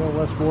 D710 here,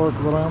 West Warwick,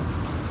 Rhode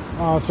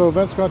Island. So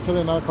events got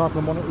today, 9 o'clock in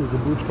the morning, is the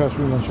Boochcast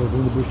Rerun Show,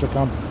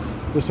 thebooch.com.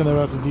 Listen to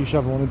that at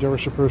D710, Derek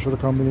Shapiro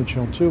Show.com, Media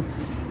Channel 2,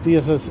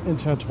 DSS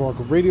Internet Talk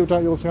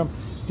Radio.com,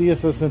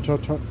 DSS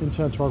Internet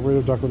Talk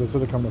Radio.com, that's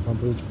the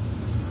front page.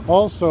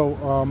 Also,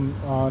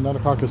 9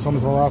 o'clock is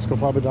Summers in Alaska,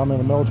 Father Dom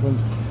and the Mel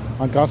Twins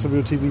on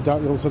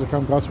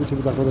GossipRadioTV.com,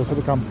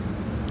 GossipTV.com,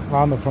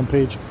 on the front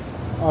page.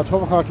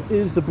 12 o'clock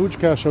is the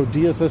Boochcast Show,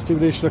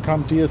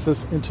 DSSTV.com,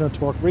 DSS Internet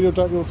Talk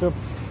Radio.com,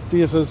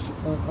 DSS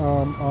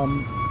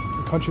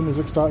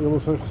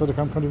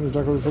CountryMusic.com,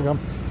 CountryMusic.com,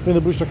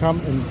 TheBooch.com,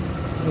 and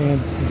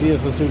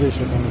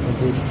DSSTV.com on the front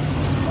page.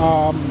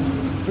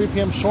 3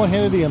 p.m. Sean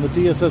Hannity on the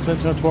DSS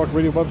Internet Talk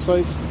Radio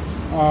websites,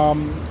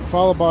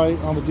 followed by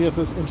on the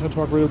DSS Internet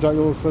Talk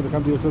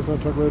Radio.com, DSS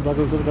Internet Talk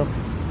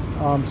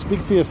Radio.com.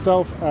 Speak for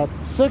Yourself at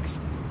 6,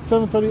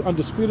 7:30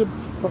 Undisputed,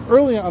 but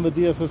earlier on the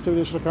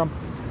DSSTV.com.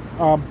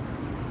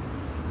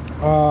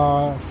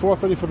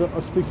 4:30 for the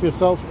Speak for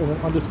Yourself, and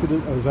then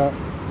Undisputed is at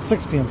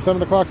 6 p.m.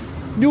 7 o'clock.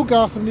 New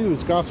gossip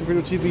news.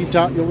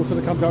 GossipRadioTV.com,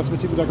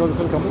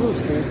 GossipTV.com. It was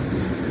cool.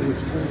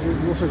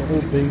 It looks like an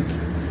old bank.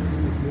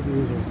 Maybe it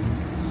is old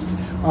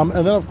bank.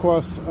 And then, of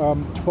course,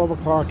 12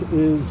 o'clock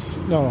is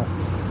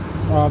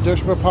Derek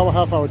Shapiro Power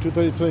Half Hour,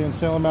 2:30 today in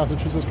Salem,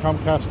 Massachusetts,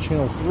 Comcast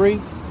Channel 3.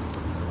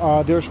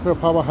 Derek Shapiro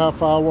Power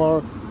Half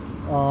Hour,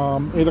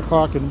 8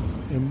 o'clock in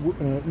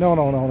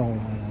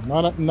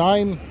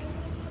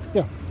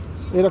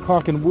 8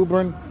 o'clock in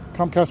Woburn,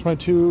 Comcast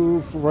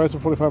 22, Verizon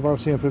 45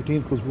 RCM 15,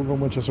 includes Woburn,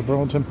 Winchester,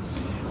 Burlington.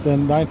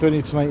 Then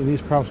 9:30 tonight in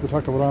East Providence,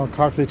 Pawtucket, Rhode Island,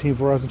 Cox 18,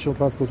 Verizon,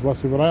 Chillicothe, includes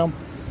Wesley, Rhode Island.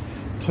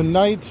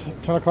 Tonight,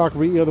 10 o'clock,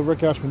 re-air the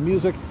Rick Ashman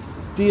music,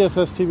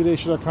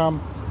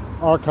 DSSTV.com,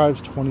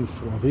 Archives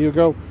 24. There you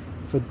go.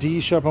 For D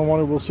Shep and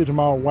Wonder, we'll see you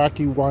tomorrow,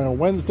 Wacky Wild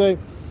Wednesday.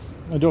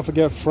 And don't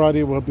forget,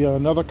 Friday we'll be at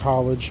another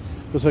college,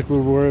 just like we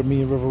were,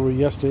 me and River were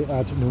yesterday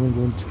at New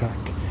England Tech.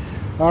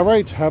 All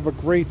right, have a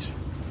great,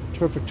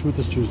 terrific Truth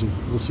is Tuesday.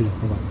 We'll see you.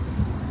 Bye-bye.